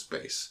we're in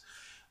space.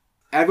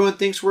 Everyone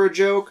thinks we're a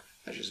joke.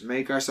 Let's just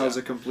make ourselves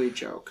a complete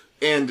joke.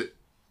 And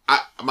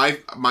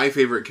my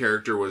favorite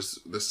character was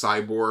the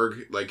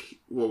cyborg. Like,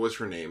 what was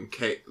her name?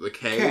 K.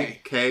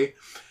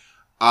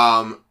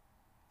 And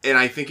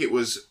I think it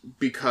was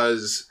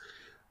because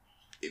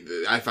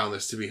I found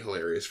this to be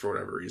hilarious for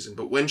whatever reason.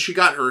 But when she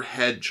got her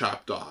head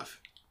chopped off,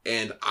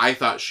 and I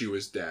thought she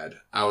was dead,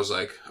 I was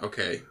like,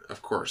 okay,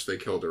 of course they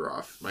killed her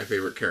off. My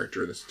favorite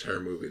character in this entire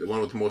movie, the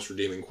one with the most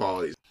redeeming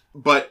qualities.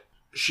 But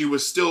she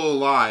was still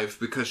alive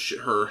because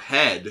her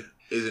head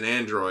is an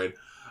android.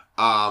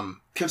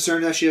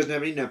 Concerned that she doesn't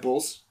have any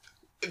nipples.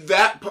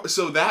 That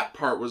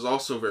part was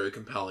also very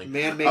compelling.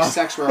 Man makes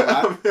sex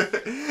robot.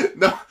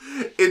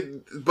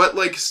 But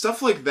like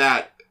stuff like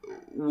that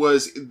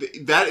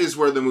is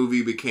where the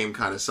movie became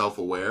kind of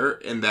self-aware,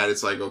 and that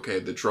it's like, okay,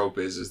 the trope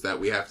is that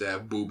we have to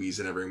have boobies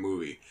in every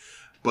movie.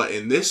 But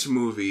in this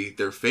movie,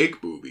 they're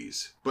fake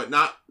boobies, but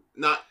not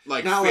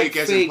fake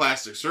as in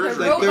plastic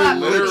surgery. They're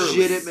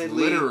legitimately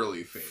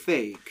literally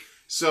fake.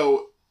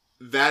 So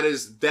that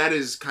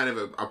is kind of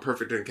a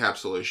perfect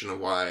encapsulation of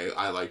why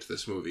I liked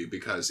this movie,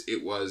 because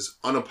it was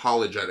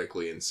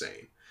unapologetically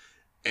insane.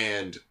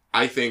 And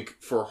I think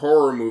for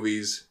horror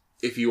movies,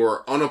 if you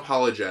are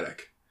unapologetic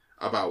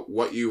about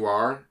what you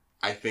are,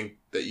 I think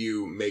that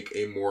you make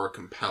a more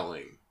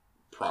compelling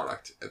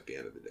product at the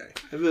end of the day.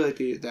 I really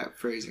like that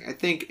phrasing. I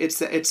think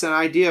it's an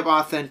idea of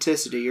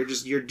authenticity.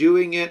 You're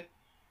doing it,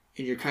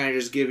 and you're kind of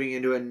just giving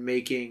into it and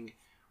making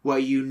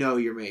what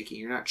you're making.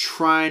 You're not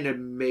trying to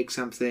make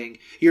something.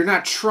 You're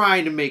not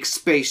trying to make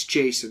Space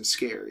Jason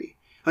scary.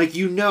 Like,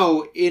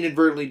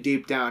 inadvertently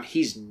deep down,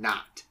 he's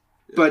not.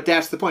 Yeah. But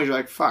that's the point. You're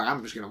like, fuck,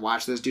 I'm just going to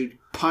watch this dude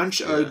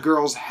punch a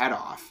girl's head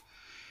off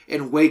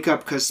and wake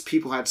up because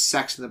people had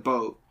sex in the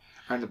boat.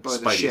 On the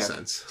boat, the ship.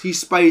 Sense. He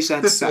Spidey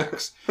sense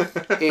sex.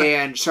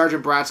 And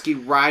Sergeant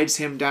Brodsky rides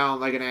him down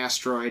like an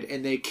asteroid,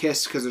 and they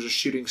kiss because there's a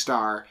shooting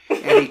star.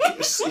 And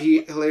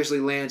he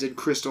hilariously lands in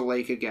Crystal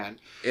Lake again.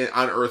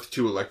 On Earth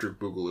 2 Electric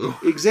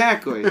Boogaloo.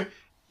 Exactly.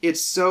 It's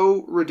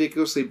so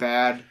ridiculously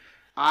bad.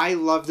 I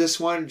love this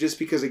one just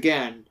because,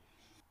 again,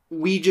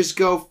 we just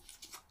go,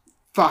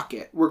 fuck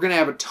it. We're going to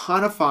have a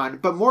ton of fun.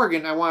 But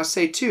Morgan, I want to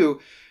say, too,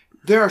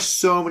 there are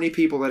so many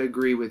people that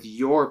agree with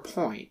your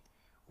point.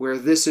 Where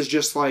this is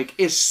just like,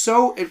 it's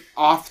so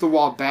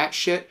off-the-wall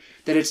batshit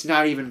that it's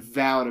not even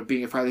valid of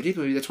being a Friday the 13th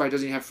movie. That's why it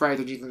doesn't even have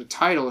Friday the 13th in the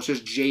title. It's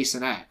just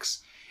Jason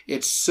X.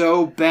 It's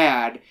so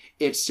bad,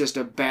 it's just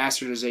a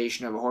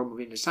bastardization of a horror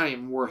movie, and it's not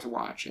even worth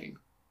watching.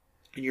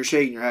 And you're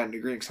shaking your head and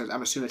agreeing, because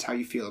I'm assuming that's how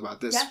you feel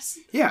about this. Yes.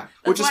 Yeah,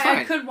 which is fine.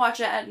 That's why I could watch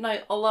it at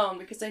night alone,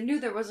 because I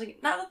knew there was,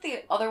 not that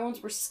the other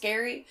ones were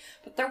scary,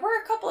 but there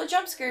were a couple of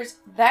jump scares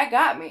that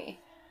got me.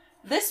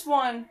 This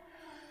one...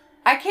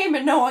 I came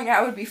in knowing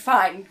I would be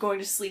fine going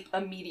to sleep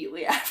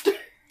immediately after.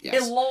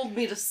 Yes. It lulled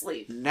me to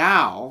sleep.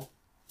 Now,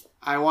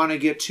 I want to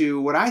get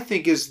to what I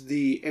think is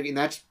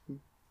that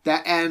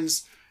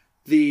ends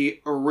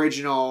the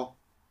original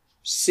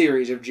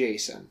series of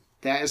Jason.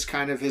 That is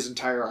kind of his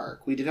entire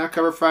arc. We did not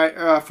cover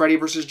Freddy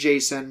vs.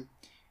 Jason,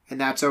 and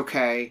that's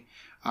okay.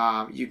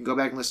 You can go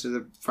back and listen to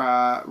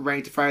the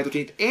Rank the Friday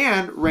the 13th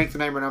and Rank the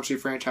Nightmare on Elm Street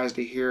franchise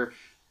to hear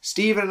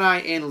Steven and I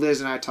and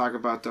Liz and I talk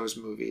about those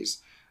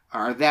movies.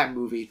 Or that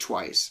movie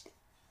twice.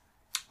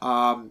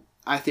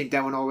 I think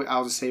that one,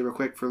 I'll just say real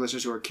quick for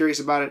listeners who are curious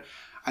about it,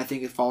 I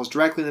think it falls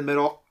directly in the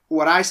middle.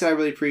 What I said I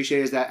really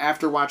appreciate is that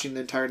after watching the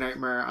entire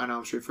Nightmare on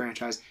Elm Street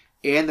franchise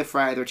and the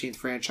Friday the 13th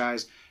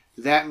franchise,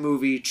 that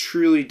movie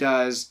truly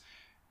does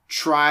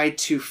try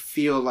to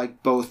feel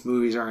like both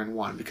movies are in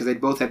one, because they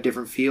both have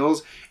different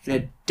feels, and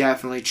it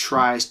definitely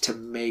tries to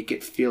make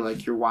it feel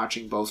like you're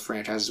watching both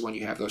franchises when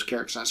you have those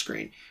characters on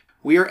screen.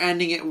 We are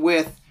ending it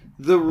with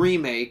the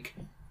remake,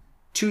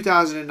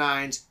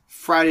 2009's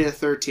Friday the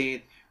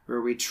 13th, where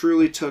we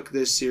truly took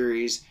this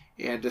series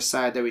and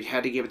decided that we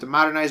had to give it the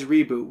modernized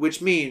reboot, which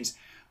means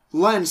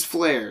lens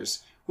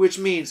flares, which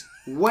means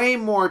way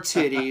more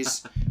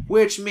titties,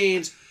 which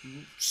means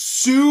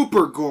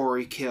super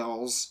gory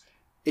kills.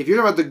 If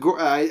you're talking about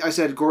I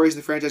said gory's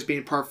the franchise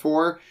being part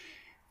 4,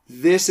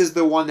 this is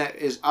the one that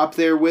is up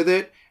there with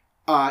it.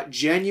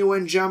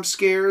 Genuine jump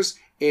scares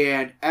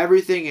and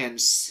everything in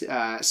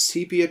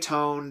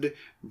sepia-toned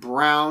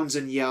browns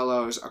and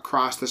yellows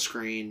across the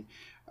screen.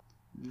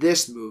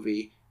 This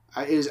movie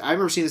I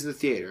remember seeing this in the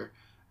theater.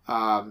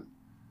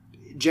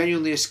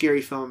 Genuinely a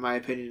scary film in my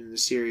opinion in the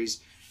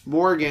series.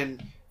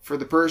 Morgan, for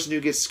the person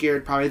who gets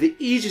scared probably the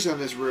easiest in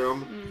this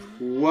room,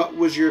 what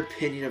was your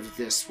opinion of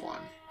this one?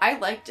 I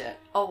liked it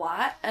a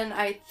lot, and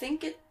I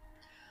think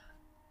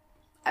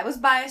I was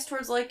biased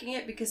towards liking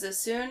it because as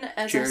soon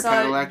as I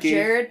saw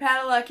Jared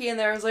Padalecki in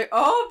there, I was like,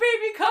 oh,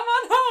 baby, come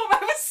on home.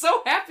 I was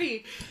so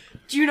happy.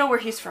 Do you know where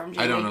he's from,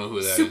 Jamie? I don't know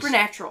who that is.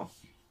 Supernatural.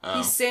 Oh.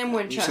 He's Sam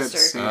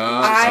Winchester.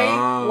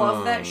 I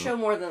love that show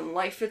more than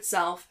life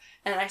itself,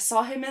 and I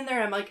saw him in there,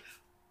 and I'm like,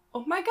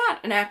 oh my god,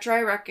 an actor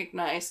I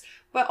recognize.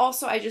 But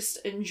also, I just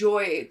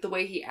enjoy the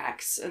way he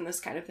acts in this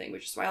kind of thing,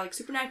 which is why I like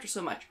Supernatural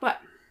so much. But,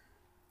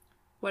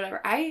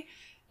 whatever. I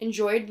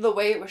enjoyed the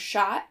way it was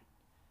shot,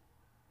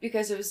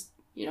 because it was,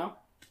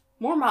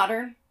 more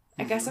modern.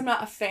 I guess I'm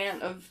not a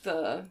fan of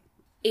the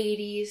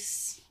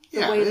 80s,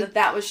 the way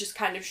that was just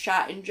kind of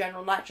shot in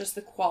general, not just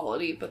the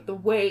quality, but the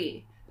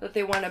way that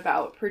they went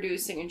about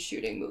producing and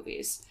shooting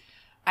movies.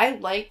 I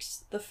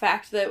liked the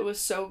fact that it was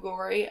so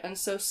gory and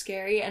so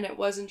scary, and it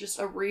wasn't just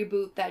a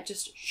reboot that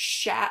just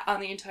shat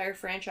on the entire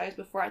franchise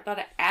before. I thought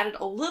it added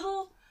a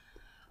little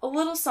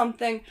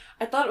something.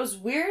 I thought it was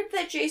weird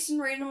that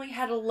Jason randomly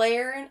had a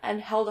lair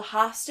and held a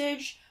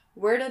hostage.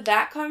 Where did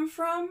that come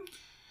from?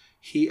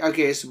 He had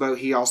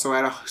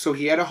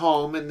a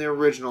home in the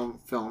original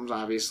films,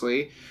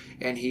 obviously,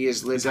 and he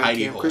has lived at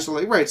Camp Crystal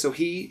Lake, right? So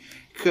he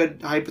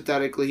could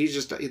hypothetically,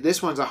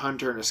 this one's a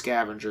hunter and a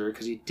scavenger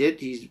because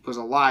he was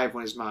alive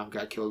when his mom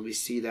got killed. We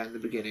see that in the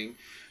beginning.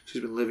 So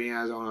he's been living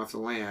on his own off the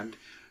land.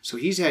 So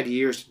he's had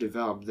years to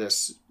develop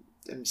this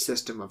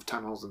system of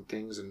tunnels and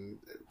things. And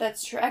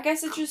that's true. I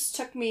guess it just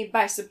took me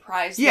by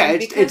surprise. Yeah,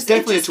 it's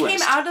definitely a twist. It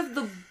came out of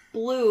the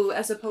blue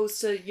as opposed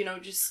to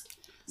just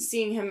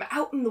seeing him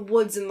out in the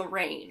woods in the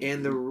rain.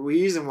 And the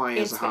reason why he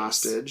has a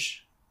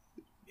hostage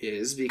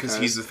is because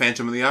he's the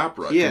Phantom of the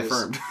Opera.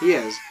 Confirmed. He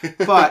is.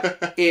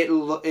 But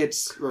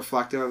it's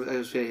reflective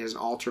of he has an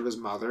altar of his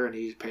mother, and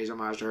he pays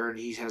homage to her, and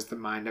he has the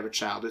mind of a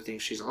child who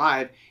thinks she's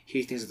alive.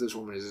 He thinks that this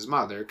woman is his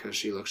mother because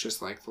she looks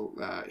just like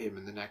him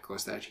in the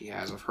necklace that he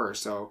has of her.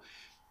 So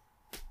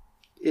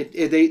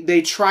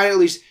they try to at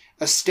least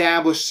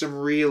establish some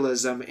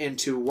realism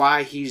into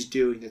why he's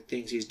doing the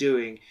things he's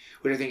doing,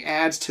 which I think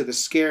adds to the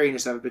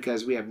scariness of it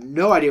because we have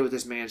no idea what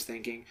this man's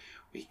thinking.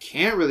 We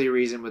can't really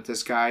reason with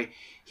this guy.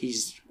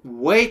 He's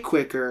way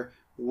quicker,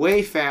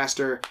 way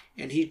faster,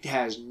 and he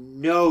has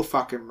no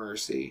fucking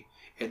mercy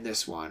in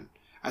this one.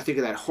 I think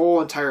of that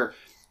whole entire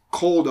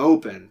cold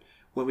open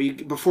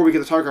before we get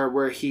the tar card,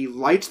 where he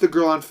lights the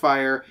girl on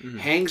fire,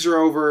 hangs her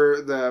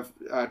over the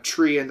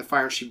tree in the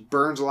fire, and she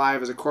burns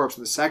alive as a corpse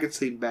in the second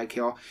sleeping bag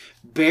kill.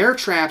 Bear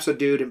traps a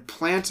dude and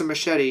plants a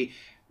machete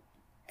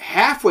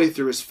halfway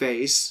through his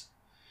face.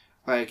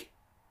 Like,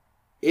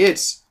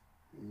 it's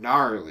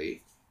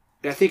gnarly.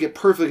 And I think it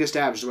perfectly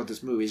establishes what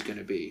this movie is going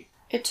to be.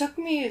 It took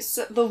me...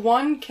 the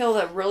one kill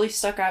that really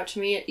stuck out to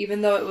me,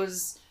 even though it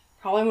was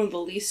probably one of the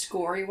least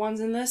gory ones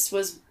in this,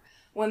 was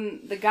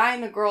when the guy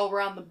and the girl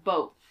were on the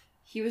boat.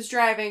 He was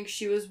driving,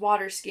 she was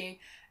water skiing,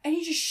 and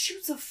he just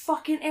shoots a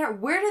fucking arrow.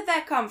 Where did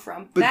that come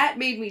from? That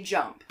made me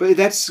jump. But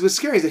that's what's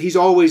scary, is that he's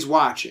always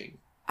watching.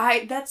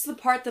 That's the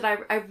part that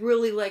I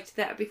really liked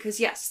that, because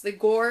yes, the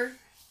gore,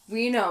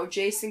 we know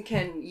Jason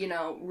can,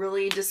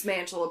 really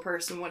dismantle a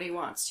person when he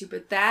wants to,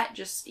 but that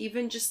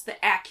even just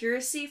the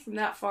accuracy from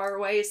that far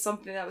away is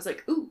something that was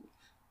like, ooh,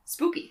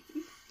 spooky.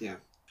 Yeah.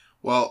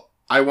 Well,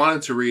 I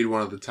wanted to read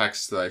one of the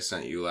texts that I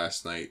sent you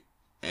last night,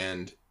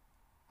 and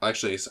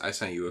actually I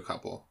sent you a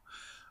couple.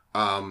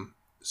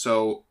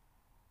 So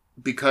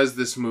because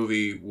this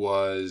movie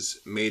was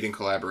made in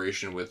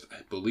collaboration with, I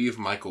believe,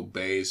 Michael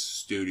Bay's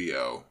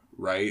studio,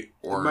 right?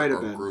 Or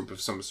a group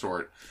of some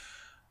sort.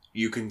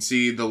 You can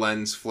see the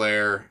lens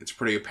flare. It's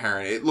pretty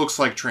apparent. It looks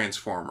like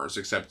Transformers,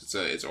 except it's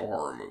a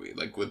horror movie,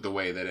 like with the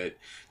way that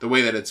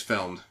it's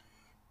filmed.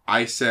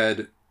 I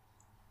said,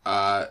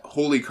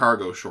 holy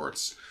cargo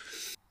shorts.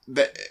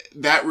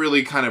 That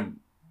really kind of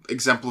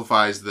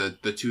exemplifies the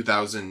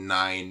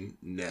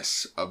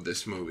 2009-ness of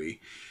this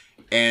movie.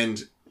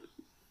 And,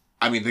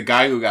 I mean, the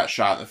guy who got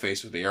shot in the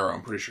face with the arrow,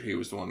 I'm pretty sure he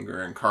was the one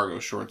wearing cargo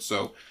shorts,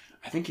 so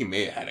I think he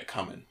may have had it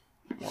coming,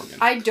 Morgan.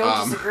 I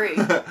don't disagree.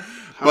 How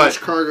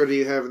much cargo do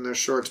you have in those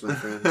shorts, my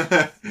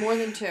friend? More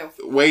than 2.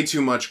 Way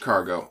too much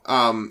cargo.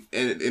 And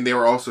they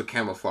were also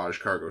camouflage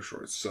cargo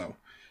shorts, so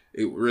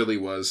it really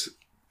was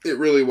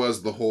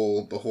the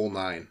whole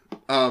nine.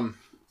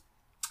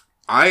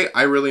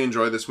 I really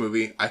enjoyed this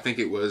movie. I think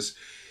it was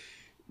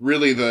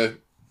really the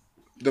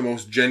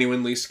most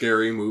genuinely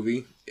scary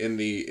movie in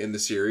the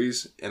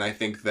series, and I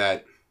think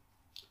that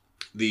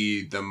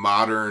the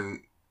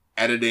modern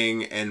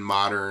editing and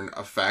modern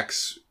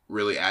effects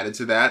really added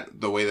to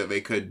that. The way that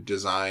they could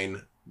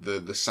design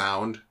the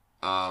sound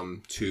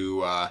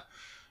to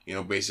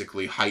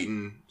basically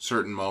heighten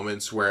certain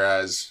moments,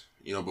 whereas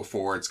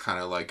before it's kind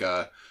of like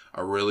a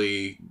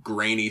really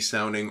grainy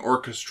sounding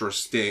orchestra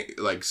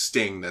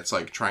sting that's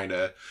like trying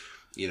to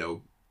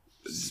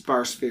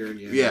sparse fear.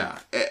 Yeah.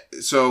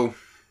 So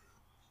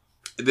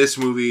this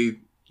movie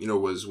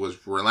was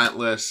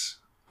relentless.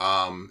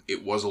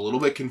 It was a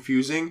little bit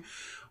confusing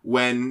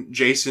when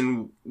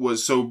Jason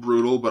was so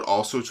brutal but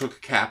also took a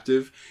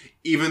captive,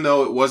 even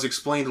though it was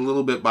explained a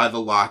little bit by the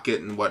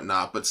locket and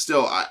whatnot. But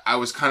still, I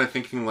was kind of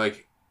thinking,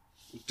 like,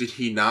 did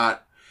he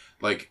not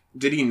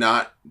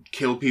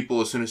kill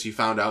people as soon as he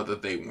found out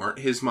that they weren't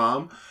his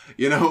mom?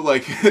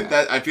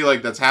 That I feel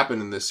like that's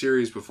happened in this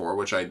series before,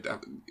 which I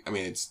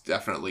mean, it's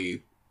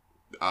definitely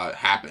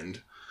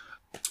happened.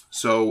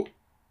 So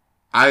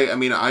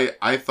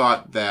I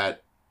thought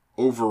that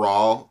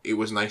overall it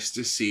was nice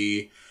to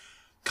see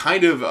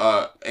kind of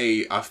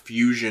a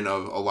fusion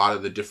of a lot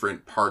of the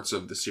different parts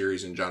of the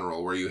series in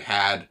general, where you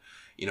had,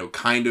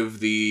 kind of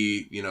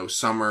the,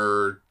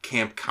 summer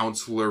camp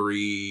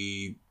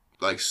counselor-y,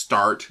 like,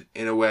 start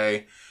in a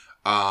way.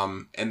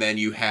 And then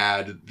you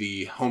had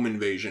the home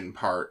invasion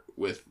part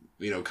with,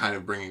 kind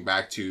of bringing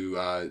back to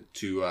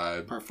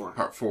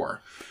part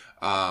 4.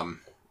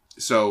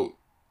 So,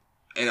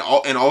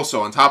 and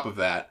also on top of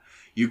that,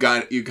 you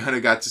kind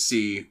of got to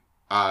see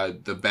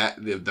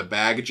the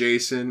bag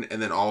Jason,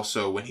 and then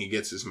also when he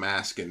gets his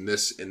mask in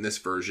this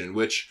version,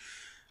 which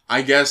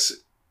I guess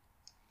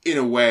in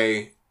a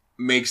way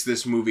makes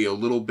this movie a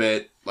little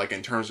bit, like,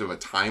 in terms of a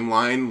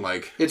timeline,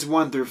 like, it's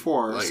 1 through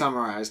 4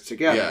 summarized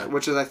together, yeah.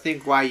 Which is, I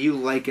think, why you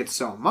like it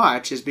so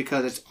much, is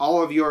because it's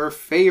all of your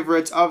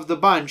favorites of the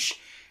bunch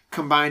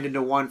combined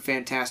into one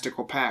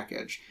fantastical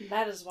package.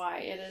 That is why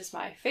it is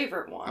my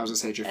favorite one. I was gonna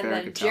say it's your favorite.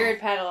 And then Jared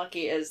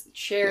Padalecki is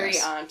cherry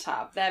on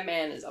top. That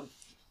man is a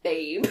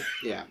babe.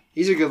 Yeah,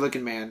 he's a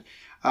good-looking man.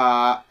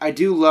 I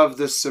do love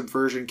the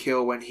subversion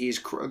kill when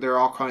they're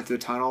all crawling through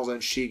the tunnels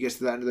and she gets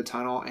to the end of the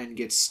tunnel and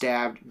gets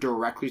stabbed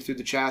directly through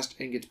the chest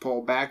and gets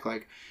pulled back.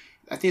 Like,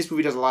 I think this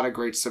movie does a lot of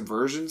great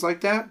subversions like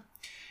that,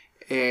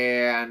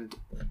 and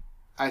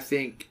I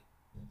think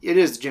it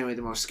is generally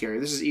the most scary.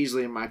 This is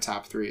easily in my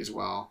top 3 as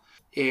well,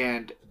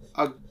 and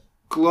a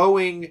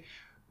glowing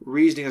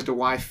reasoning as to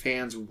why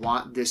fans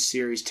want this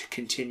series to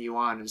continue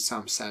on in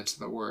some sense of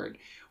the word.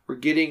 We're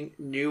getting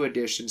new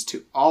additions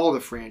to all the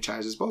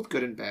franchises, both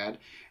good and bad.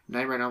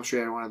 Nightmare on Elm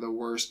Street had one of the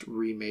worst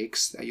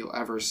remakes that you'll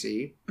ever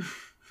see.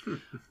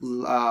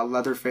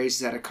 Leatherface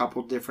has had a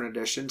couple different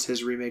additions.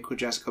 His remake with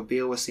Jessica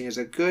Biel was seen as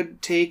a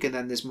good take, and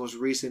then this most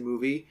recent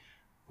movie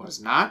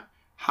was not.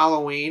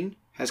 Halloween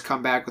has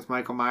come back with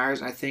Michael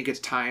Myers. I think it's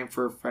time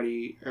for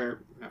Freddy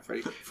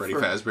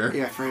Fazbear.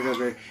 Yeah, Freddy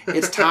Fazbear.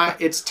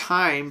 It's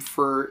time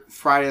for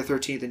Friday the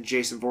 13th and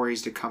Jason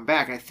Voorhees to come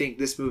back. And I think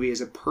this movie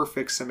is a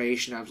perfect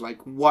summation of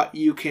like what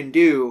you can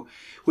do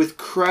with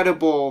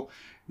credible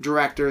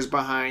directors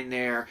behind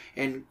there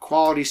and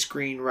quality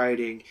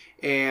screenwriting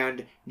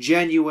and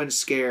genuine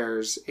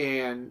scares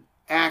and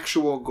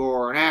actual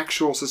gore and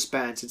actual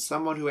suspense and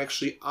someone who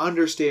actually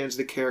understands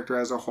the character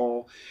as a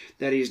whole,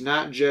 that he's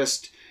not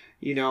just,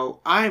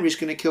 I'm just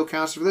going to kill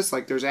counselor for this.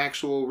 Like, there's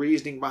actual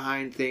reasoning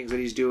behind things that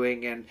he's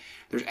doing, and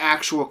there's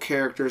actual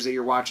characters that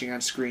you're watching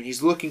on screen.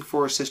 He's looking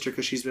for a sister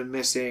because she's been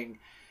missing.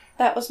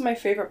 That was my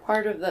favorite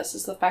part of this,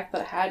 is the fact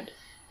that it had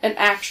an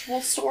actual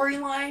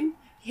storyline.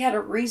 He had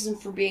a reason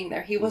for being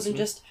there. He wasn't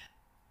just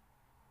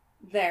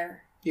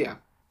there. Yeah.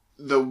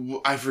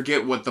 I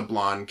forget what the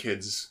blonde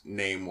kid's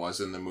name was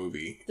in the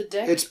movie. The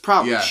Dick? It's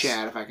probably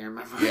Chad, if I can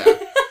remember. Yeah.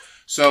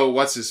 So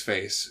what's his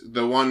face?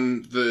 The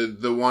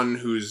one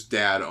whose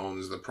dad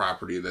owns the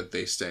property that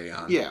they stay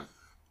on. Yeah.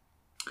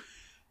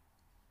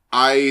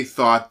 I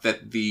thought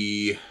that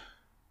the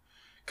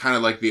kind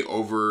of like the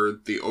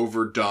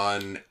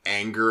overdone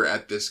anger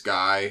at this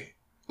guy,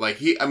 like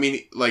he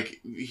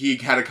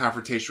had a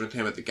confrontation with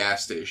him at the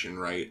gas station,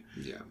 right?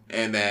 Yeah.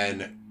 And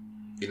then,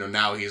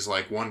 now he's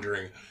like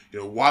wondering,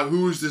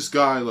 who is this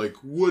guy? Like,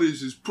 what is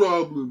his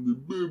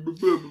problem? Blah, blah,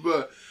 blah, blah,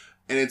 blah.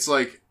 And it's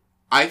like,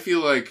 I feel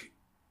like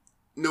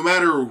no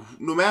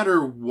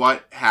matter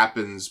what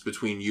happens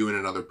between you and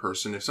another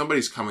person, if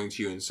somebody's coming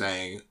to you and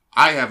saying,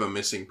 I have a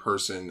missing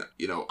person,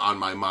 on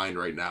my mind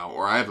right now,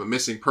 or I have a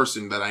missing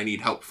person that I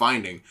need help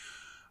finding,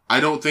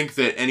 I don't think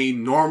that any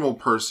normal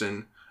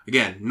person's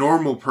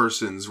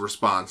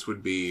response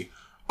would be,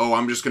 oh,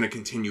 I'm just going to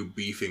continue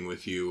beefing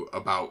with you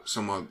about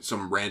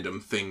some random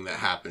thing that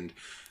happened.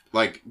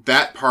 Like,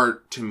 that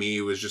part to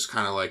me was just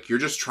kind of like, you're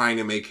just trying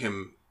to make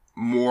him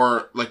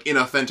more, like,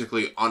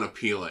 inauthentically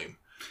unappealing.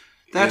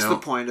 That's the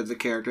point of the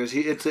characters.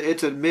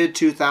 It's a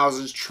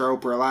mid-2000s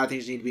trope where a lot of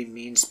things need to be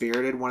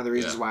mean-spirited. One of the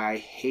reasons why I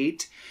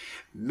hate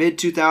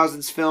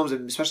mid-2000s films,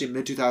 and especially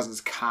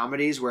mid-2000s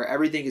comedies, where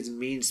everything is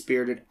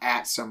mean-spirited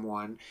at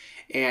someone.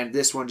 And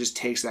this one just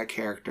takes that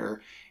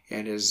character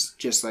and is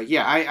just like,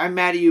 I'm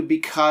mad at you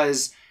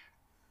because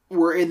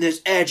we're in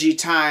this edgy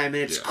time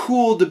and it's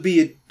cool to be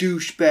a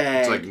douchebag.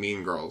 It's like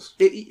Mean Girls.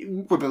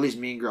 But at least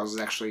Mean Girls is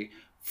actually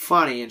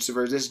funny, and so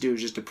this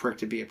dude's just a prick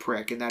to be a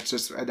prick, and that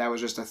was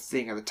just a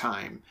thing at the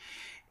time.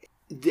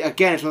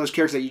 Again, it's one of those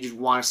characters that you just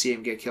want to see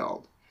him get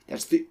killed.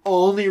 That's the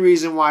only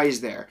reason why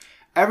he's there.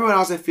 Everyone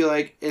else, I feel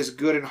like, is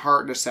good in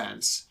heart in a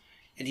sense,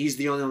 and he's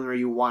the only one where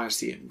you want to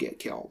see him get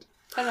killed.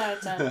 10 out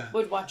of 10.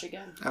 Would watch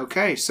again.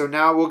 Okay, so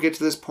now we'll get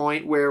to this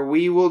point where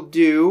we will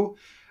do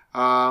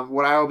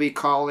what I will be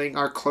calling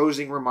our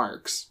closing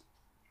remarks.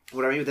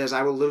 What I mean with that is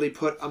I will literally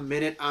put a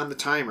minute on the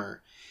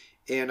timer,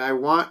 and I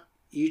want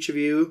each of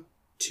you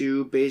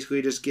to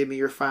basically just give me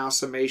your final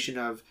summation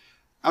of...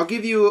 I'll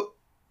give you...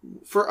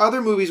 For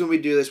other movies when we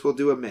do this, we'll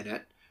do a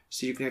minute,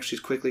 so you can actually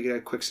quickly get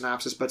a quick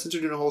synopsis. But since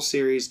we're doing a whole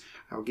series,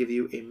 I'll give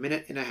you a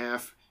minute and a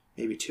half,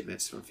 maybe 2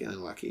 minutes if I'm feeling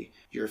lucky.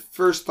 Your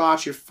first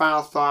thoughts, your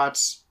final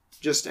thoughts,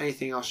 just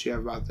anything else you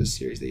have about this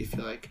series that you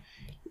feel like...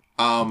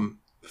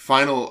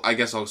 I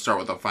guess I'll start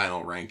with a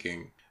final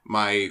ranking.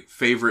 My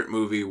favorite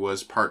movie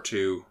was Part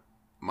 2.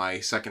 My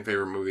second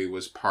favorite movie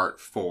was Part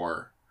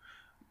 4.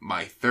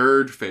 My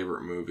third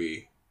favorite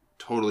movie,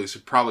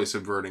 probably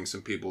subverting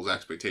some people's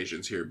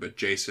expectations here, but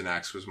Jason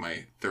X was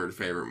my third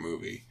favorite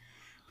movie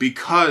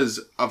because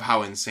of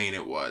how insane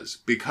it was.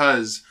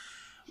 Because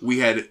we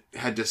had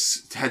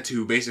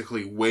to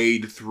basically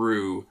wade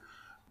through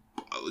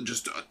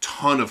just a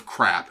ton of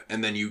crap,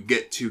 and then you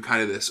get to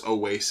kind of this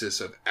oasis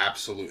of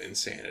absolute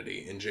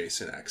insanity in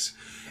Jason X.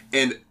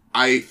 And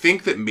I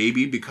think that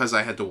maybe because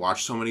I had to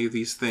watch so many of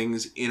these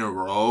things in a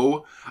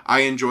row,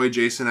 I enjoyed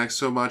Jason X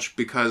so much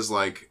because,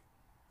 like,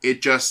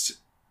 it just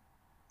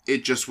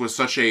was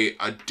such a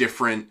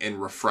different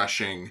and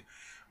refreshing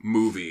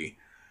movie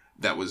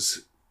that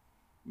was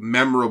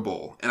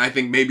memorable. And I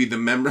think maybe the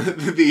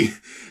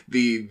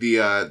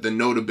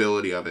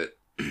notability of it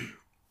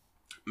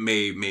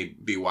may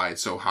be why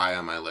it's so high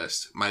on my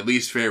list. My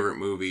least favorite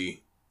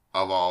movie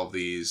of all of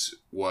these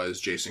was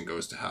Jason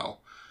Goes to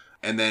Hell.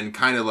 And then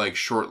kind of like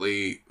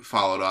shortly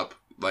followed up,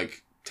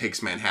 like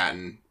Takes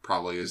Manhattan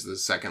probably is the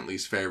second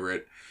least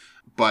favorite.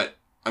 But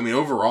I mean,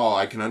 overall,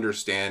 I can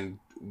understand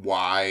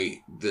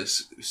why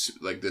this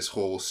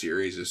whole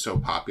series is so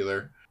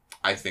popular.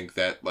 I think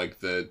that like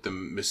the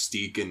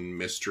mystique and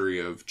mystery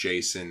of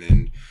Jason,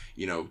 and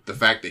the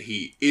fact that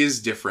he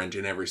is different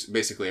in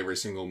basically every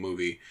single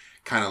movie,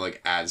 kind of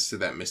like adds to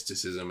that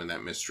mysticism and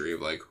that mystery of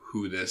like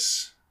who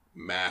this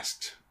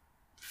masked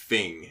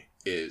thing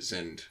is,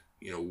 and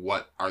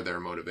what are their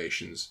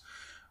motivations.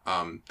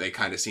 They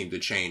kind of seem to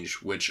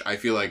change, which I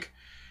feel like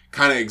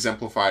kind of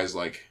exemplifies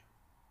like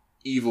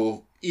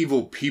evil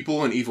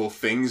people and evil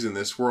things in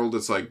this world.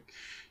 It's like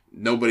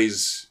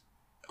nobody's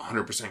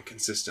 100%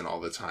 consistent all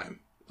the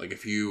time. Like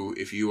if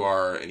you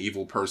are an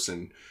evil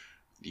person,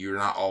 you're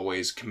not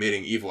always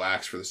committing evil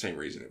acts for the same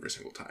reason every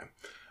single time.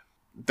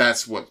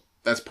 That's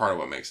part of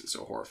what makes it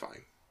so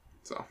horrifying.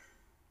 So,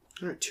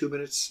 all right, 2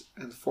 minutes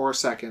and 4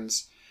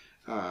 seconds.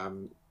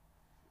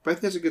 But I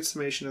think that's a good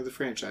summation of the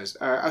franchise.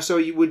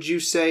 So would you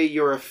say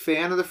you're a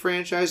fan of the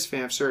franchise,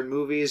 fan of certain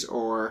movies,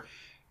 or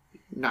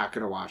not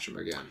going to watch them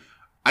again?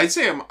 I'd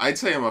say I'm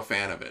a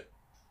fan of it.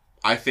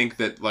 I think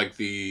that like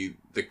the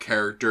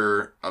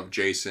character of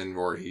Jason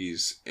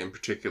Voorhees in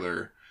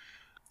particular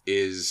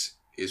is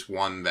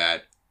one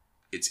that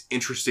it's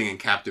interesting and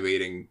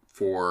captivating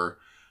for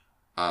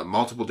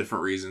multiple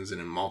different reasons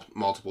and in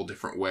multiple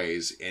different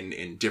ways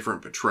in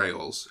different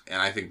portrayals.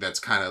 And I think that's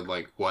kind of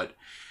like what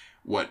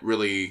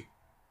really,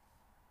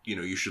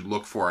 you should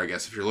look for, I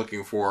guess. If you're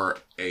looking for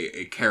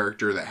a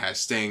character that has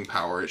staying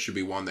power, it should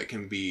be one that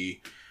can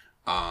be,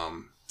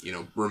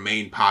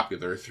 remain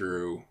popular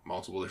through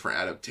multiple different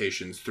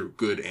adaptations through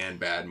good and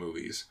bad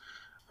movies.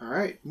 All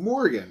right,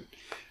 Morgan.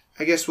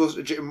 I guess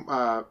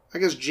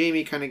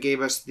Jamie kind of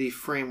gave us the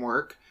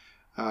framework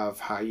of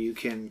how you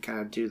can kind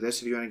of do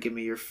this. If you want to give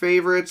me your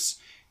favorites,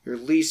 your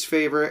least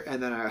favorite,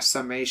 and then a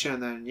summation,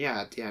 and then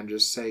at the end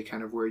just say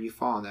kind of where you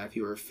fall on that. If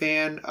you were a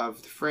fan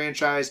of the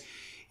franchise,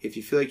 if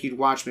you feel like you'd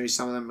watch maybe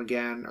some of them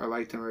again or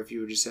like them, or if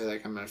you would just say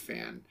like I'm not a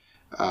fan.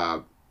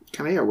 Where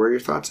are your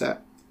thoughts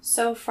at?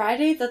 So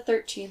Friday the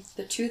 13th,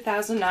 the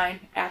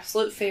 2009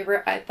 absolute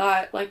favorite. I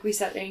thought, like we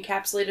said, it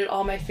encapsulated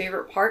all my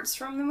favorite parts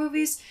from the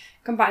movies,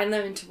 combined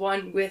them into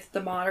one with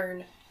the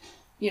modern,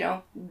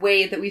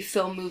 way that we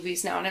film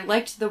movies now. And I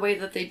liked the way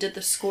that they did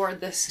the score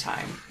this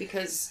time,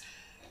 because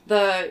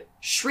the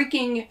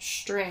shrieking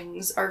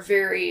strings are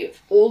very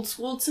old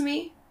school to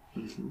me.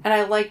 Mm-hmm. And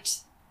I liked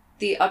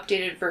the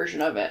updated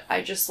version of it.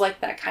 I just like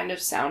that kind of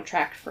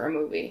soundtrack for a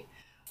movie.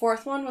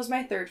 Fourth one was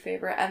my third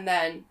favorite, and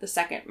then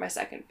my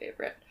second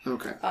favorite.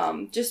 Okay.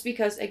 Just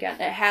because,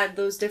 again, it had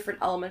those different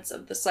elements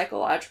of the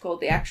psychological,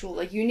 the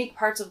actual, unique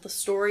parts of the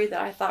story that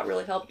I thought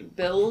really helped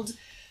build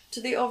to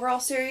the overall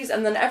series,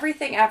 and then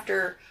everything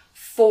after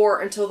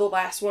 4 until the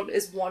last one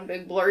is one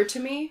big blur to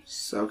me.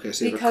 So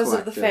because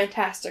of the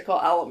fantastical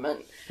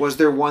element. Was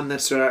there one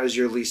that stood out as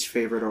your least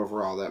favorite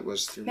overall? That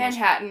was through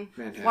Manhattan.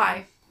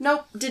 Why?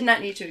 Nope, did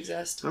not need to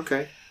exist.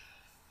 Okay.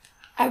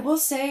 I will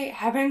say,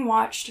 having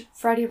watched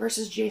Freddy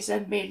vs.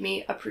 Jason made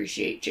me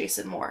appreciate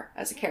Jason more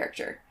as a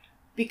character.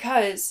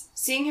 Because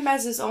seeing him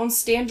as his own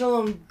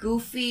standalone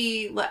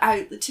goofy...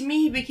 to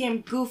me, he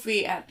became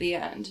goofy at the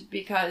end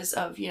because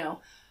of,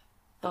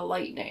 the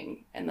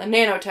lightning and the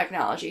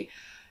nanotechnology.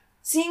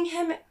 Seeing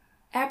him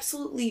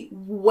absolutely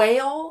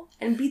wail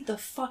and beat the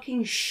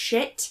fucking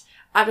shit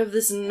out of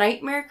this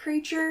nightmare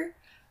creature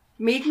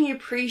made me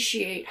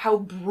appreciate how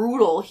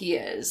brutal he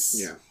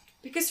is. Yeah.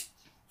 Because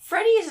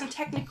Freddy isn't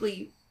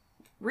technically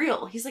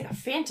real. He's like a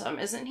phantom,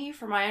 isn't he,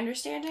 from my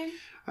understanding?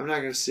 I'm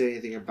not going to say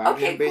anything about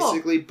him,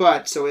 basically. Cool.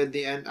 But, so in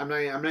the end, I'm not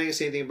going to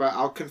say anything about...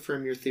 I'll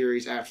confirm your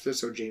theories after this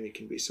so Jamie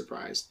can be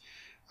surprised.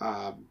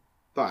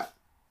 But...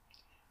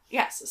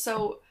 Yes,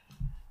 so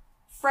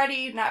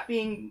Freddy not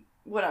being...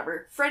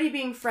 whatever. Freddy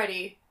being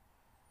Freddy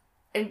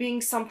and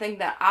being something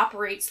that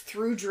operates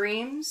through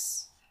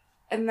dreams,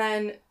 and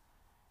then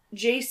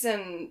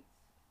Jason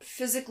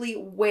physically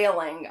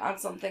wailing on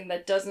something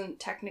that doesn't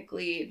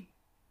technically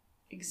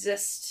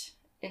exist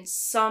in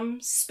some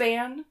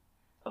span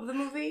of the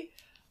movie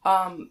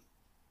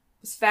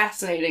was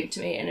fascinating to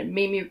me, and it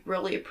made me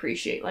really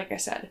appreciate, like I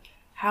said,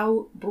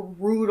 how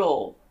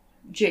brutal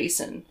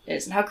Jason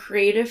is and how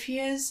creative he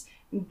is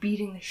in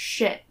beating the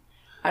shit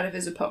out of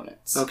his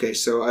opponents. Okay,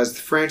 so as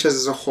the franchise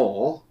as a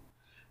whole,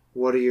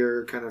 what are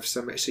your kind of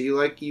some... So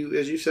as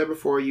you said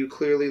before, you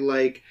clearly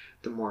like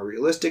the more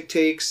realistic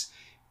takes.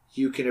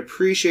 You can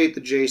appreciate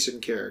the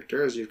Jason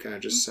character, as you've kind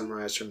of just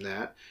summarized from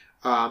that.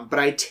 But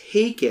I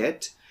take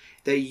it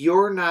that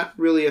you're not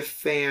really a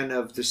fan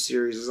of the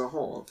series as a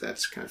whole, if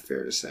that's kind of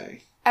fair to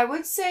say. I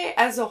would say,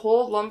 as a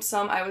whole, lump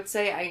sum, I would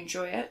say I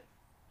enjoy it.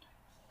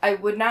 I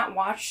would not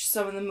watch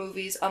some of the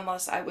movies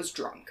unless I was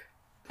drunk.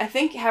 I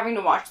think having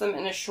to watch them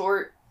in a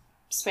short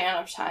span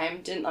of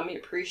time didn't let me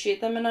appreciate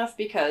them enough,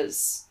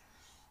 because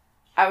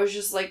I was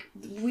just like,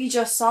 we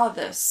just saw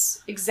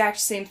this exact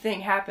same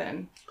thing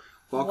happen.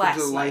 Welcome to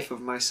the life of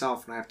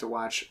myself, and I have to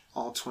watch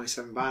all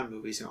 27 Bond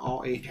movies and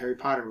all 8 Harry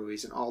Potter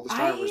movies and all the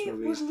Star Wars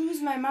movies. I would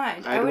lose my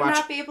mind. I would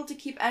not be able to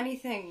keep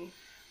anything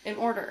in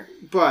order.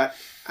 But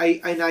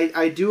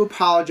I do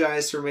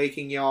apologize for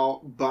making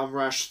y'all bum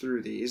rush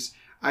through these.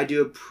 I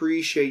do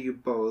appreciate you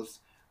both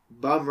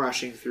bum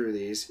rushing through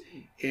these,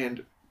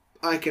 and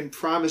I can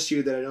promise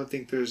you that I don't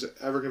think there's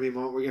ever going to be a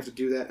moment where you have to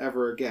do that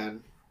ever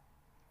again.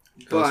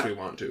 Unless we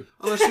want to.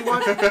 Unless you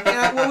want to.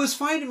 And what was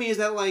funny to me is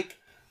that,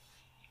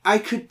 I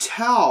could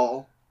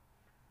tell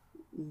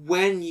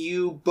when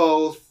you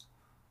both,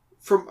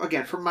 from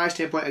my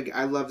standpoint,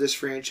 I love this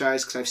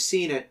franchise because I've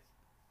seen it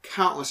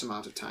countless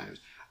amounts of times.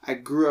 I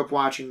grew up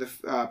watching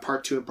the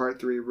Part 2 and Part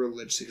 3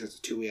 religiously because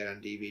it's the 2 we had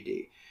on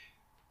DVD.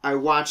 I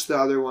watched the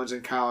other ones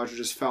in college and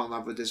just fell in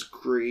love with this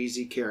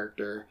crazy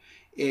character.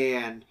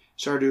 And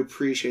started to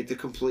appreciate the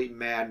complete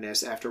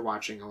madness after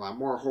watching a lot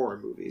more horror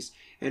movies.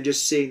 And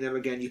just seeing them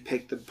again, you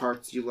pick the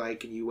parts you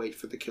like and you wait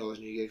for the kills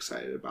and you get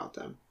excited about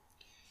them.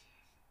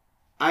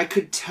 I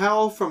could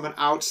tell from an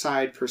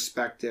outside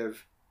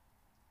perspective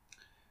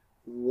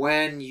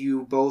when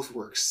you both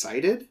were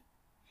excited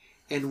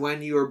and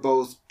when you were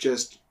both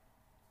just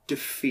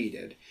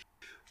defeated.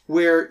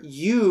 Where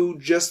you,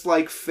 just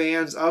like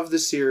fans of the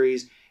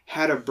series,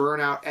 had a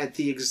burnout at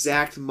the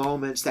exact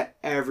moments that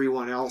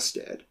everyone else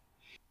did.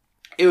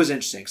 It was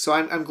interesting. So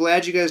I'm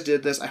glad you guys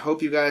did this. I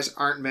hope you guys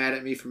aren't mad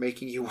at me for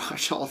making you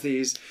watch all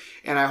these.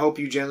 And I hope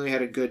you generally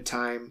had a good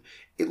time,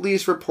 at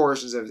least for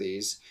portions of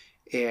these.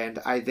 And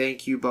I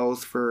thank you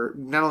both for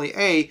not only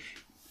A,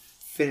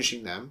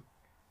 finishing them,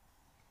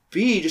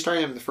 B, just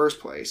starting them in the first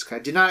place. I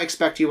did not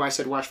expect you, when I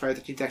said watch Friday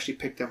the 13th, to actually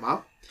pick them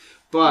up.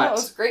 But no, it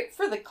was great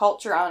for the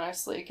culture,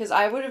 honestly, because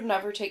I would have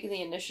never taken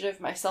the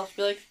initiative myself to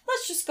be like,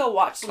 let's just go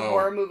watch some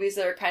horror movies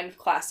that are kind of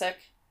classic.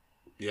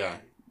 Yeah.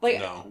 Like,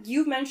 no.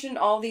 You mentioned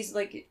all these,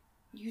 like,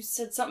 you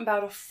said something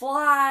about a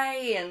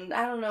fly, and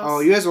I don't know. Oh,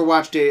 you guys will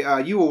watch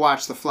you will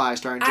watch The Fly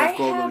starring Jeff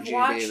Goldblum and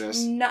Gene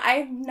Davis. I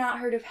have not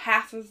heard of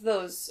half of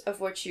those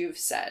of what you've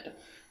said.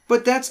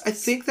 But I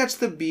think that's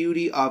the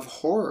beauty of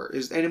horror,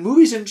 and in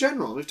movies in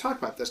general. We've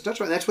talked about this.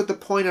 That's what the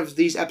point of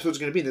these episodes is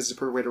going to be. And this is a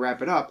perfect way to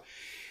wrap it up.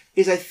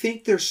 Is I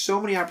think there's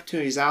so many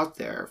opportunities out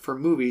there for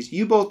movies.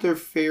 You both are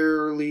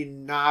fairly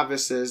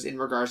novices in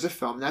regards to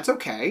film. That's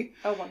okay.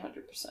 Oh,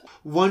 100%.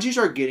 Once you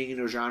start getting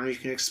into a genre, you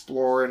can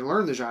explore and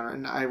learn the genre.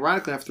 And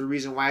ironically enough, the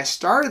reason why I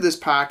started this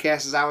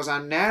podcast is I was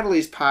on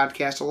Natalie's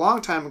podcast a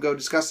long time ago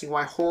discussing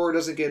why horror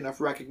doesn't get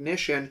enough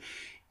recognition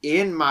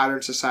in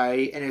modern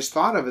society and is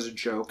thought of as a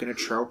joke and a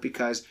trope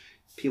because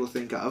people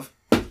think of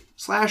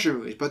slasher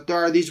movies. But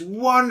there are these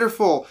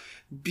wonderful,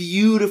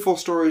 beautiful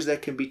stories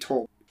that can be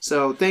told.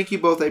 So thank you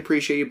both. I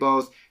appreciate you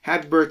both.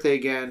 Happy birthday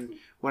again.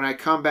 When I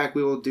come back,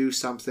 we will do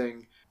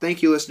something.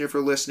 Thank you, listener,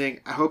 for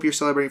listening. I hope you're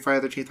celebrating Friday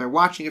the 13th by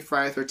watching it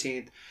Friday the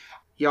 13th.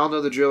 Y'all know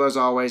the drill as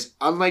always.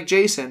 Unlike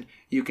Jason,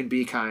 you can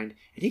be kind.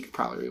 And he could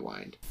probably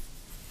rewind.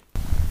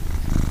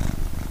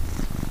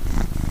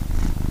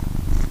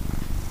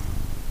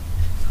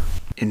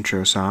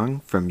 Intro song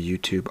from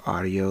YouTube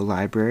Audio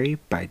Library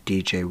by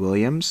DJ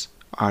Williams.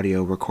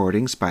 Audio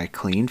recordings by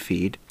Clean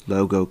Feed.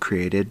 Logo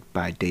created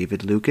by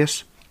David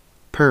Lucas.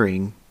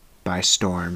 Purring by Storm.